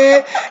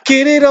head,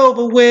 get it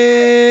over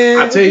with.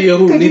 I tell you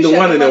who, neither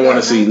one of them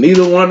want to see.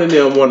 Neither one of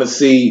them want to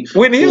see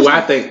Whitney who Houston.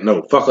 I think.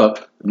 No, fuck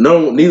up.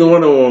 No, neither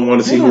one of them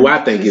want to see who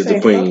I think is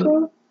the queen.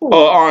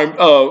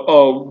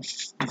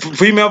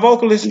 Female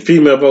vocalist.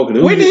 Female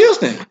vocalist. Whitney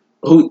Houston.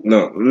 Who?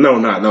 No.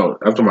 I'm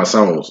talking about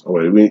songs.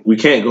 We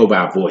can't go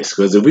by voice,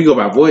 because if we go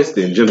by voice,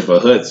 then Jennifer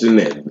Hudson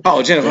and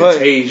Jennifer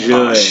Hudson.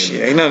 Tasia.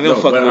 Shit, ain't none of them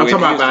fucking. I'm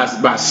talking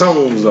about by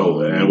songs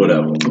though, and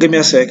whatever. Give me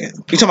a second.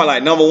 You talking about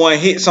like number one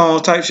hit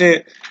songs type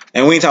shit,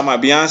 and we ain't talking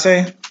about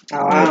Beyonce. Oh,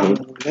 I don't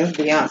know. That's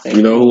Beyonce.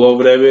 You know who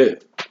over that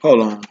bit?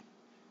 Hold on.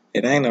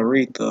 It ain't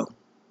Aretha.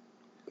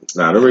 It's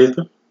not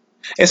Aretha.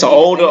 It's an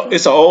older.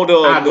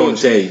 I'm gonna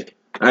tell you.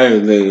 I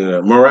ain't thinking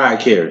Mariah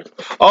Carey.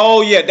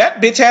 Oh yeah,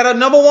 that bitch had a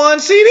 #1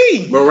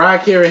 CD. Mariah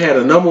Carey had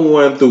a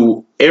 #1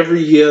 through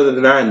every year of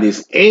the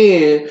 90s,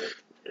 and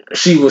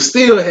she was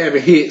still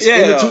having hits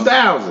in the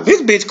 2000s.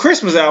 This bitch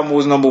Christmas album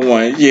was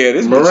 #1. Yeah,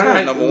 this bitch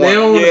Mariah was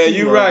 #1. Yeah,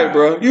 you right,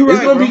 bro. You right,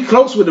 It's gonna be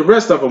close with the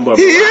rest of them, but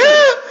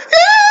yeah.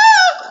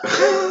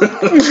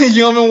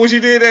 You don't remember when she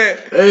did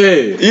that?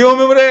 Hey, you don't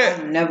remember that?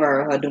 I've never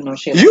heard her do no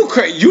shit. You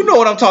crazy? You know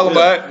what I'm talking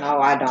about? No,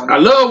 I don't. I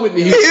love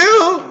Whitney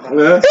Houston.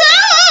 Yeah.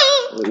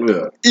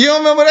 You don't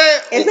remember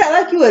that? Is that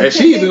like you? And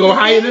she even go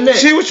higher than that.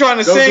 She was trying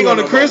to sing on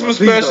the Christmas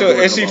special,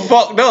 and she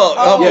fucked up.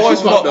 Her voice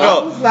she fucked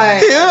up.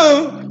 Like,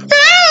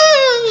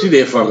 She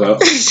did fuck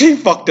up. She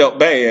fucked up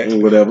bad.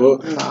 Whatever.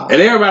 No.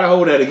 And everybody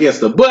hold that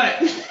against her, but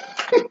She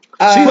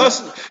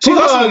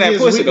hustling that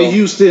pussy Whitney though.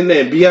 Houston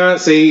and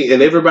Beyonce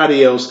and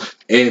everybody else,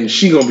 and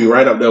she gonna be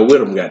right up there with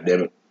them.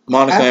 Goddamn it.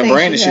 Monica I and think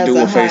Brandy she should has do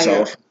a a face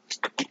higher- off.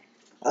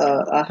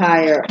 a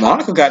higher.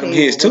 Monica got them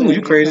hits too.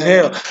 You crazy as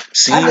hell.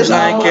 Seems just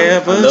like know-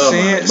 ever I love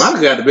since.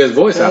 Monica got the best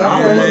voice out of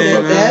all the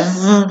motherfuckers.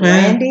 That's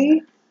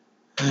Randy.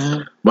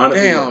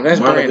 Monica, Damn, that's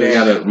Brandy.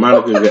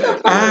 Monica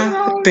got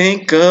I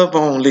think of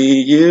only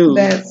you.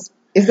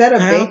 Is that a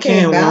How big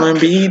can one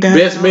be down?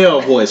 best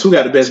male voice. Who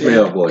got the best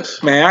male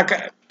voice? Man, I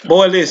got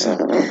boy. Listen,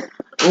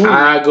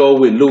 I go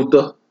with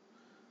Luther.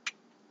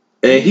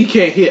 And he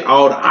can't hit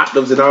all the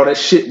octaves and all that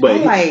shit, but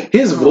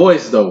his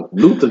voice though,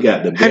 Luther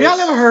got the best. have y'all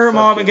ever heard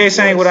Marvin Gaye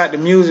sing without the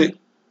music?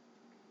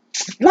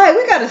 Like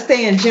we gotta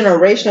stay in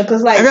generational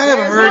because like Have y'all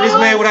ever heard this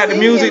man without the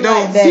music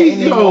though?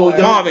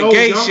 Marvin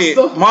Gaye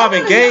shit.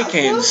 Marvin Gaye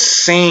can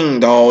sing,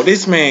 dog.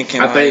 This man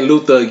can. I think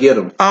Luther will get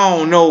him. I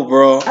don't know,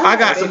 bro. I'm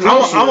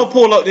gonna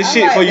pull up this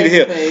shit for you to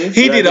hear.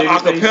 He did an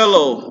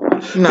acapella.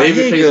 Nah,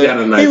 Babyface got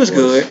a nice he was voice.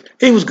 good.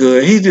 He was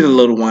good. He did a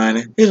little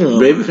whining.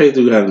 Babyface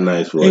do got a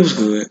nice voice. He was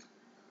good.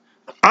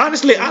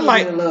 Honestly, I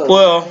like. did a little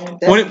Well,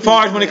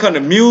 whining. when it comes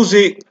to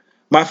music,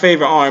 my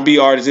favorite R&B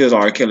artist is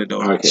R. Kelly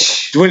though. Okay.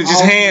 When it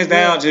just hands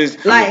down,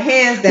 just like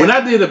hands down. When I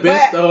did the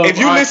best of if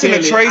you R. listen to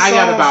Kelly, Trey I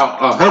got songs-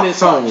 about 100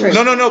 songs.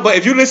 no. But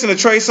if you listen to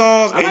Trey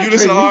songs and like you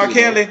listen to Trey R.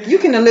 music, Kelly, you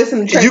can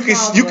listen to Trey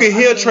you can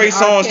hear Trey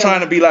songs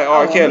trying to be like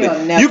R. Kelly.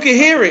 You can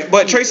hear it,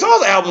 but Trey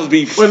Songz albums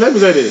be Well, let me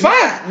say this.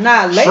 fire.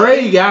 Not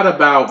Trey got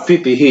about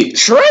 50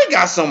 hits. Trey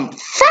got some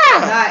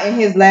fire. Not in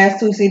his last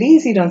 2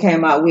 CDs he done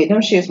came out with. Them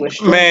shits was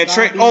straight. Man,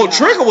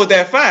 Trigger was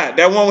that fire.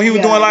 That one when he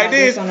was doing like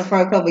this. On the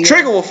front cover. Yeah.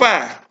 Trigger was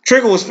fire.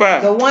 Trigger was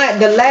fire. The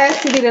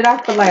last CD that I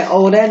feel like,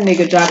 that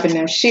nigga dropping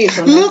them shits.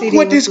 On Look that CD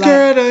what this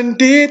girl done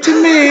did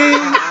to me.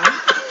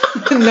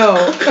 No.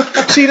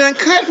 She done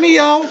cut me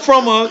off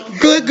from a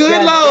good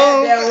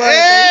love.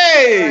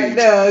 Hey.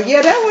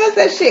 Yeah, that was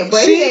that shit.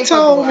 But he She ain't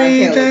told fucking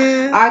me with R.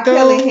 Kelly. that R.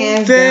 Kelly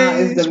hands down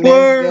is the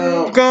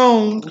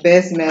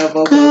best male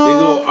vocalist. They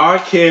go R.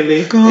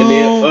 Kelly, and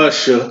then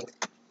Usher,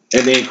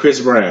 and then Chris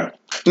Brown.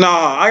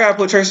 Nah, I gotta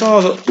put Trey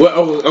Songz up.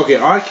 Well, okay,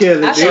 R. Kelly,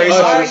 then Usher,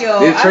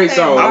 then Trey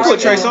Songz. I put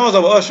Trey Songz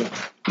over Usher.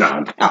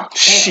 Nah.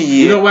 Shit.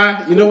 You know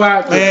why?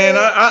 Man,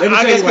 I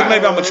guess because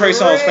maybe I'm a Trey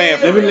Songz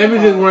fan. Let me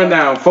just run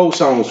down 4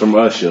 songs from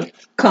Usher.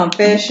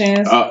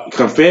 Confessions.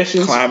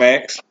 Confessions.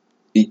 Climax.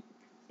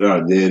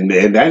 And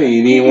that ain't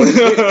even one.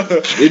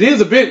 It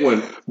is a big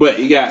one, but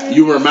you got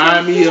You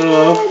Remind Me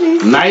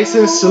Of, Nice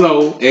and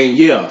Slow, and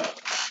Yeah.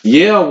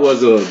 Yeah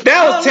was a.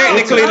 That was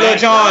technically Lil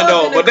Jon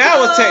though, but that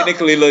was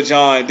technically Lil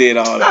Jon did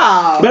all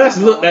that.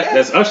 But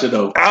that's Usher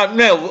though.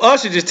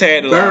 Usher just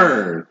tagged along.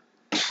 Burn.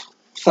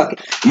 Fuck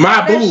it.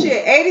 My That Boo.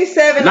 shit,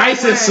 87.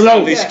 Nice and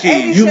Slow.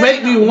 You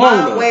Make Me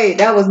Wanna. My Way.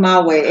 That was My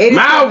Way.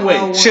 My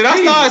Way. Should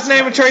I start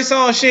naming Trey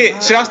Songz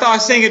shit? Should I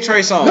start singing Trey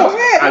Songz? No,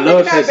 I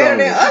love Trey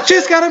Songz.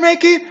 Just gotta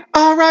make it.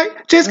 All right.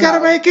 Just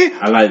gotta make it.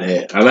 I like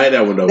that. I like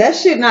that one though. That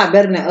shit not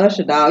better than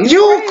Usher, dog.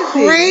 You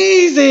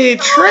crazy.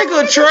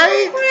 Trigger Trey.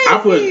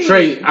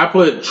 I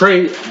put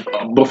Trey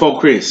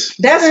before Chris.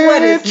 That's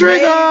what it's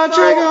Trigger, made for.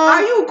 trigger.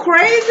 Are you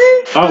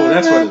crazy? Oh,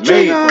 that's what it's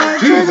made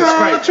for. Jesus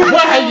Christ.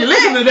 What have you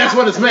listened to? That's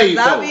what it's made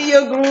I'll for. be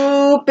your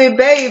groupie,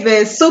 baby.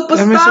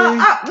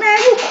 Superstar. Man,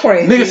 you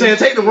crazy. Nigga saying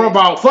take the rubber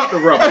off, fuck the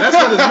rubber. That's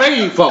what it's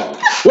made for.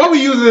 What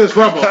we using this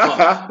rubber for?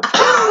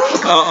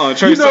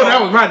 Trey You know Songz.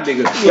 that was my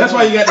nigga. That's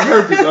why you got the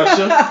herpes,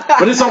 Usher.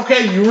 But it's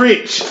okay, you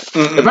rich.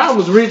 If I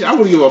was rich, I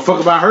wouldn't give a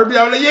fuck about herpes.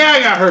 I would like, yeah, I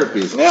got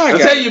herpes. Yeah, I I'll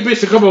got tell your bitch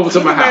to come over to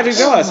my Magic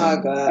house. Johnson. Oh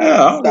my God.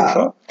 Yeah, I don't give a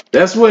Stop. fuck.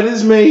 That's what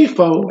it's made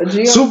for.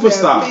 Gio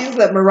Superstar. said, please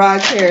let Mariah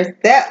Carey.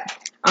 That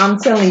I'm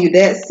telling you,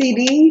 that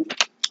CD.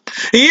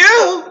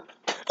 You.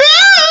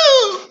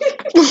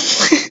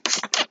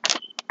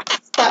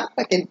 Stop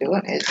fucking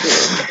doing that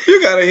shit.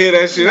 You gotta hear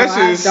that shit. No, That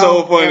shit is I so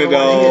don't funny, ever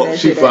wanna hear dog. that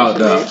She shit,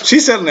 fouled actually. out.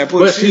 She's selling that But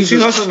pussy.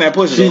 She's hustling that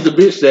pussy. She's the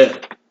bitch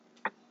that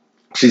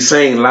she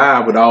sang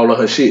live with all of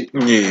her shit.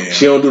 Yeah.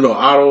 She don't do no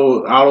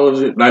auto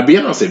like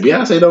Beyonce.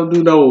 Beyonce don't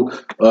do no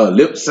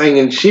lip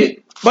singing shit.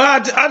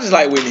 But I just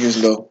like Whitney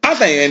Houston though. I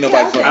think ain't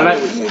nobody fuck I with like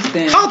her. Whitney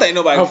Houston. I don't think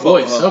nobody Her can fuck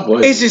with voice, her. her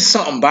voice. It's just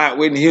something about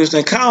Whitney Houston.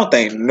 I don't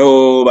think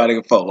nobody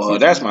can fuck with her.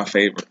 That's my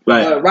favorite.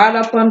 Like But right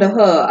up under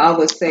her, I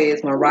would say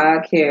is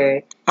Mariah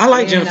Carey, I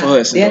like Jennifer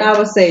Hudson. Then though. I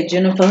would say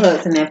Jennifer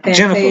Hudson and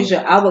Fantasia.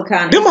 Jennifer. I would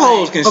kind of Them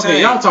hoes can Okay,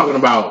 sing. y'all talking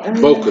about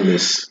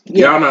vocalists.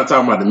 Yeah. Y'all not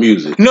talking about the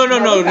music. No.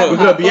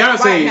 Because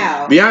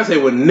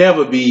Beyonce would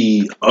never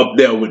be up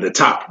there with the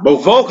top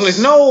vocalists.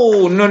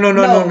 No.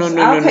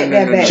 I'll take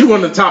that back. She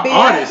one of the top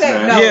artists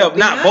now. Yeah,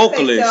 not Beyonce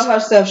vocalist. sell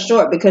herself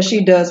short because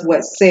she does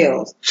what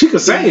sells. She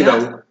could sing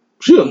though.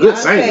 She a good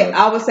singer.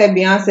 I would say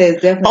Beyonce is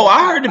definitely. Oh,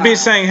 I heard the bitch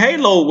sing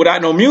Halo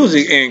without no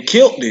music and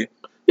killed it.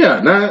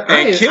 Yeah, nah, I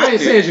ain't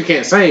saying she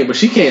can't sing, but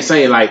she can't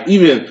sing like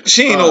even.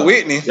 She ain't no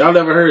Whitney. Y'all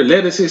ever heard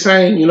Lettuce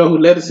sing? You know who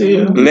Lettuce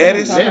is?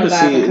 Lettuce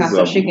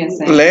So she can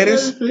sing.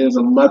 Lettuce is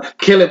a mother.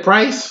 Kelly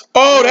Price.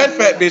 Oh, that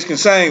fat bitch can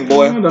sing,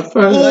 boy.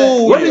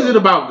 What is it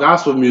about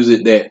gospel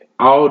music that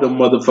all the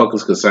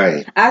motherfuckers can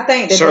sing? I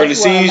think that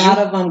that's where a lot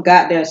of them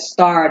got their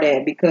start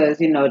at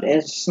because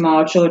as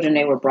small children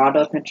they were brought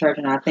up in church,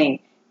 and I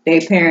think their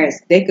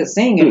parents they could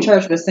sing in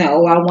church, but saying,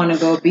 "Oh, I want to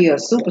go be a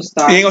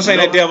superstar." You ain't gonna sing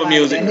that devil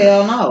music.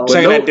 Hell no.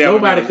 But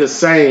nobody could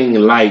sing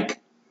like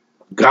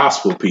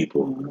gospel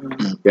people.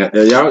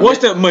 Mm-hmm. What's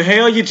that?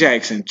 Mahalia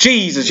Jackson.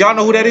 Jesus, y'all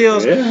know who that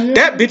is? Yeah.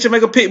 That bitch will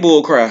make a pit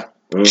bull cry.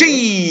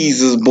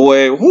 Jesus,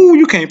 boy. Whoo,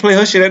 you can't play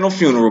her shit at no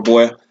funeral,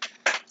 boy.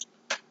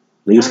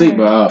 You sleep,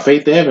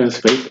 Faith Evans.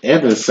 Faith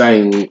Evans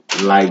sang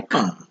like.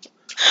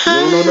 You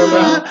don't know nothing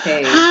about her?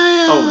 Okay.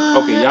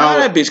 Oh, okay. Y'all,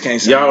 that bitch can't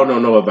sing. Y'all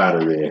don't know about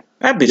her then.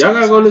 That bitch. Y'all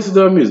gotta go listen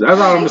to her music.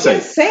 That's all I'm gonna say.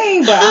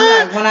 Sing, but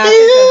I'm not, when I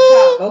think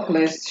of top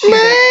vocalist, she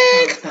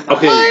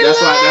okay,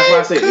 that's why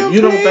I say if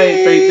you don't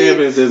think Faith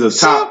Evans is a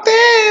top,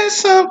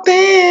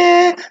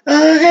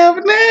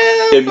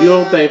 if you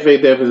don't think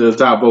Faith Evans is a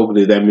top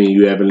vocalist, that means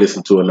you haven't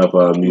listened to enough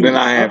of her music. Then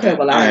I haven't. Okay,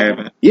 well, I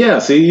haven't. Yeah,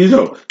 see, you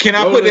know. Can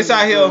I put this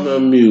out here?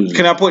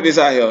 Can I put this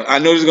out here? I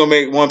know this is gonna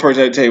make one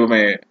person at the table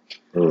mad.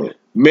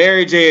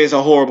 Mary J is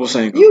a horrible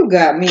singer. You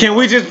got me. Can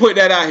we just put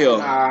that out here?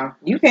 Nah,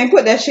 you can't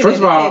put that shit. First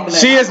of all,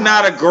 she is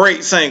not a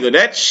great singer.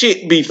 That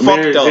shit be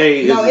fucked up.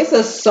 No, it's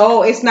a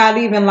soul. It's not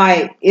even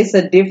like it's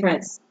a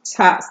different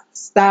top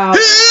style.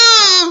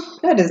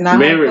 That is not.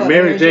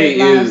 Mary J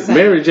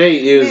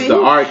is the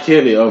R.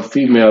 Kelly of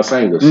female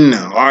singers. No,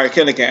 R.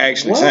 Kelly can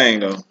actually sing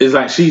though. It's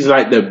like she's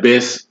like the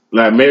best.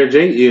 Like Mary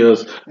J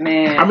is.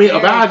 Man, I mean,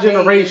 of our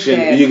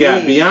generation, you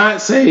got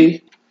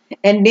Beyonce.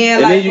 And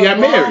then you got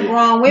Mary.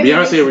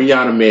 Beyonce,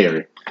 Rihanna,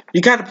 Mary.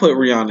 You got to put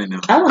Rihanna in there.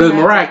 Because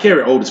Mariah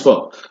Carey old as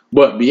fuck.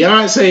 But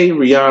Beyonce,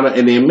 Rihanna,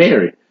 and then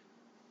Mary.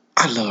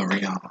 I love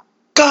Rihanna.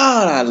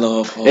 God, I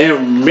love her.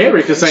 And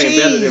Mary can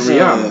sing better than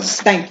Rihanna.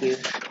 Thank you.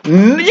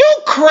 You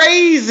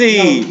crazy.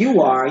 No,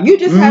 you are. You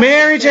just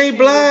Mary J.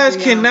 Blige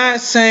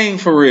cannot sing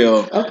for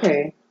real.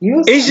 Okay.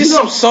 It's just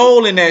some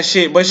soul in that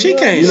shit, but she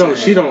can't sing.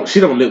 She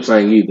don't lip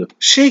sing either.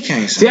 She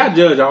can't sing. See, I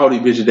judge all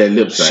these bitches that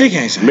lip sing. She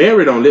can't sing.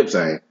 Mary don't lip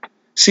sing.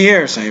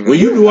 Sierra sang. When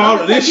you do all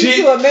of this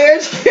shit, to a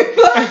Mary J.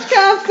 Blige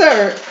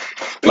concert,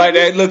 like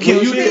that little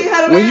cute shit.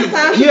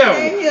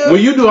 When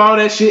you do all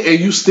that shit and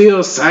you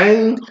still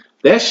sing,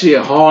 that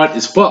shit hard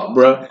as fuck,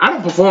 bro. I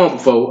done performed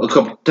before a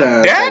couple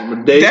times.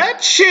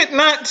 That shit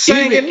not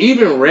singing.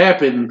 Even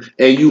rapping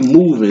and you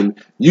moving,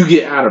 you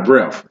get out of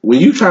breath. When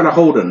you trying to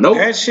hold a note,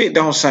 that shit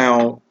don't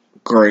sound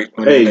great.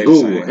 Hey,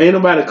 Google, ain't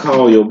nobody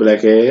call your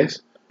black ass.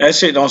 That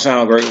shit don't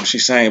sound great when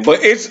she's saying, but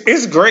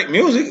it's great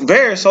music,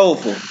 very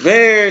soulful,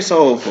 very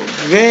soulful.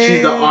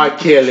 She's the R.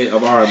 Kelly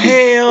of R&B.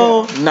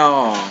 Hell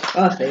no.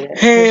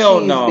 Hell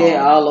no. She's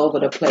there all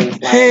over the place.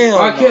 Like, Hell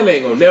R. Kelly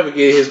ain't gonna never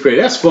get his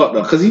credit. That's fucked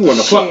up because he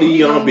wanna fuck these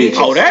young bitches.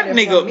 Oh, that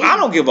nigga, I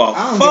don't give a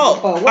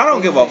fuck. I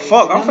don't give a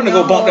fuck. I'm finna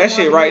go bump that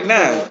shit right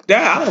now.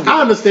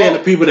 I understand the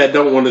people that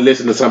don't want to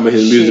listen to some of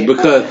his music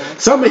because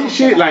some of his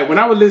shit, like when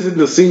I was listening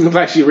to Singing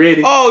Like She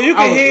Ready. Oh, you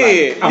can hear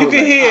it. You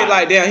can hear it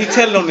like that. He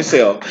telling on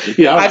himself.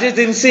 Yeah. I just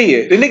didn't see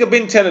it. The nigga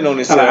been telling on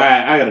himself.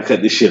 I gotta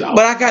cut this shit off.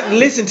 But I got to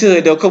listen to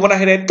it though, cause when I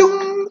hear that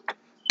doom,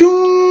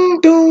 doom,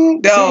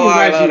 doom, Seems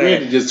like she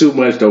ready just too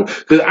much though,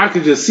 cause I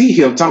could just see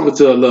him talking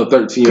to a little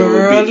 13-year-old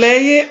bitch. Girl,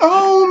 lay it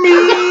on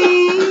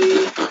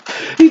me.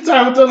 He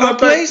talking to a little 13-year-old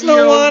place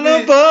no one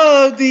bitch.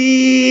 above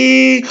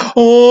thee.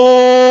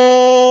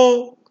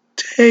 Oh,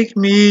 take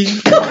me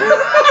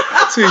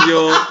to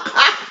your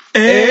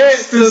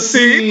ecstasy.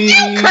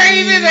 You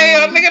crazy as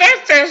hell, nigga.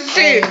 That's that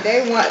shit.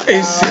 They want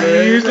it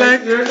seems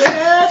like you're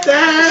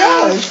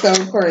that so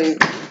crazy.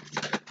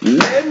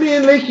 Let me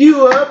lick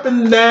you up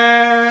and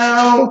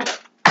down.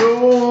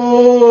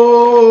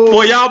 Oh.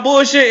 Boy, y'all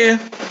bullshitting.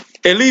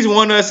 At least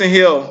one of us in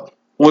here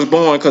was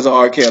born because of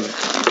R. Kelly.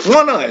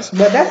 One of us.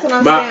 But that's what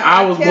I'm saying.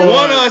 I was born.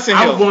 One of us in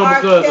I was born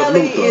because R. Kelly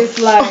of Luther. is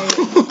like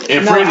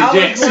and Freddie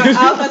Jackson.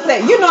 I was gonna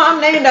say,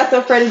 I'm named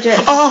after Freddie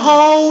Jackson. A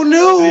whole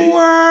new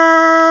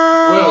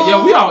world. Well,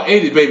 yeah, we all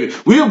 80, baby.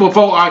 We were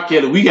before R.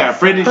 Kelly. We got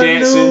Freddie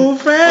Jackson. A new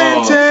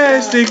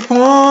fantastic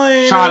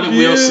point Charlie of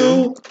view.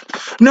 Wilson.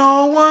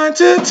 No one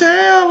to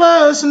tell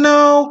us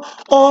no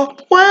or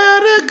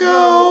where to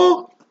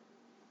go.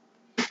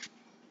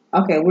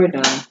 Okay, we're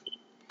done.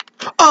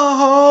 A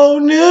whole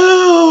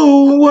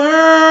new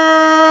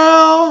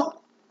world.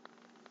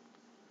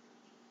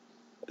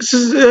 This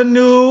is a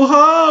new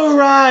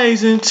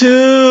horizon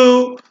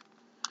too.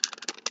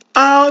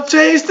 I'll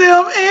chase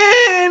them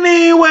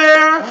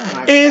anywhere.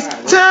 It's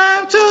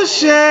time to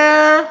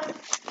share.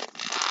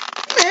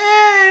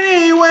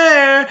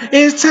 Anywhere,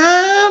 it's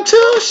time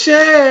to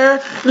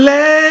share.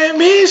 Let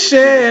me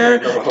share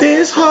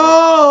this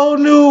whole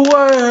new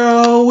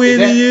world with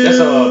you. That's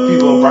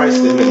People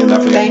Bryson and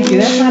nothing. Thank you.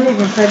 That's not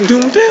even Freddie.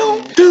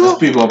 That's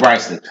People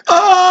Bryson.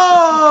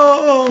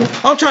 Oh,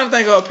 I'm trying to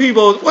think of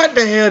people. What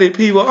the hell did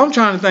people? I'm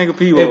trying to think of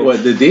people. Hey, boy,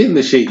 the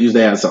Disney shit used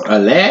to have some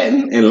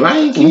Aladdin and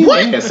Lion King.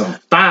 What? They had some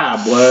fire,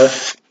 boy.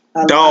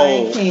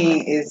 Lion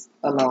King is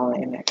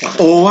alone in that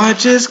category. Oh, I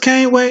just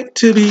can't wait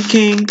to be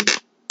king.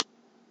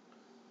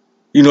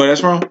 You know where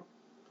that's from?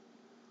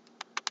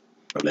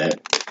 Aladdin.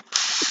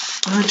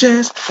 I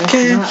just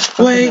can't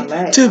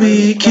wait to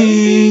be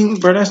king.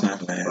 Bro, that's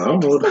not Aladdin. I don't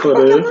know what the fuck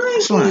that is.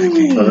 It's Lion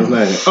King. Oh, that's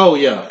not it. Oh,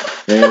 yeah.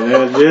 And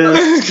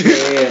I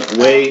just can't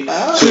wait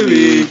to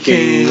be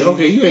king.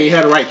 Okay, you ain't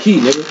had the right key,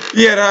 nigga.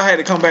 Yeah, I had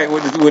to come back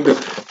with the who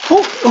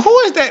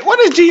is that? What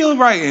is Gio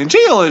writing?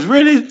 Gio is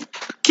really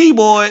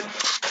keyboard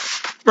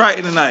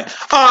writing tonight.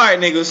 All right,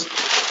 niggas.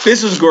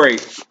 This was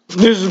great.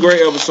 This is a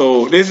great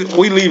episode.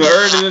 We leaving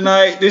early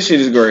tonight. This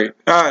shit is great.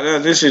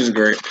 This shit is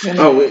great.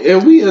 Oh, and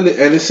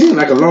it seemed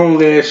like a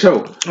long ass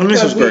show. And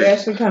this was great.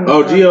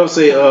 Gio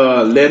say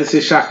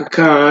Lettuce Shaka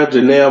Khan,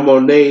 Janelle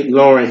Monáe,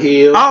 Lauryn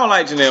Hill. I don't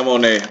like Janelle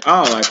Monáe.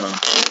 I don't like her.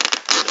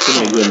 She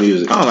make good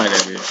music. I don't like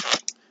that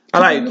bitch. I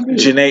like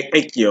Janae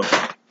Aikyo.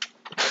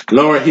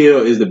 Lauryn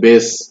Hill is the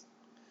best.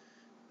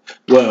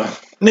 Well,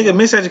 nigga,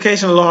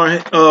 Miseducation of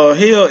Lauryn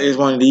Hill is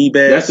one of the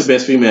best. That's the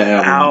best female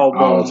album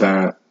of all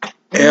time.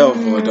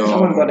 Ever, dog. I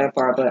wouldn't go that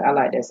far, but I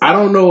like that song. I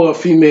don't know a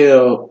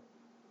female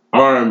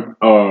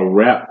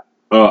rap.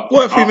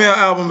 What female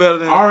album better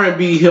than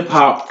R&B hip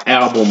hop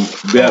album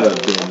better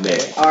than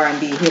that?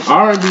 R&B hip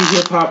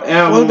hop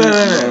album. What better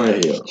than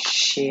Lauryn Hill.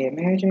 Shit,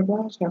 Mary J.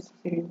 Blige got some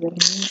cities better than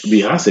that.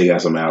 Beyonce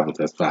got some albums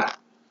that's fire.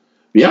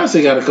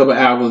 Beyonce got a couple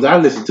albums. I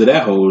listen to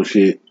that whole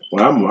shit.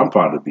 Well, I'm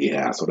part of the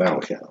Beehive, so that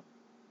don't count.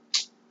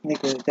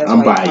 Nigga, that's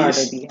I'm why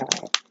biased. you're part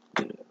of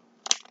the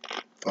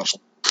Beehive.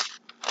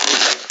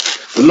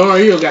 But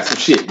Lauryn Hill got some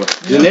shit, but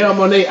Janelle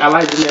Monáe, I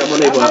like Janelle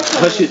Monáe, but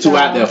her shit too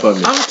out there for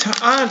me.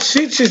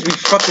 She just be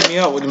fucking me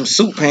up with them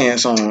suit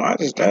pants on. I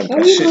just that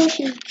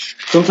shit.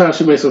 Sometimes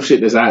she makes some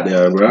shit that's out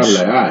there, bro. I'm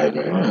like, all right,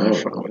 man. I don't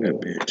fuck with that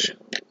bitch.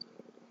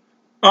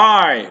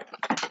 All right,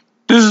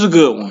 this is a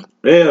good one.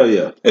 Hell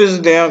yeah. This is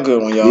a damn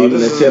good one, y'all. Even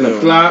This at is 10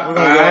 o'clock, all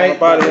right,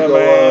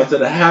 go to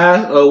the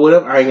house or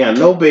whatever. I ain't got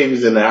no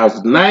babies in the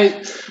house tonight.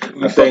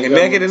 I think I'm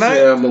naked tonight.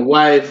 Tell my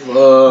wife,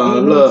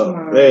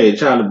 look, hey,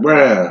 Charlie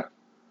Brown.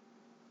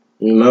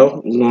 You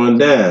know, it's going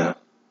down.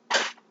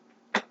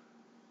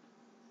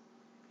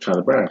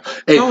 Charlie Brown.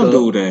 Hey, don't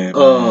do that.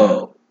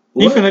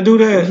 You finna do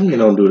that? You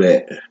don't do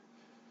that.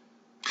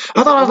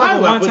 I thought I was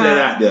like one put time. That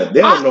out there.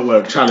 They don't know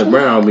what Charlie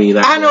Brown means.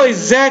 I know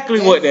exactly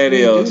what that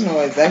is. You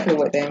know exactly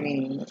what that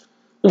means.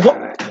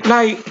 What?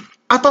 Like,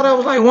 I thought that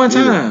was like one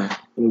time.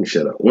 Let me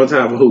shut up. One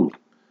time for who?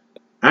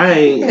 I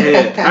ain't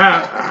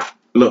had.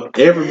 Look,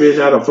 every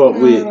bitch I done fuck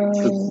with,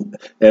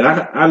 and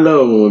I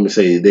love when women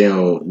say they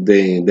don't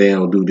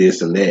do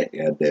this and that.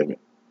 God damn it.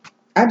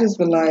 I just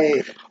feel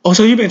like. Oh,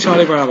 so you've been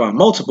Charlie Brown by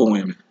multiple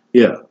women?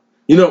 Yeah.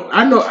 You know,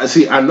 I know how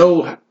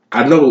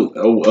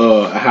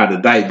the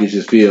dyke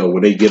bitches feel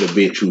when they get a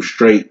bitch who's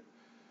straight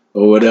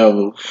or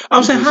whatever.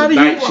 I'm saying, how do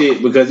you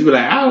shit? Because you be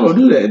like, I don't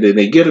do that. And then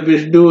they get a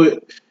bitch to do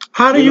it.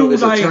 How do you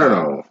it's like? A turn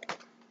on.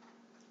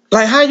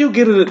 Like, how you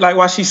get it? Like,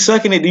 while she's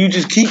sucking it, do you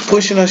just keep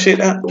pushing her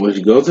shit out? When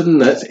she goes to the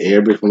nuts,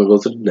 every bitch want to go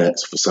to the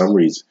nuts for some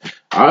reason.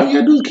 All you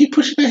gotta do is keep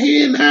pushing her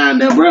head down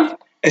there, bro.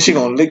 And she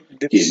gonna lick.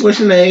 Keep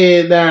pushing her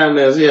head down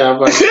there. See how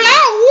about you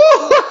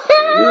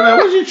know,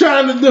 what you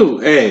trying to do?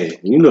 Hey,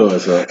 you know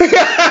what's up.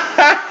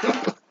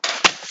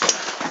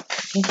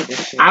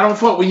 I don't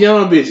fuck with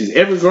young bitches.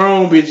 Every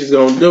grown bitch is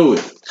gonna do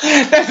it.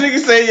 That nigga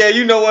say, yeah,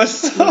 you know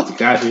what's up.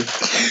 Got you.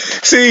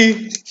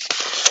 See.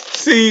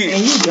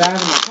 And you driving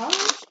a car?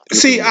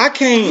 See, I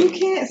can't. You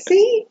can't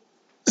see?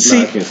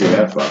 No, I can't see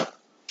that far.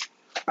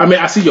 I mean,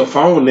 I see your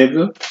phone,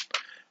 nigga.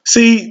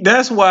 See,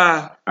 that's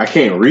why. I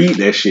can't read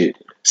that shit.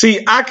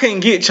 See, I couldn't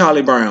get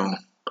Charlie Brown.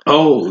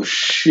 Oh,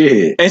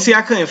 shit. And see,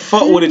 I couldn't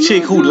fuck with a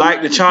chick who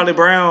liked the Charlie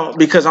Brown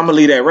because I'm going to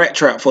leave that rat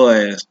trap for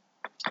her ass.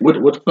 What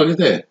the fuck is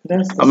that?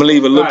 I'm gonna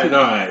leave a little. All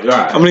right. I'm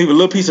gonna leave a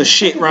little piece of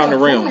shit around the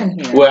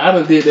rim. Well, I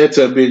done did that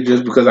to a bitch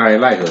just because I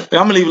ain't like her.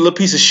 I'm gonna leave a little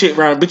piece of shit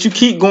around, but you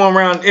keep going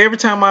around every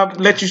time I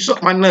let you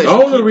suck my nuts. The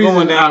only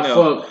reason I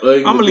fuck,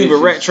 I'm gonna leave a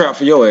rat trap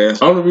for your ass.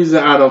 The only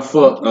reason I done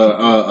fuck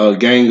a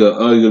gang of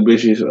ugly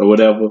bitches or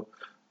whatever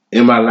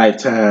in my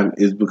lifetime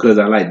is because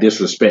I like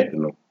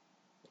disrespecting them.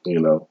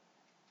 You know,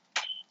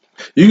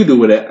 you can do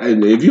with that.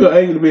 If you're an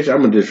ugly bitch,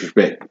 I'm gonna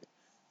disrespect you.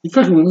 You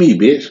fucking with me,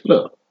 bitch.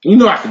 Look. You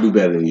know I can do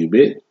better than you,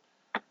 bitch.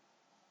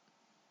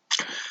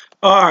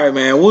 All right,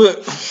 man.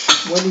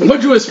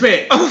 What you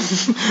expect?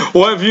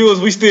 What viewers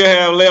we still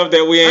have left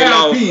that we ain't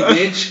lost?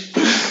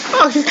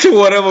 bitch.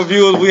 Whatever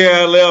viewers we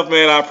have left,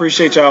 man, I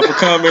appreciate y'all for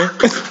coming.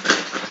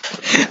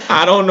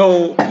 I don't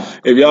know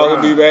if y'all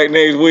gonna be back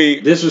next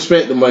week.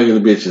 Disrespect the ugly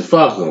bitches.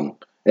 Fuck them.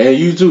 And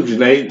you too,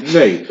 Janae.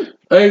 Janae,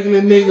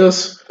 ugly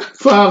niggas,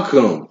 fuck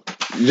them.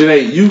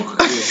 Janae, you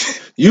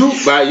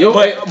by your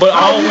But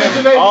all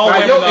women,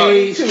 by your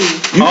age,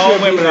 you all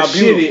should women be are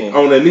shitty beautiful.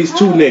 on at least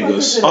 2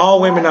 niggas.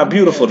 All women are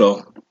beautiful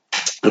though.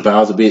 If I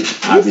was a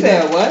bitch, I'd be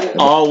said that. what?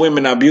 All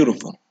women are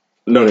beautiful.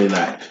 No, they're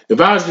not.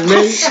 If I was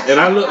Janae and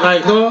I looked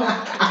like her,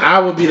 I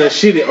would be the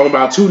shitty on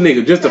about 2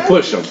 niggas just to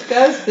push them.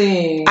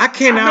 Disgusting. I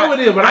cannot. I know it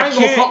is, but I ain't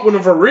gonna fuck with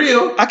them for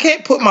real. I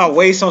can't put my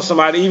waist on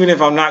somebody even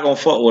if I'm not gonna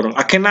fuck with them.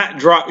 I cannot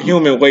drop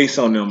human waist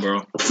on them,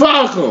 bro.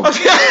 Fuck them.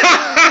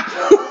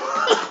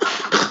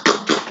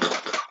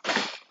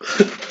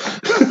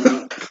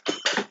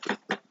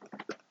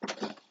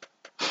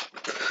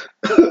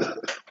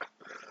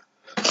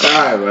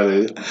 Alright,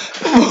 buddy.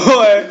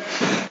 Boy,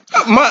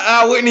 my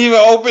eye wouldn't even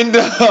open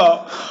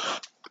up.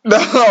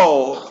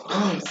 No.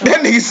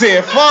 That nigga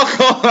said, fuck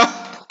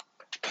off.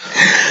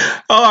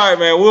 All right,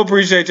 man. We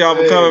appreciate y'all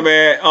for coming,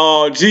 man.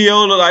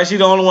 Gio look like she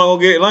the only one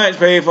gonna get lunch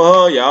paid for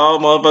her. Y'all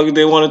motherfuckers,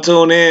 they want to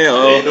tune in.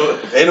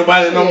 Ain't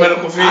nobody in no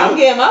medical field. I'm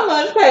getting my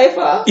lunch paid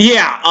for.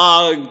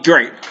 Yeah.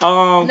 Great.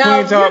 No,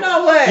 KyngTalk. you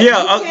know what?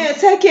 Yeah. You can't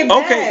take it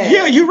back. Okay.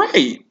 Yeah, you're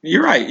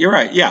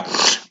right. Yeah.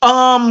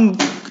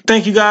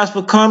 Thank you guys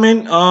for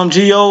coming.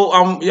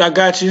 Gio, I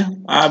got you.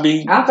 I'm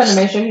finna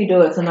make sure you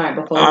do it tonight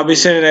before. I'll be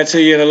sending that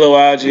to you in a little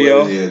while,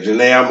 Gio. Yeah,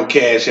 Janae, I'm a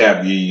cash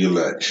app you your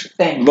lunch.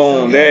 Thank you.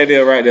 Boom, there it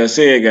is right there.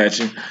 Say it, got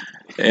you.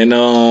 And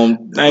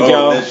thank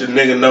y'all. Let your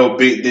nigga know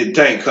Big Dick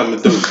Tank coming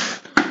through.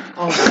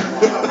 Oh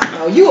my God.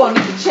 No, you gonna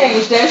need to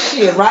change that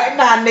shit right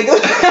now, nigga.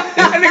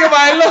 That nigga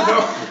might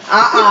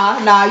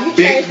look. Nah, you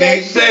change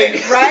that shit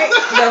Tank. right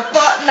the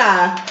fuck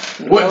now.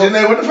 What,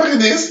 Janae, what the fuck is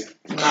this?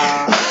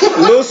 Nah.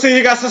 Lucy,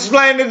 you got some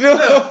explaining to do.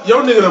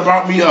 Your nigga done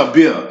brought me a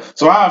beer.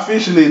 So I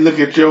officially look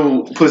at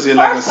your pussy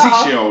like a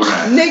 6-year-old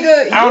guy.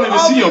 Nigga, I don't even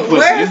see your pussy.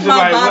 Where's It's just my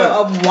like, bottle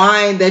of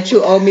wine that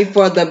you owe me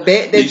for the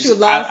bet that you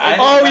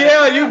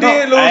lost? You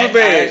did lose a bet.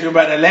 bet. I asked you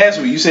about that last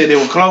week. You said they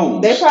were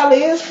closed. They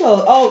probably is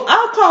closed. Oh,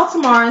 I'll call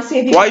tomorrow and see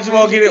if you Why you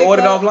won't get it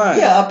ordered offline?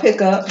 Yeah, I'll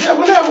pick up. Yeah,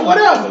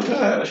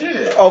 whatever.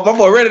 Shit. Oh, my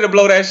boy ready to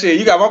blow that shit.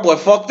 You got my boy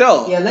fucked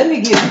up. Yeah, let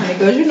me get it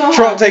because you know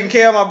Trump taking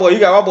care of my boy. You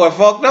got my boy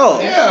fucked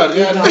up. Yeah,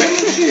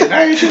 shit.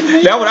 I ain't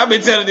shit. That's what I've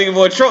been telling nigga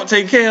boy. Trump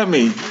take care of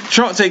me.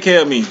 Trump take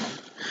care of me.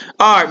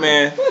 All right,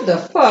 man. What the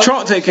fuck?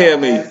 Trump take care of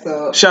me.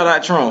 Shout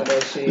out Trump.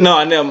 No,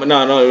 I didn't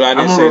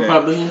say that.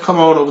 Republican. Come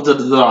on over to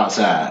the dark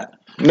side.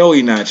 No,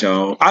 he not,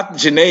 y'all.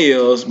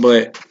 Janae is,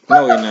 but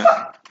no, he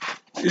not.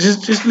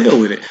 Just live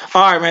with it.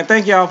 All right, man.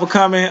 Thank y'all for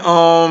coming.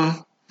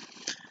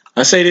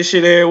 I say this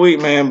shit every week,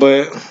 man,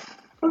 but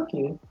Fuck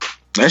you.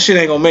 that shit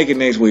ain't gonna make it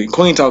next week.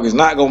 KyngTalk is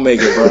not gonna make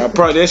it,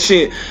 bro. That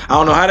shit, I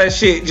don't know how that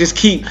shit just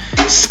keep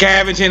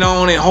scavenging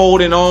on and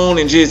holding on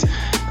and just,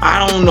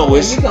 I don't know.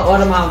 You can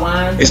order my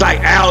wine. It's like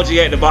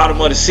algae at the bottom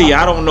of the sea.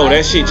 I don't know.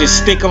 That shit just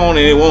stick on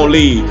and it won't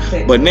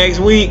leave. But next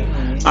week,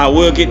 I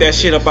will get that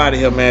shit up out of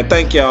here, man.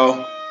 Thank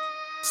y'all.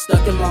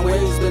 Stuck in my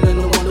ways, been in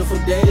the wonderful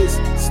days.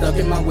 Stuck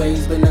in my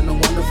ways, been in the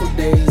wonderful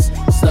days.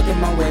 Stuck in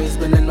my ways,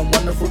 been in the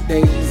wonderful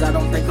days. I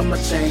don't think I'ma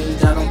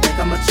change. I don't think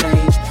I'ma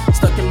change.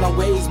 Stuck in my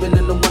ways, been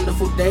in the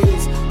wonderful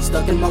days.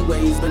 Stuck in my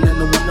ways, been in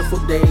the wonderful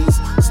days.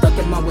 Stuck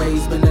in my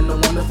ways, been in the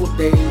wonderful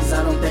days.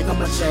 I don't think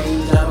I'ma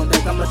change. I don't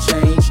think I'ma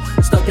change.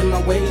 Stuck in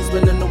my ways,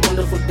 been in the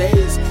wonderful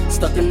days.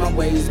 Stuck in my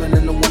ways, been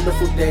in the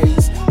wonderful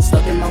days.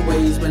 Stuck in my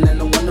ways, been in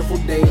the wonderful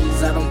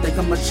days. I don't think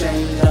I'ma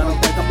change. I don't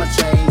think I'ma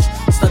change.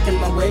 Stuck in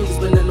my ways,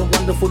 been in the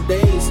wonderful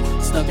days.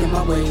 Stuck in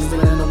my ways,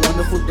 been in the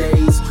wonderful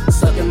days.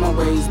 Stuck in my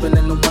ways, been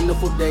in the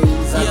wonderful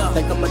days. I don't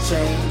think I'ma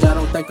change. I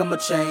don't think I'ma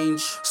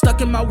change.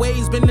 Stuck in my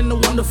ways, been in the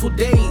wonderful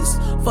days.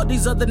 Fuck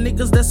these other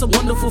niggas, that's a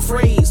wonderful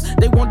phrase.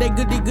 They want that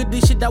goody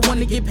shit, I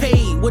wanna get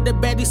paid. With the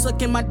baddie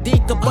sucking my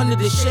dick up under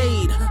the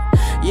shade.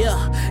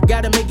 Yeah,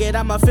 gotta make it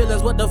out my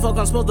feelings. What the fuck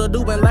I'm supposed to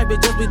do in life?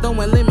 It just be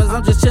throwing lemons.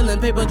 I'm just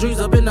chillin', paper dreams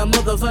up in the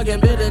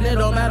motherfucking building. It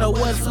don't matter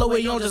what flow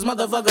we on, just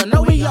motherfucker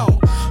know we on.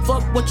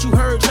 Fuck what you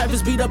heard,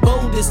 Travis be the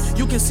boldest.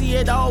 You can see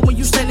it all when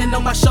you standing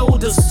on my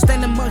shoulders.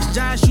 Standing much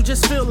giants, you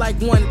just feel like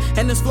one.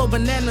 And this flow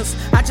bananas,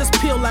 I just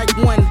peel like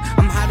one.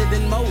 I'm hotter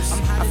than most,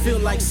 I feel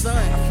like sun.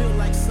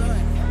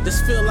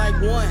 This feel like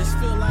one.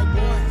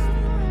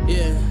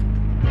 Yeah.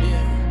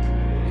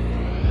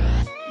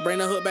 Bring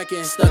the hood back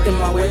in. Stuck in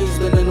my ways,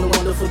 been in the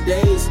wonderful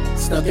days.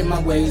 Stuck in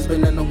my ways,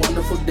 been in the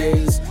wonderful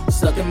days.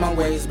 Stuck in my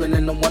ways, been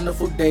in the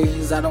wonderful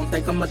days. I don't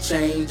think I'ma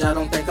change. I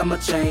don't think I'ma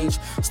change.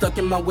 Stuck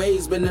in my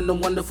ways, been in the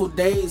wonderful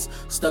days.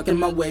 Stuck in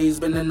my ways,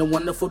 been in the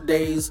wonderful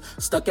days.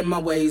 Stuck in my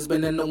ways,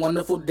 been in the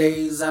wonderful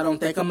days. I don't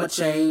think I'ma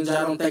change.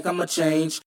 I don't think I'ma change.